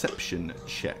perception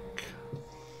check.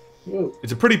 Whoa.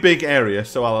 It's a pretty big area,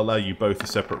 so I'll allow you both a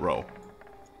separate roll.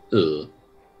 Oh.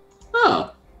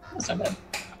 That's not bad.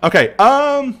 Okay,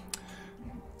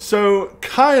 so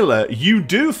Kyla, you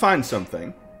do find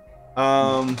something,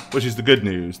 which is the good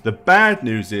news. The bad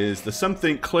news is the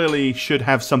something clearly should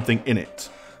have something in it.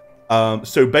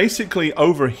 So basically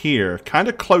over here, kind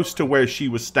of close to where she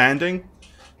was standing,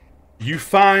 you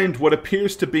find what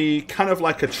appears to be kind of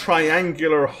like a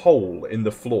triangular hole in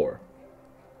the floor.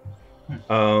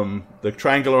 The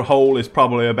triangular hole is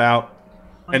probably about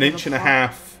an inch and a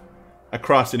half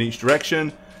across in each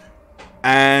direction.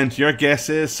 And your guess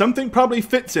is something probably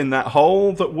fits in that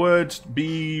hole that would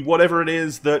be whatever it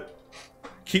is that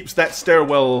keeps that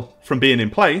stairwell from being in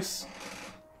place.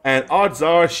 And odds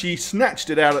are she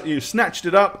snatched it out. You snatched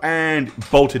it up and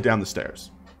bolted down the stairs.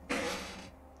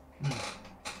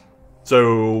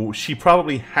 So she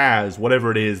probably has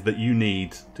whatever it is that you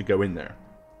need to go in there.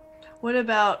 What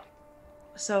about...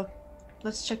 So,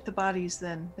 let's check the bodies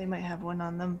then. They might have one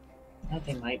on them. Oh,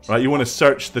 they might. Right, you want to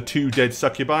search the 2 dead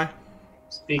succubi?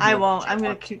 I won't. I'm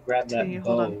going to grab that continue. bow.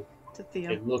 Hold on to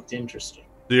Theo. It looked interesting.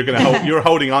 So you're gonna you're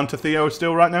holding on to Theo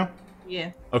still right now?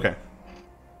 Yeah. Okay.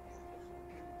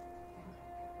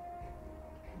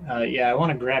 Yeah, I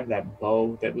want to grab that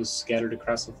bow that was scattered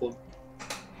across the floor.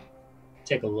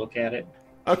 Take a look at it.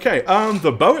 Okay,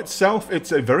 the bow itself,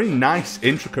 it's a very nice,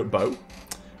 intricate bow.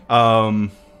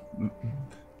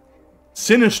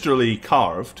 Sinisterly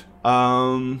carved.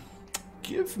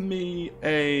 Give me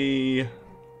a...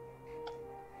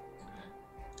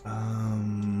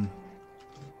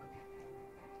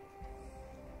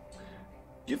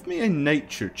 give me a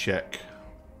nature check.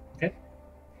 Okay.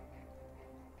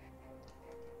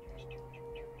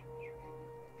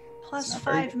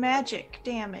 +5 magic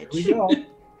damage. Here we go.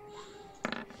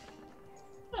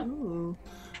 Ooh.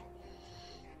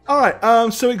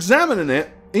 Alright, so examining it,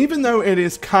 even though it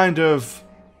is kind of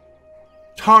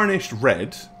tarnished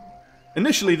red,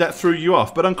 initially that threw you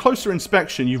off, but on closer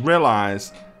inspection you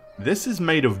realize this is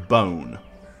made of bone.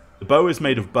 The bow is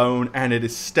made of bone and it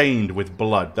is stained with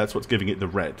blood. That's what's giving it the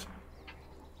red.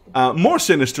 More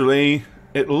sinisterly,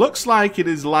 it looks like it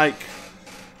is like...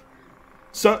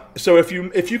 So if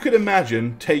you could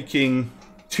imagine taking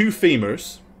 2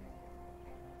 femurs,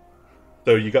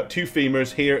 so you got 2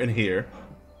 femurs here and here.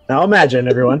 Now imagine,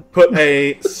 everyone. Put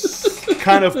a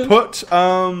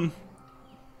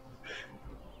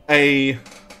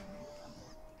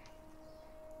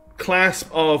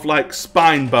clasp of like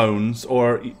spine bones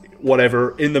or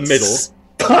whatever in the middle.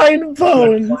 Spine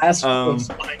bones.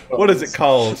 What is it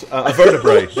called? A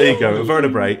vertebrae. There you go, a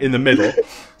vertebrae in the middle.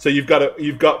 So you've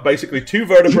got basically 2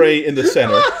 vertebrae in the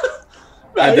center,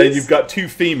 and then you've got 2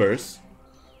 femurs.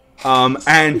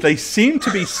 And they seem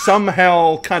to be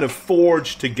somehow kind of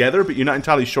forged together, but you're not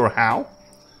entirely sure how.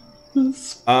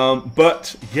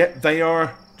 But yet they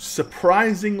are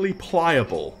surprisingly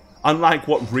pliable, unlike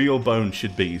what real bone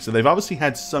should be. So they've obviously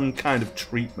had some kind of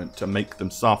treatment to make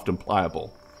them soft and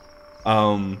pliable.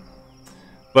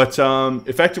 But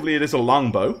effectively it is a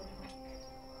longbow.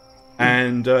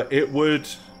 And it would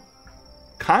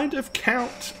kind of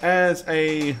count as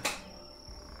a...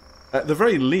 At the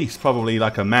very least, probably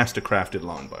like a master-crafted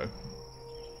longbow.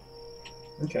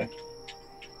 Okay.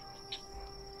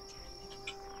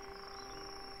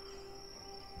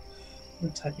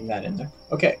 I'm typing that in there.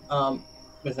 Okay.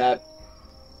 With that,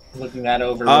 looking that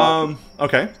over.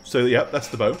 Okay. So yep, that's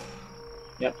the bow.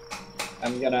 Yep.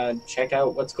 I'm gonna check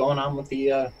out what's going on with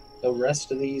the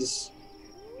rest of these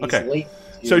okay.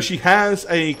 So she has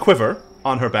a quiver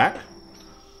on her back.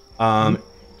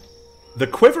 The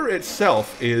quiver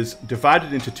itself is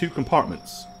divided into 2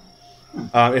 compartments.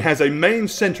 It has a main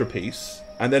centerpiece,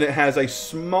 and then it has a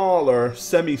smaller,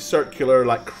 semicircular,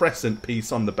 like crescent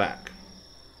piece on the back.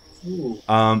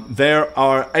 There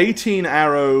are 18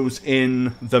 arrows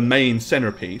in the main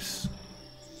centerpiece.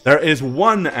 There is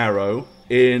 1 arrow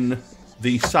in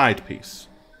the side piece,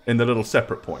 in the little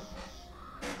separate point.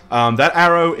 That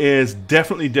arrow is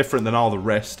definitely different than all the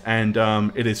rest, and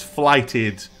it is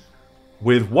flighted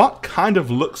with what kind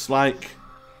of looks like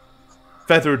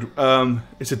feathered...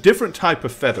 it's a different type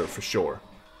of feather, for sure.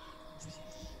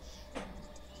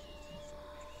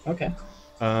 Okay.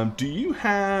 Do you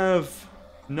have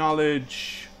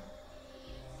knowledge...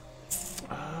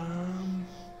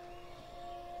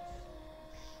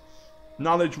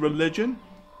 knowledge religion?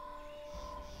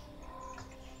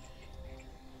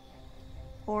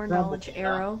 Or knowledge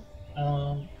arrow?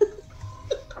 No.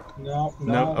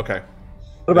 No? Okay.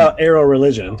 What about arrow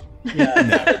religion? Yeah.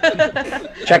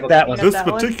 No. Check that one. This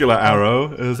particular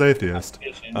arrow is atheist.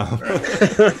 It's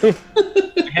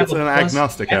an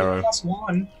agnostic arrow.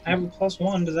 +1. I have a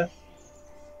 +1. Does that?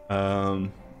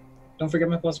 Don't forget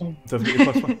my +1. Don't forget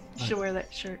your +1. Should wear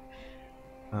that shirt.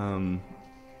 I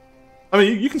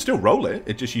mean, you can still roll it.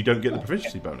 It's just you don't get the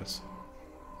proficiency bonus.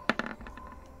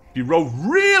 If you roll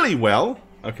really well,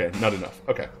 okay, not enough.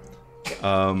 Okay.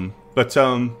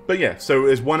 But yeah, so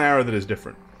there's 1 arrow that is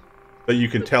different. That you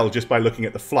can tell just by looking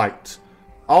at the flight.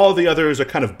 All the others are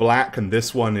kind of black, and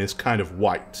this one is kind of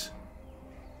white.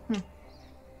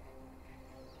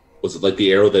 Was it like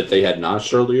the arrow that they had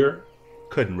notched earlier?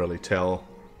 Couldn't really tell.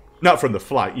 Not from the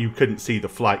flight. You couldn't see the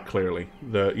flight clearly.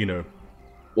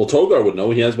 Well, Togar would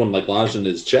know. He has one like lodged in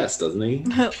his chest, doesn't he?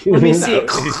 Let me see. It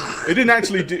didn't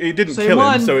actually. It didn't kill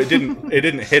him, so it didn't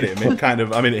hit him. It kind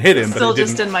of. I mean, it hit him, but still it didn't.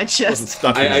 Just in my chest.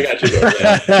 Stuck in I got you.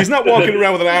 Yeah. He's not walking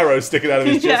around with an arrow sticking out of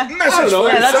his chest. Message for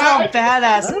that's how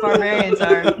badass barbarians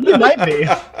are. You might be.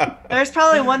 There's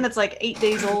probably one that's like 8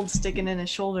 days old sticking in his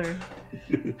shoulder.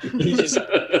 You just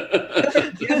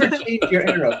you ever change your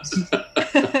arrows?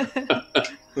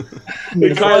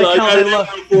 Kyla, I got an arrow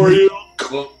for you.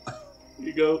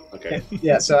 You go. Okay.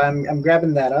 Yeah, so I'm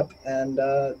grabbing that up and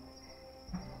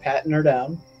patting her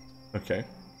down. Okay.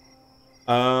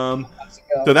 So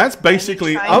that's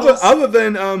basically other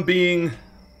than being,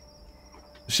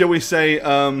 shall we say,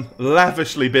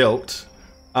 lavishly built.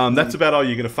 That's about all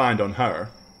you're going to find on her.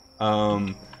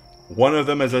 One of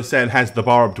them, as I said, has the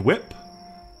barbed whip.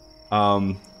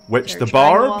 Which the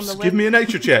barbs give me a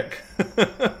nature check.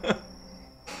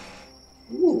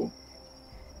 Ooh.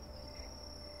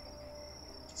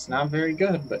 It's not very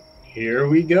good, but here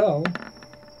we go.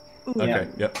 Ooh. Okay,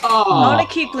 yep. I want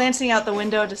to keep glancing out the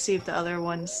window to see if the other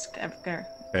one's ever.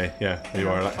 Okay, yeah, you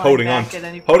are like, holding on to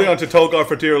Tolgar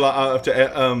for dear life, to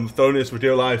Thonius for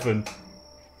dear life, and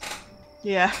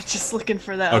Yeah, just looking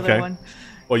for that other one.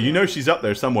 Well, you know she's up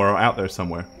there somewhere or out there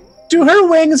somewhere. Do her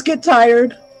wings get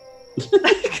tired?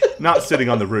 Not sitting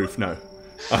on the roof, no.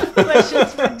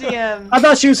 Questions for DM. I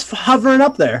thought she was hovering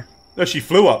up there. No, she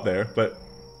flew up there, but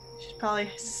She's probably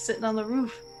sitting on the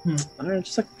roof.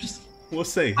 we'll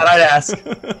see. I'd ask.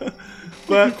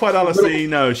 But quite honestly,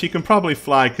 no. She can probably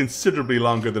fly considerably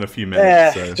longer than a few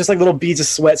minutes. So. Just like little beads of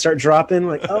sweat start dropping.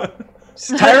 Like, oh,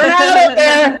 she's tired out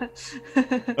there.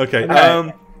 Okay.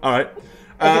 All right.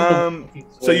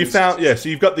 So you found, so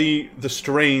you've got the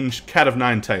strange cat of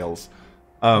nine tails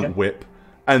whip,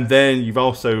 and then you've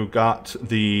also got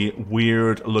the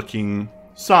weird looking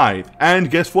scythe. And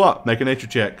guess what? Make a nature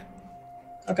check.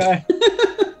 Okay.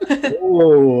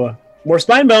 Ooh, more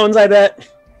spine bones, I bet.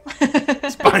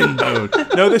 Spine bone.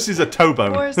 No, this is a toe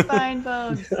bone. More spine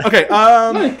bones. Okay.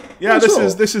 Yeah,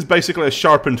 this is basically a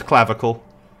sharpened clavicle.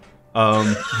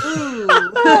 I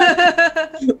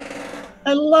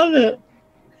love it.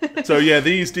 So yeah,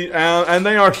 these and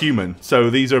they are human.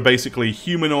 So these are basically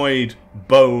humanoid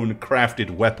bone crafted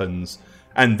weapons,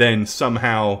 and then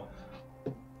somehow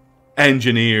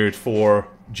engineered for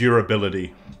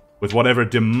durability with whatever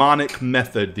demonic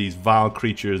method these vile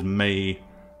creatures may,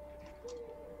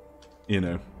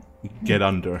 get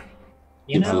under.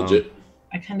 Legit.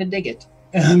 I kind of dig it.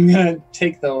 I'm gonna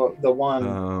take the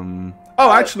one.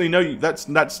 Actually, no. That's.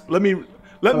 Let me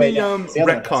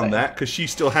retcon side. that because she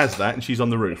still has that and she's on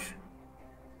the roof.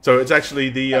 So it's actually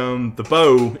the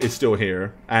bow is still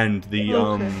here and the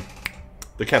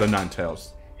cat of nine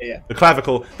tails. Yeah. The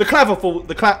clavicle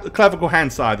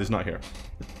hand scythe is not here.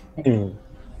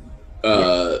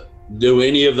 Do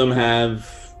any of them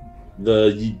have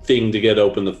the thing to get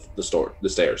open the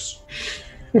stairs?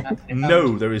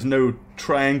 No, there is no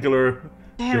triangular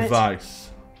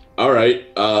device. All right.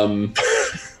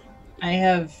 I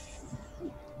have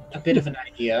a bit of an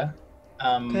idea.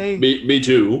 Hey. Me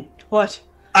too. What?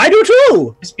 I do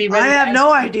too. Just be ready. I have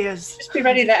no ideas. Just be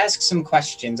ready to ask some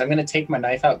questions. I'm gonna take my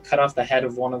knife out, cut off the head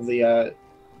of one of the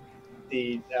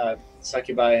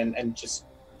succubi, and just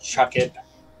chuck it.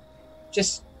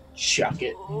 Just chuck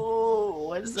it. Oh,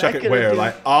 what is that? Chuck it where? Do?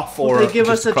 Like off or Will they give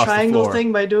just us a across the triangle floor?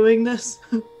 thing by doing this?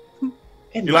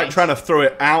 You like trying to throw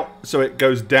it out so it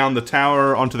goes down the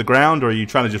tower onto the ground, or are you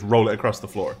trying to just roll it across the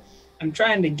floor? I'm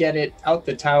trying to get it out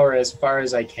the tower as far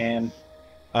as I can.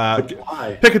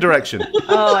 Pick a direction.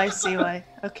 Oh, I see why.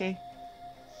 Okay.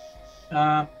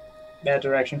 That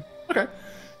direction. Okay.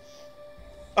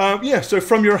 Yeah, so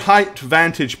from your height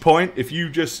vantage point, if you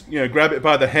just grab it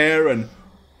by the hair and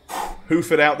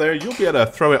hoof it out there, you'll be able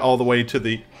to throw it all the way to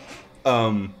the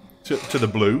to the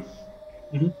blue.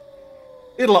 Mm-hmm.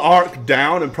 It'll arc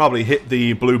down and probably hit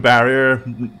the blue barrier,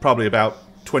 probably about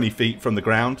 20 feet from the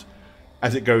ground,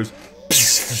 as it goes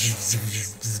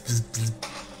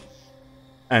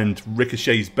and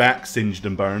ricochets back, singed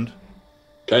and burned.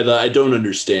 Kyla, I don't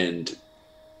understand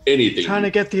anything. Trying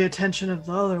to get the attention of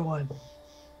the other one.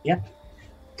 Yep.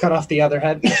 Cut off the other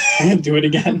head and do it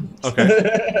again.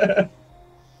 Okay.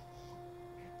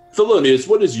 Thelonious,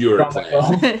 what is your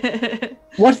plan?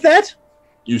 What's that?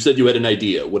 You said you had an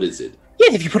idea. What is it?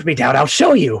 Yes, if you put me down, I'll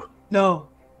show you. No.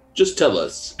 Just tell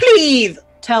us. Please.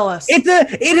 Tell us. It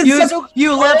is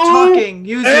you love talking.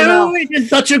 Use your mouth. It is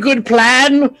such a good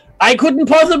plan. I couldn't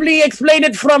possibly explain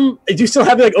it from. Do you still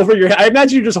have it over your head? I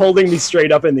imagine you're just holding me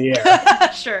straight up in the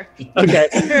air. Sure. Okay.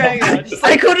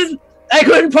 I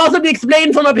couldn't possibly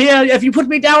explain from up here. If you put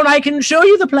me down, I can show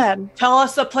you the plan. Tell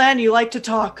us the plan. You like to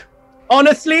talk.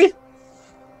 Honestly,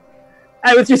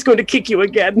 I was just going to kick you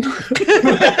again.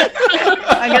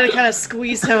 I'm gonna kind of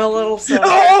squeeze him a little. So.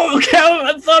 Oh, okay.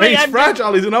 I'm sorry. He's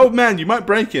fragile. He's an old man. You might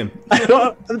break him.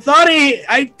 I'm sorry.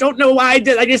 I don't know why I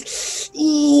did. I just.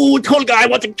 Ooh, Tolga, I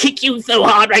want to kick you so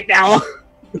hard right now.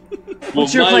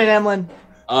 What's your plan, Emlyn?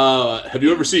 Have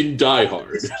you ever seen Die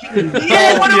Hard?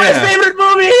 Yeah, one of my favorite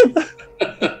movies.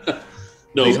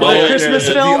 No, Christmas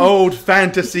film? The old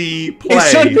fantasy play. It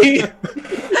should be.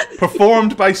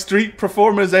 Performed by street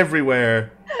performers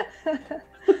everywhere.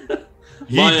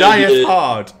 He My dieth idea-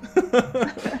 hard.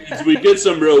 We get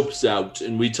some ropes out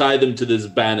and we tie them to this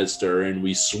banister and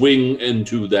we swing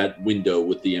into that window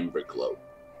with the ember glow.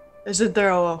 Isn't there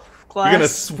a glass? You're gonna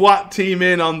SWAT team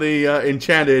in on the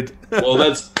enchanted. Well,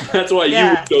 that's why you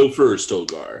would go first,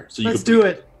 Togar. So you Let's could do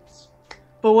it.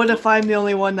 But what if I'm the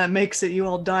only one that makes it? You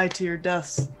all die to your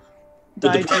deaths.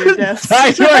 Die to your deaths.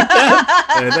 Die to our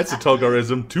death. That's a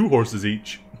Togarism. 2 horses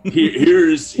each.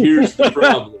 Here's the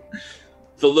problem.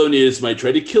 Thelonious might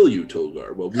try to kill you,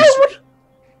 Togar. Well,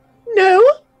 No.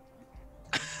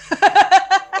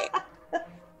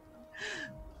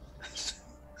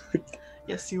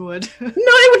 Yes, you would. No,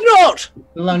 I would not!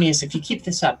 Thelonious, if you keep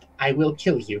this up, I will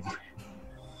kill you.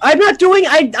 I'm not doing.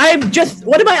 I'm just.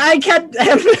 What am I? I can't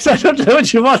have this. I don't know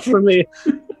what you want from me.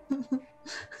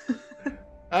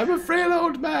 I'm a frail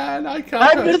old man. I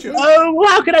can't hurt you. Oh,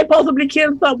 how could I possibly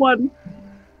kill someone?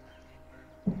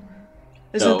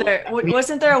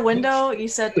 Wasn't there a window? You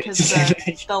said because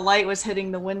the light was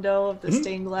hitting the window of the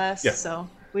stained glass, so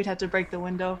we'd have to break the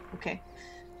window. Okay.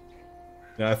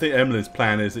 Now, I think Emily's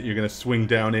plan is that you're going to swing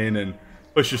down in and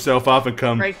push yourself off and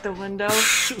come break the window,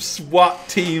 SWAT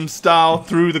team style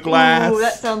through the glass. Ooh,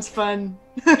 that sounds fun.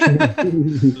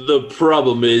 The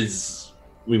problem is,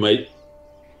 we might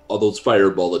all those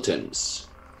fireball attempts.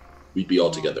 We'd be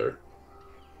all together.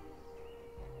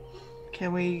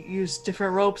 Can we use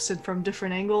different ropes and from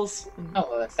different angles? Oh,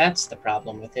 well, if that's the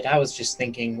problem with it, I was just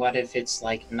thinking, what if it's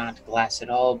like not glass at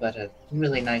all, but a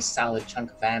really nice solid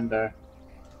chunk of amber,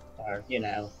 or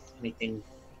anything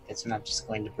that's not just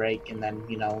going to break, and then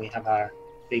we have our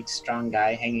big strong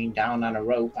guy hanging down on a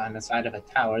rope on the side of a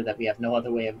tower that we have no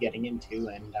other way of getting into,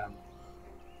 and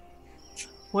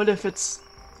what if it's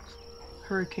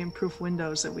hurricane-proof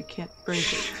windows that we can't break?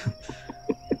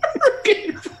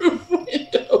 Hurricane-proof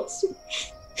windows.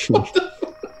 What the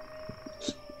fuck?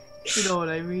 You know what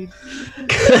I mean?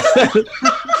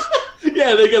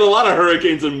 Yeah, they get a lot of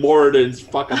hurricanes in Moradin's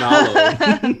fucking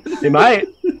hollow. They might.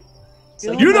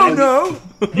 You don't know.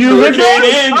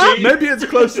 Maybe it's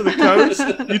close to the coast.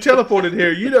 You teleported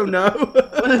here. You don't know.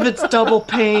 What if it's double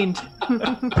paned?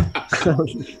 What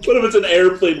if it's an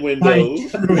airplane window?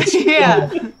 Yeah.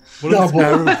 What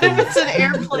if it's an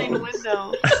airplane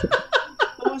window?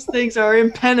 Those things are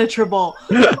impenetrable.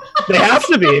 They have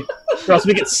to be, or else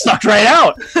we get sucked right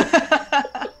out.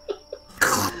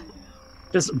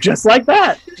 just like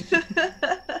that.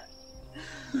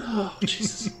 Oh,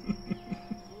 Jesus.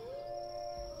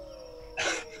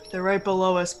 They're right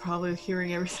below us, probably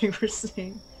hearing everything we're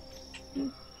saying.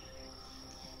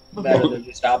 Better than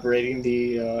just operating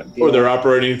or they're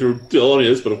operating through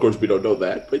Thelonious, but of course we don't know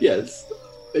that. But yes,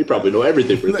 they probably know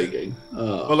everything we're thinking.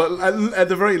 Well, at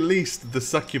the very least, the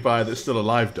succubi that's still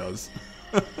alive does.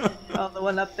 Oh, the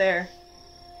one up there.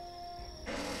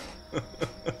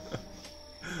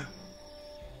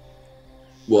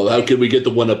 Well, how can we get the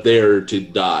one up there to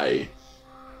die?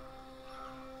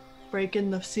 Break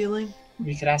in the ceiling?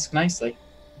 We could ask nicely.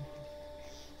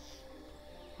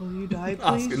 Will you die,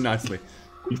 please? Ask it nicely.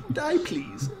 Will you die,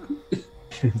 please?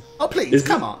 Oh, please,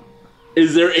 come on.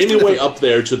 Is there any way up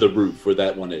there to the roof where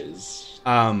that one is?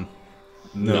 No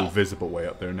visible way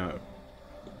up there, no.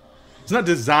 It's not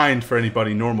designed for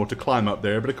anybody normal to climb up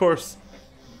there, but of course...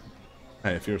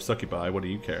 Hey, if you're a succubi, what do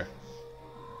you care?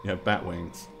 You have bat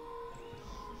wings.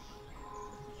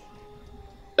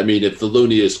 I mean, if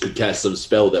Thelonious could cast some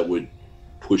spell that would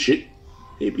push it,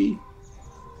 maybe?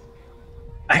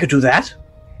 I could do that.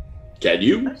 Can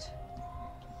you?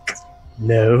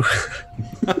 No.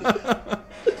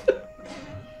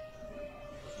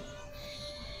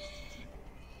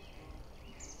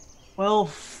 Well,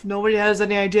 if nobody has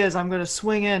any ideas, I'm going to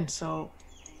swing in, so...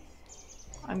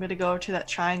 I'm going to go to that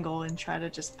triangle and try to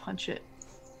just punch it.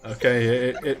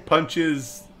 Okay, it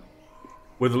punches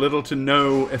with little to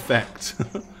no effect.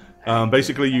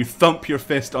 Basically, you thump your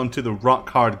fist onto the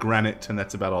rock-hard granite, and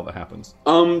that's about all that happens.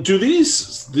 Do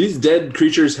these dead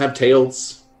creatures have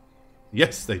tails?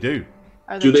 Yes, they do.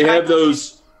 Do they have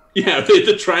those... Yeah,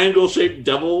 the triangle-shaped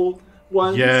devil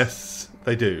ones? Yes,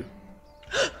 they do.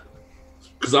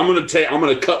 Because I'm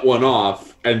gonna cut one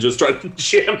off and just try to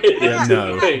jam it into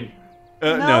the thing.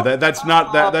 No, that's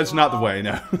not the way.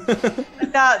 No.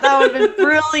 That would have been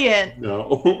brilliant.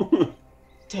 No.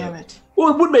 Damn it.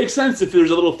 Well, it would make sense if there's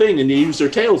a little thing and they use their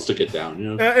tails to get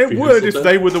down. It would if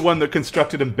they were the one that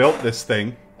constructed and built this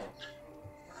thing.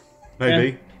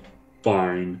 Maybe. Yeah.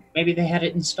 Fine. Maybe they had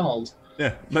it installed.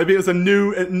 Yeah, maybe it was a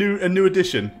new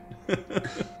addition.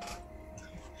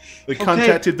 They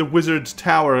contacted the Wizard's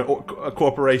Tower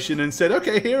Corporation and said,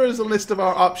 okay, here is a list of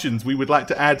our options we would like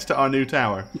to add to our new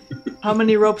tower. How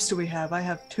many ropes do we have? I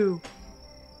have 2.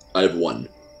 I have 1.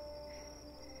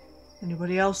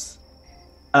 Anybody else?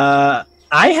 I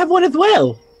have 1 as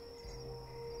well.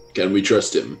 Can we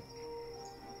trust him?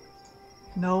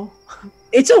 No.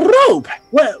 It's a rope!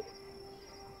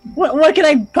 What can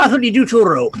I possibly do to a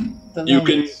rope? You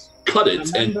can cut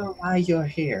it and... Remember why you're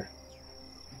here.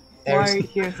 Why are you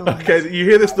here? Okay, you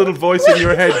hear this little voice in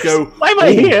your head go... Why am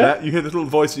I here? You hear this little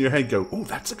voice in your head go, oh,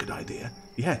 that's a good idea.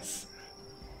 Yes.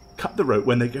 Cut the rope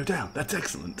when they go down. That's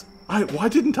excellent. Why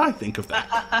didn't I think of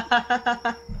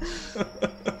that?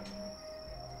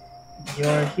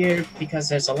 You're here because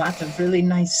there's a lot of really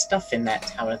nice stuff in that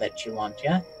tower that you want,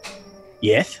 yeah?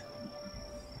 Yes.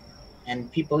 and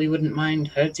people you wouldn't mind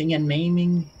hurting and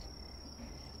maiming?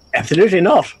 Absolutely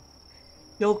not.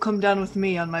 You'll come down with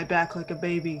me on my back like a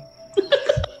baby.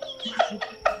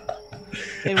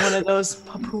 In one of those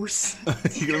papoose.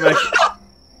 You're gonna make.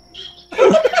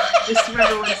 Just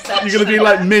remember when Satch You're gonna be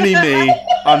like Mini-Me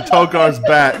on Tolgar's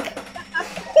back.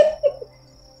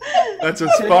 That's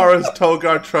as far as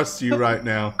Tolgar trusts you right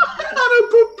now. On a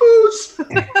papoose.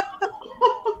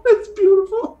 That's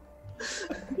beautiful.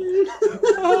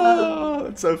 Oh,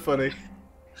 that's so funny.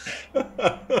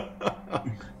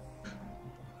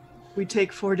 We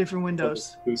take 4 different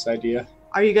windows. Whose idea?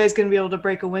 Are you guys going to be able to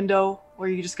break a window, or are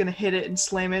you just going to hit it and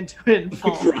slam into it and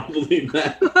fall? Probably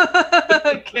that.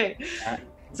 Okay.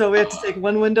 So we have to take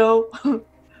 1 window?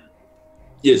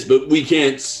 Yes, but we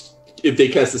can't. If they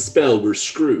cast a spell, we're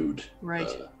screwed. Right.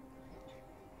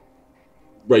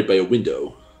 Right by a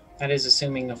window. That is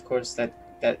assuming, of course, that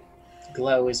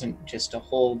glow isn't just a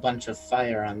whole bunch of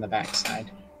fire on the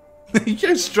backside. You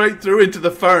go straight through into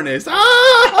the furnace.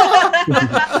 Ah!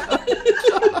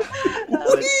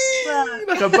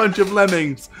 Like a bunch of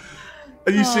lemmings.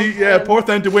 And you see, poor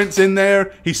Thunderwind's in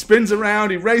there. He spins around,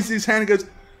 he raises his hand and goes,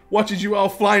 watches you all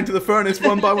fly into the furnace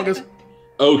one by one, goes,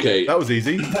 okay. That was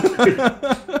easy.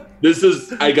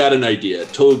 I got an idea.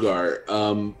 Tolgar,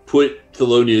 put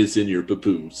Thelonious in your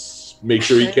papoose. Make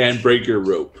sure you can't break your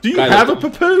rope. Do you have a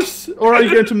papoose? Or are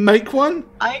you going to make one?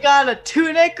 I got a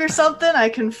tunic or something. I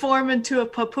can form into a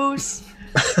papoose.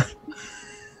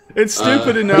 It's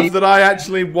stupid enough that I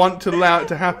actually want to allow it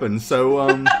to happen. So,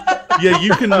 yeah,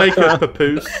 you can make a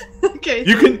papoose. Okay.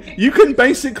 You can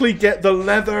basically get the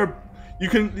leather. You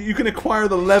can acquire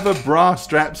the leather bra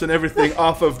straps and everything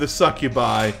off of the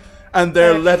succubi, and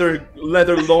their leather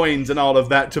loins and all of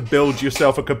that to build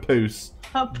yourself a caboose.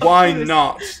 Why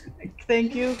not?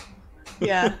 Thank you.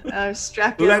 Yeah, I was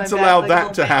strapped. Let's allow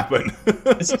that to happen.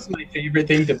 This is my favorite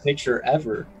thing to picture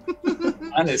ever.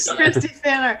 Honestly. Christy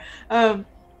fan art.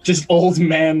 Just old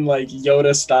man, like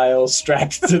Yoda style,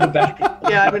 strapped to the back.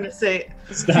 Yeah, I'm gonna say,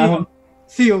 down.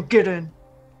 Theo, get in.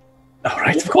 All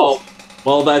right, of course.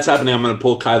 While that's happening, I'm going to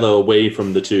pull Kylo away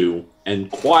from the two,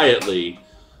 and quietly,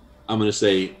 I'm going to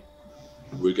say,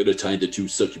 we're going to tie the 2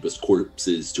 succubus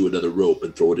corpses to another rope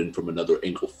and throw it in from another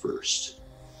angle first.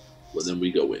 Well, then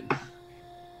we go in.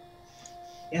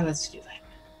 Yeah, let's do that.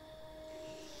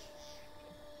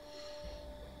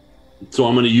 So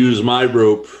I'm going to use my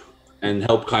rope and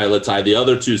help Kyla tie the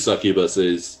other 2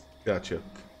 succubuses. Gotcha.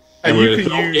 And we're going to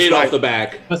throw 8 off the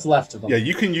back. What's left of them? Yeah,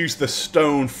 you can use the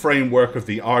stone framework of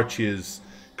the arches,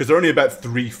 because they're only about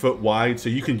 3 foot wide, so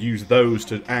you can use those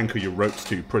to anchor your ropes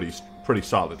to pretty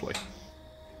solidly.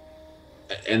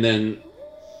 And then...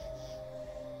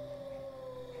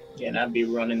 Yeah, and I'd be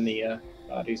running the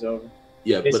bodies over.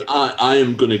 Yeah, but I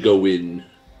am going to go in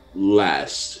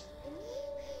last.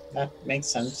 That makes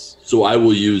sense. So I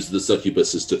will use the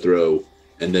succubuses to throw,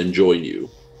 and then join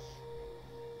you.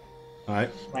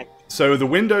 Alright. So the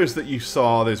windows that you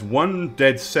saw, there's one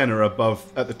dead center at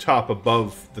the top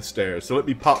above the stairs. So let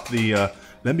me pop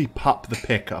the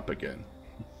pick up again.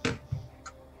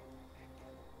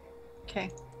 Okay.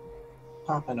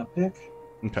 Popping a pick.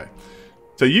 Okay.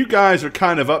 So you guys are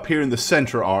kind of up here in the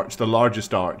center arch, the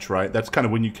largest arch, right? That's kind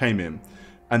of when you came in.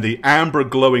 And the amber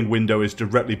glowing window is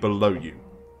directly below you.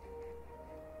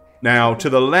 Now, to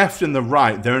the left and the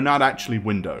right, they're not actually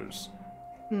windows.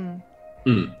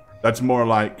 That's more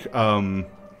like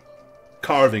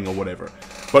carving or whatever.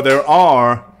 But there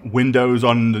are windows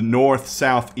on the north,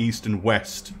 south, east, and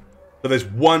west. So there's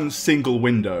one single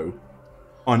window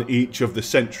on each of the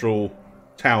central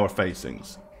tower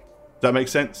facings. Does that make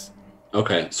sense?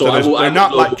 Okay. So they're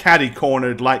not like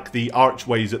catty-cornered like the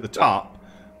archways at the top.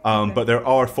 But there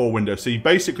are 4 windows. So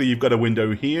you've got a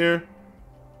window here,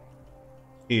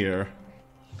 here,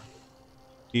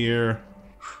 here,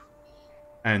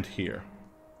 and here.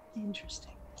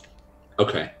 Interesting.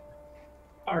 Okay.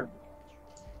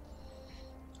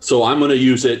 So I'm going to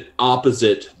use it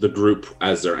opposite the group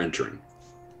as they're entering.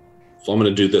 So I'm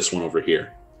going to do this one over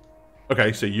here.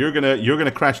 Okay, so you're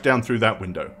gonna crash down through that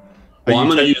window. Well, I'm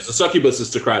going to use the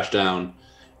succubuses to crash down,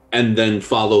 and then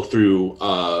follow through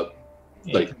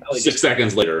 6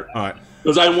 seconds later. All right.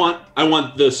 Because I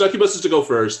want the succubuses to go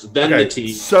first, then the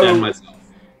tea, then myself.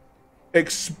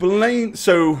 Explain.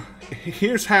 So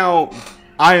here's how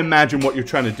I imagine what you're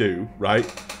trying to do. Right?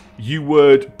 You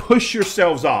would push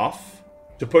yourselves off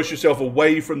to push yourself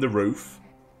away from the roof,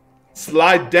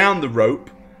 slide down the rope,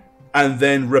 and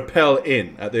then rappel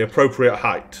in at the appropriate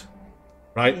height.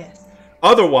 Right? Yes.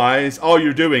 Otherwise, all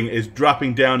you're doing is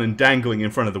dropping down and dangling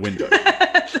in front of the window.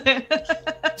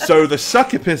 So the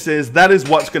succubuses, that is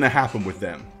what's going to happen with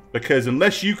them. Because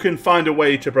unless you can find a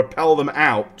way to propel them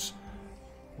out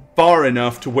far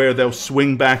enough to where they'll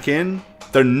swing back in,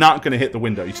 they're not going to hit the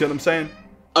window. You see what I'm saying?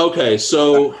 Okay,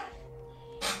 so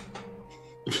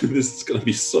this is going to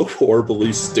be so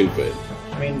horribly stupid.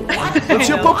 I mean, What's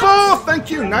your papa? Thank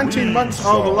you. 19 months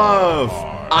of love.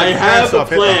 I have a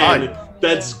plan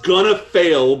that's going to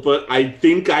fail, but I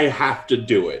think I have to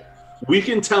do it. We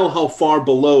can tell how far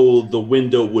below the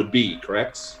window would be,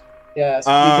 correct? yes.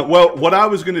 Well, what I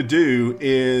was going to do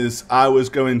is I was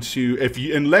going to,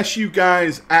 unless you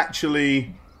guys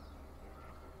actually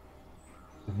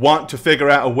want to figure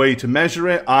out a way to measure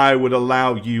it, I would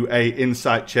allow you a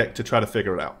insight check to try to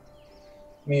figure it out.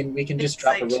 I mean, we can just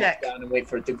drop a rope check. down and wait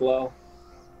for it to glow.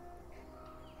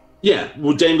 Yeah,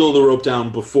 we'll dangle the rope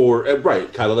down before...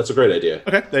 right, Kylo, that's a great idea.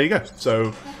 Okay, there you go.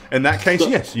 So, in that case,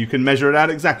 yes, you can measure it out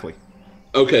exactly.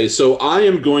 Okay, so I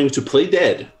am going to play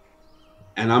dead,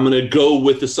 and I'm going to go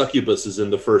with the succubuses in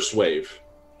the first wave.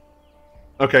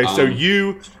 Okay, so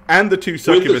you and the two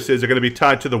succubuses are going to be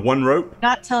tied to the one rope.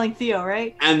 Not telling Theo,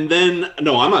 right? And then...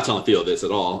 No, I'm not telling Theo this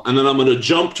at all. And then I'm going to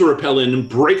jump to rappel in and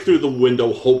break through the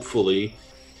window, hopefully,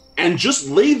 and just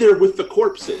lay there with the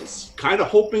corpses, kind of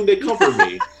hoping they cover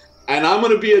me. And I'm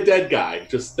going to be a dead guy,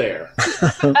 just there.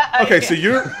 Okay, so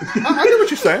you're... I get what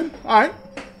you're saying. All right.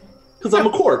 Because I'm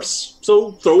a corpse.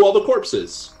 So throw all the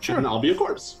corpses. Sure. And I'll be a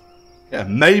corpse. Yeah,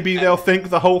 maybe they'll think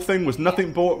the whole thing was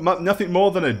nothing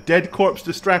more than a dead corpse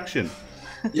distraction.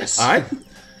 Yes. All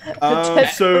right.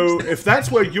 So if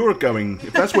that's where you're going,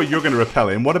 to repel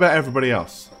in, what about everybody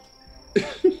else?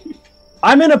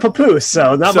 I'm in a papoose,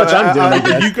 so not much I'm doing.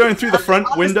 I Are you going through the front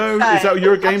window? side. Is that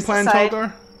your game plan, Opposite side.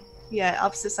 Tolgar? Yeah,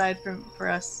 opposite side for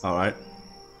us. All right.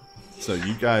 So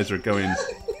you guys are going...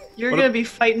 You're going to be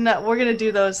fighting up. We're going to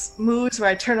do those moves where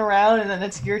I turn around and then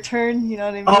it's your turn. You know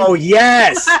what I mean? Oh,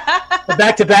 yes! The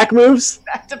back-to-back moves?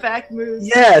 Back-to-back moves.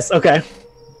 Yes, okay.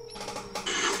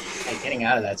 Hey, getting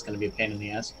out of that's going to be a pain in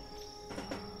the ass.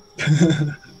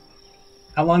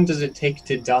 How long does it take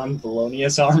to don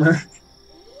Thelonious armor?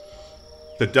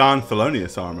 The Don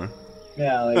Thelonious armor.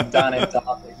 Yeah, like don it,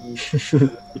 don it.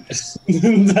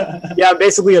 Yeah,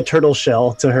 basically a turtle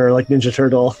shell to her, like Ninja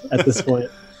Turtle at this point.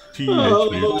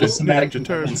 Ninja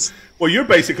Turtles. Well, you're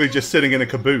basically just sitting in a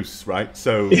caboose, right?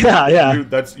 So yeah.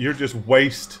 You're just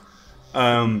waste.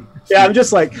 Yeah, I'm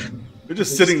just like... You're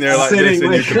just sitting there like this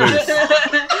in your caboose.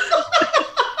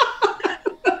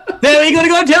 There we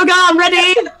go, Toga! I'm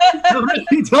ready! I'm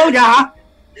ready, Toga!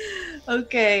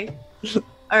 Okay.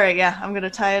 All right, yeah, I'm going to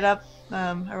tie it up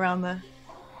around the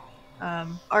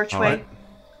archway. Right.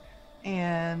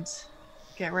 And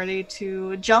get ready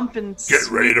to jump and... Get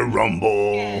ready to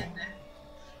rumble.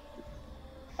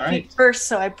 All right. First,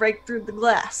 so I break through the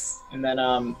glass. And then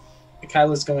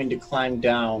Kyla's going to climb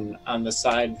down on the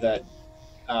side that,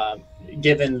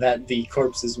 given that the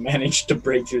corpses managed to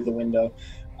break through the window,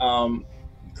 climb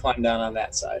down on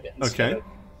that side instead of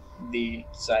the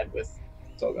side with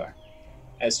Togar,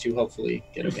 as to hopefully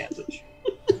get advantage.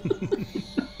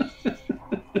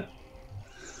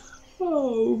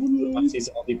 Oh, nice. These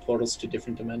all be portals to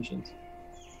different dimensions.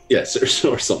 Yes,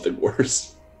 or something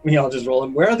worse. We all just roll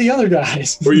in. Where are the other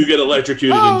guys? Or you get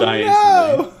electrocuted and die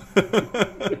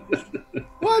instantly.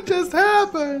 What just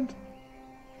happened?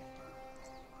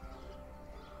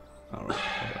 All right.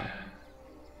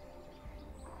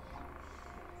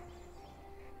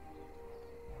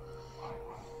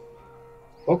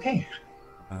 Okay.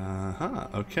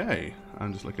 Okay.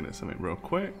 I'm just looking at something real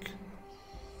quick.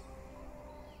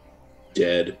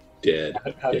 Dead.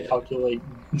 How to calculate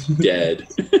Dead.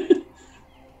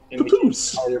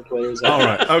 how your players are. All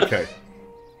right. Okay.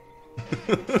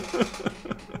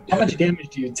 How much damage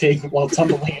do you take while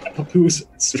tumbling in a papoose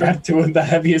strapped to the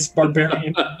heaviest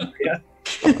barbarian?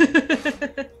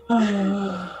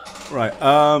 Right.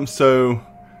 So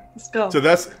Let's go.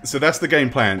 So that's the game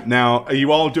plan. Now, are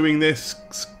you all doing this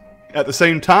at the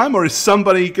same time, or is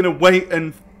somebody going to wait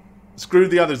and screw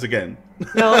the others again?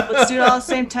 No, let's do it all at the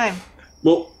same time.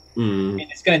 Well, I mean,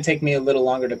 it's going to take me a little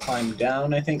longer to climb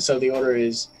down, I think. So the order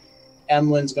is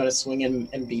Emlyn's going to swing in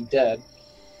and be dead.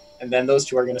 And then those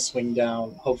two are going to swing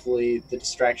down. Hopefully the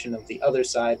distraction of the other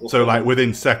side will... So, like,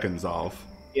 within seconds of...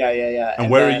 Yeah. And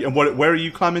where are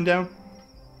you climbing down?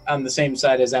 On the same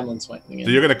side as Emlyn swinging in.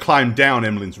 So you're going to climb down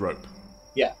Emlyn's rope?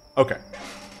 Yeah. Okay.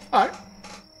 All right.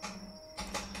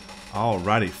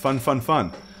 Alrighty.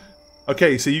 Fun.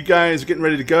 Okay, so you guys are getting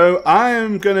ready to go. I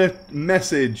am going to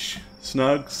message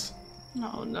Snugs.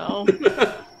 Oh, no.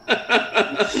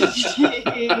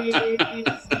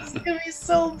 Jeez. This is going to be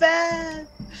so bad.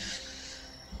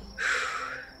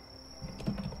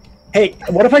 Hey,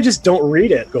 what if I just don't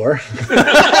read it, Gore?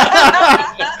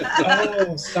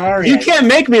 Oh, sorry. You can't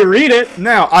make me read it.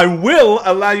 Now, I will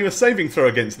allow you a saving throw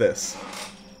against this.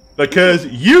 Because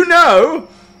you know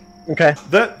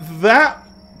that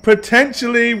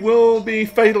potentially will be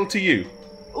fatal to you.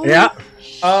 Ooh. Yeah.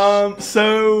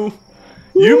 So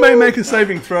you may make a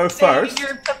saving throw first.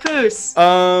 Your papoose.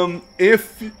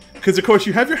 Because of course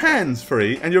you have your hands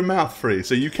free and your mouth free,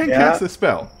 so you can cast the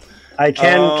spell. I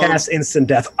can cast instant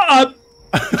death.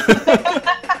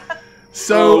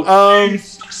 So you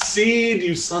succeed,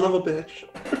 you son of a bitch.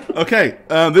 Okay,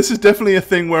 this is definitely a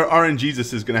thing where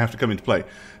RNGesus is going to have to come into play.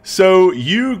 So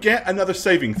you get another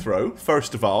saving throw,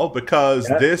 first of all, because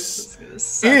this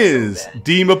is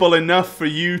deemable enough for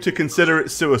you to consider it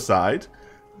suicide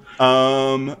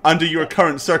under your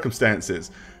current circumstances.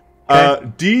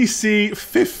 DC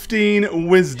 15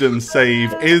 Wisdom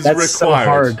save is required. So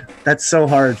hard. That's so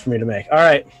hard for me to make. All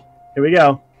right, here we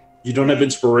go. You don't have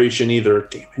inspiration either.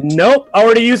 Damn it. Nope,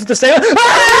 already used it to save.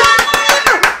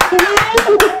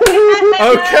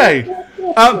 Okay.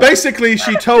 Basically,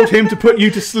 she told him to put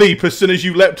you to sleep as soon as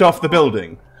you leapt off the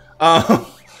building. So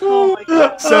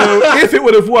if it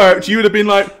would have worked, you would have been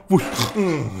like, and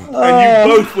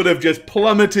you both would have just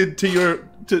plummeted to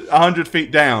 100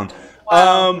 feet down.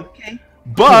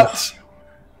 But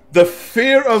the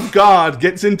fear of God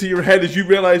gets into your head as you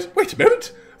realize, wait a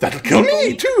minute, that'll kill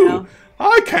me too.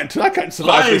 I can't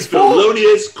survive this fall.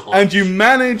 And you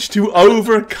manage to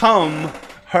overcome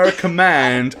her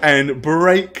command and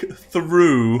break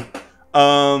through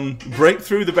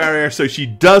the barrier, so she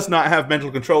does not have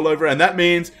mental control over it, and that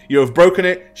means you have broken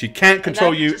it. She can't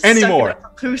control you anymore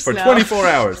for 24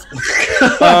 hours.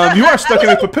 You are stuck in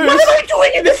a papoose. What am I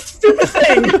doing in this stupid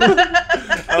thing?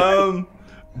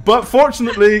 But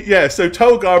fortunately, so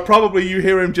Tolgar, probably you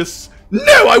hear him just,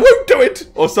 no, I won't do it,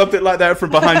 or something like that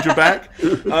from behind your back.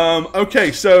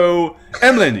 Okay, so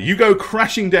Emlyn, you go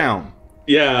crashing down.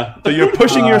 Yeah. So you're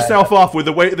pushing yourself off with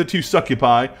the weight of the two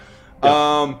succubi,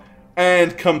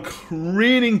 and come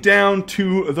careening down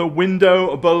to the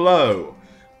window below.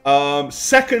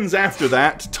 Seconds after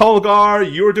that,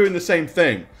 Tolgar, you're doing the same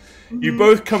thing. You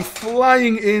both come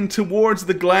flying in towards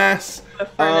the glass.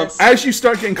 As you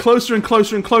start getting closer and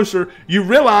closer and closer, you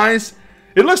realize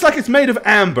it looks like it's made of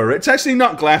amber. It's actually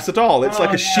not glass at all. It's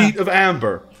like a sheet of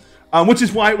amber, which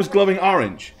is why it was glowing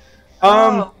orange. Is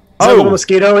there a little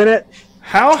mosquito in it?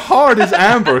 How hard is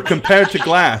amber compared to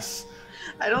glass?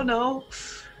 I don't know.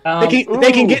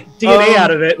 They can get DNA out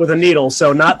of it with a needle,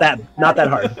 so not that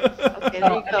hard. Okay,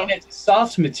 there you go. I mean, it's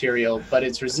soft material, but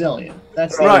it's resilient.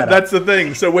 That's right. That's the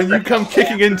thing. So when you come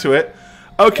kicking into it,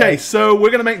 so we're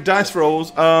gonna make dice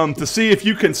rolls to see if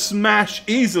you can smash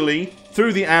easily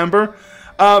through the amber.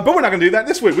 But we're not going to do that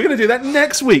this week. We're going to do that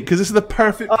next week, because this is the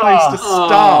perfect place to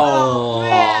start.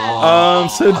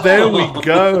 So there we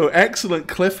go. Excellent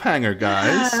cliffhanger,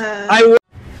 guys.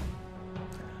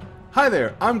 Hi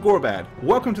there, I'm Gorbad.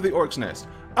 Welcome to the Orc's Nest.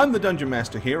 I'm the Dungeon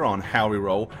Master here on How We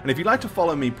Roll, and if you'd like to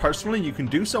follow me personally, you can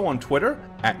do so on Twitter,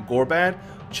 @Gorbad.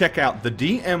 Check out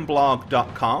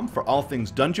thedmblog.com for all things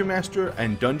Dungeon Master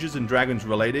and Dungeons & Dragons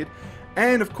related.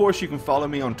 And of course, you can follow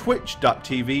me on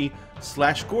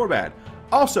twitch.tv/Gorbad.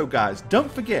 Also, guys, don't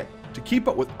forget to keep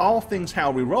up with all things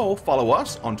How We Roll. Follow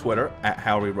us on Twitter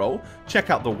 @HowWeRoll. Check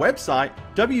out the website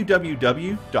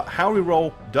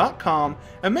www.howweroll.com,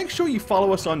 and make sure you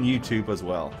follow us on YouTube as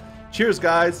well. Cheers,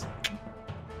 guys.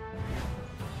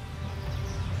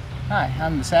 Hi,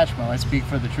 I'm the Satchmo. I speak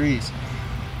for the trees.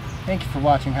 Thank you for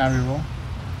watching How We Roll.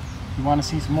 If you want to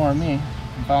see some more of me, you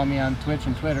can follow me on Twitch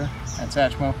and Twitter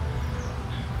 @Satchmo.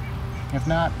 If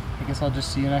not, I guess I'll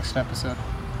just see you next episode.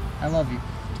 I love you.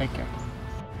 Take care.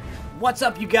 What's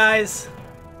up, you guys?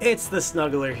 It's the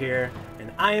Snuggler here,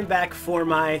 and I am back for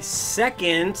my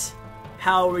second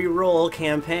How We Roll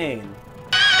campaign.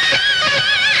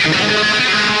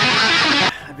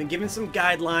 I've been given some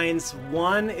guidelines.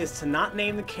 One is to not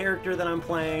name the character that I'm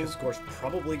playing. Of course,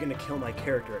 probably gonna kill my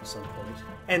character at some point.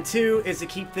 And two is to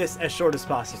keep this as short as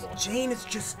possible. Jane is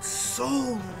just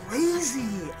so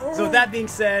lazy. So with that being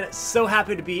said, so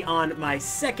happy to be on my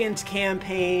second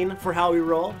campaign for How We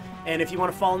Roll. And if you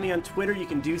want to follow me on Twitter, you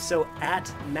can do so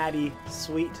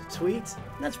 @MaddieSweetTweet.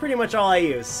 That's pretty much all I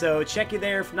use. So check you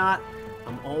there. If not,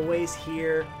 I'm always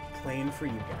here playing for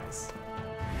you guys.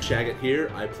 Shagget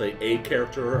here. I play a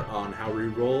character on How We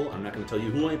Roll. I'm not going to tell you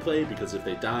who I play, because if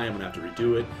they die, I'm going to have to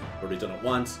redo it. I've already done it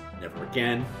once, never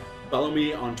again. Follow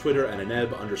me on Twitter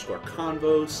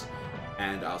 @Aneb_convos,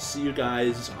 and I'll see you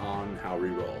guys on How We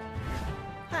Roll.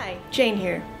 Hi, Jane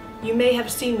here. You may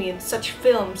have seen me in such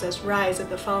films as Rise of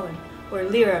the Fallen or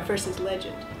Lyra vs.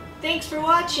 Legend. Thanks for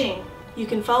watching! You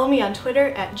can follow me on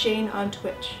Twitter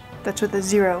 @JaneOnTwitch. That's with a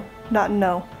 0, not an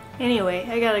O. Anyway,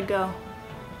 I gotta go.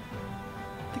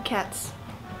 The cats.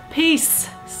 Peace,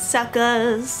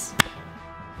 suckers!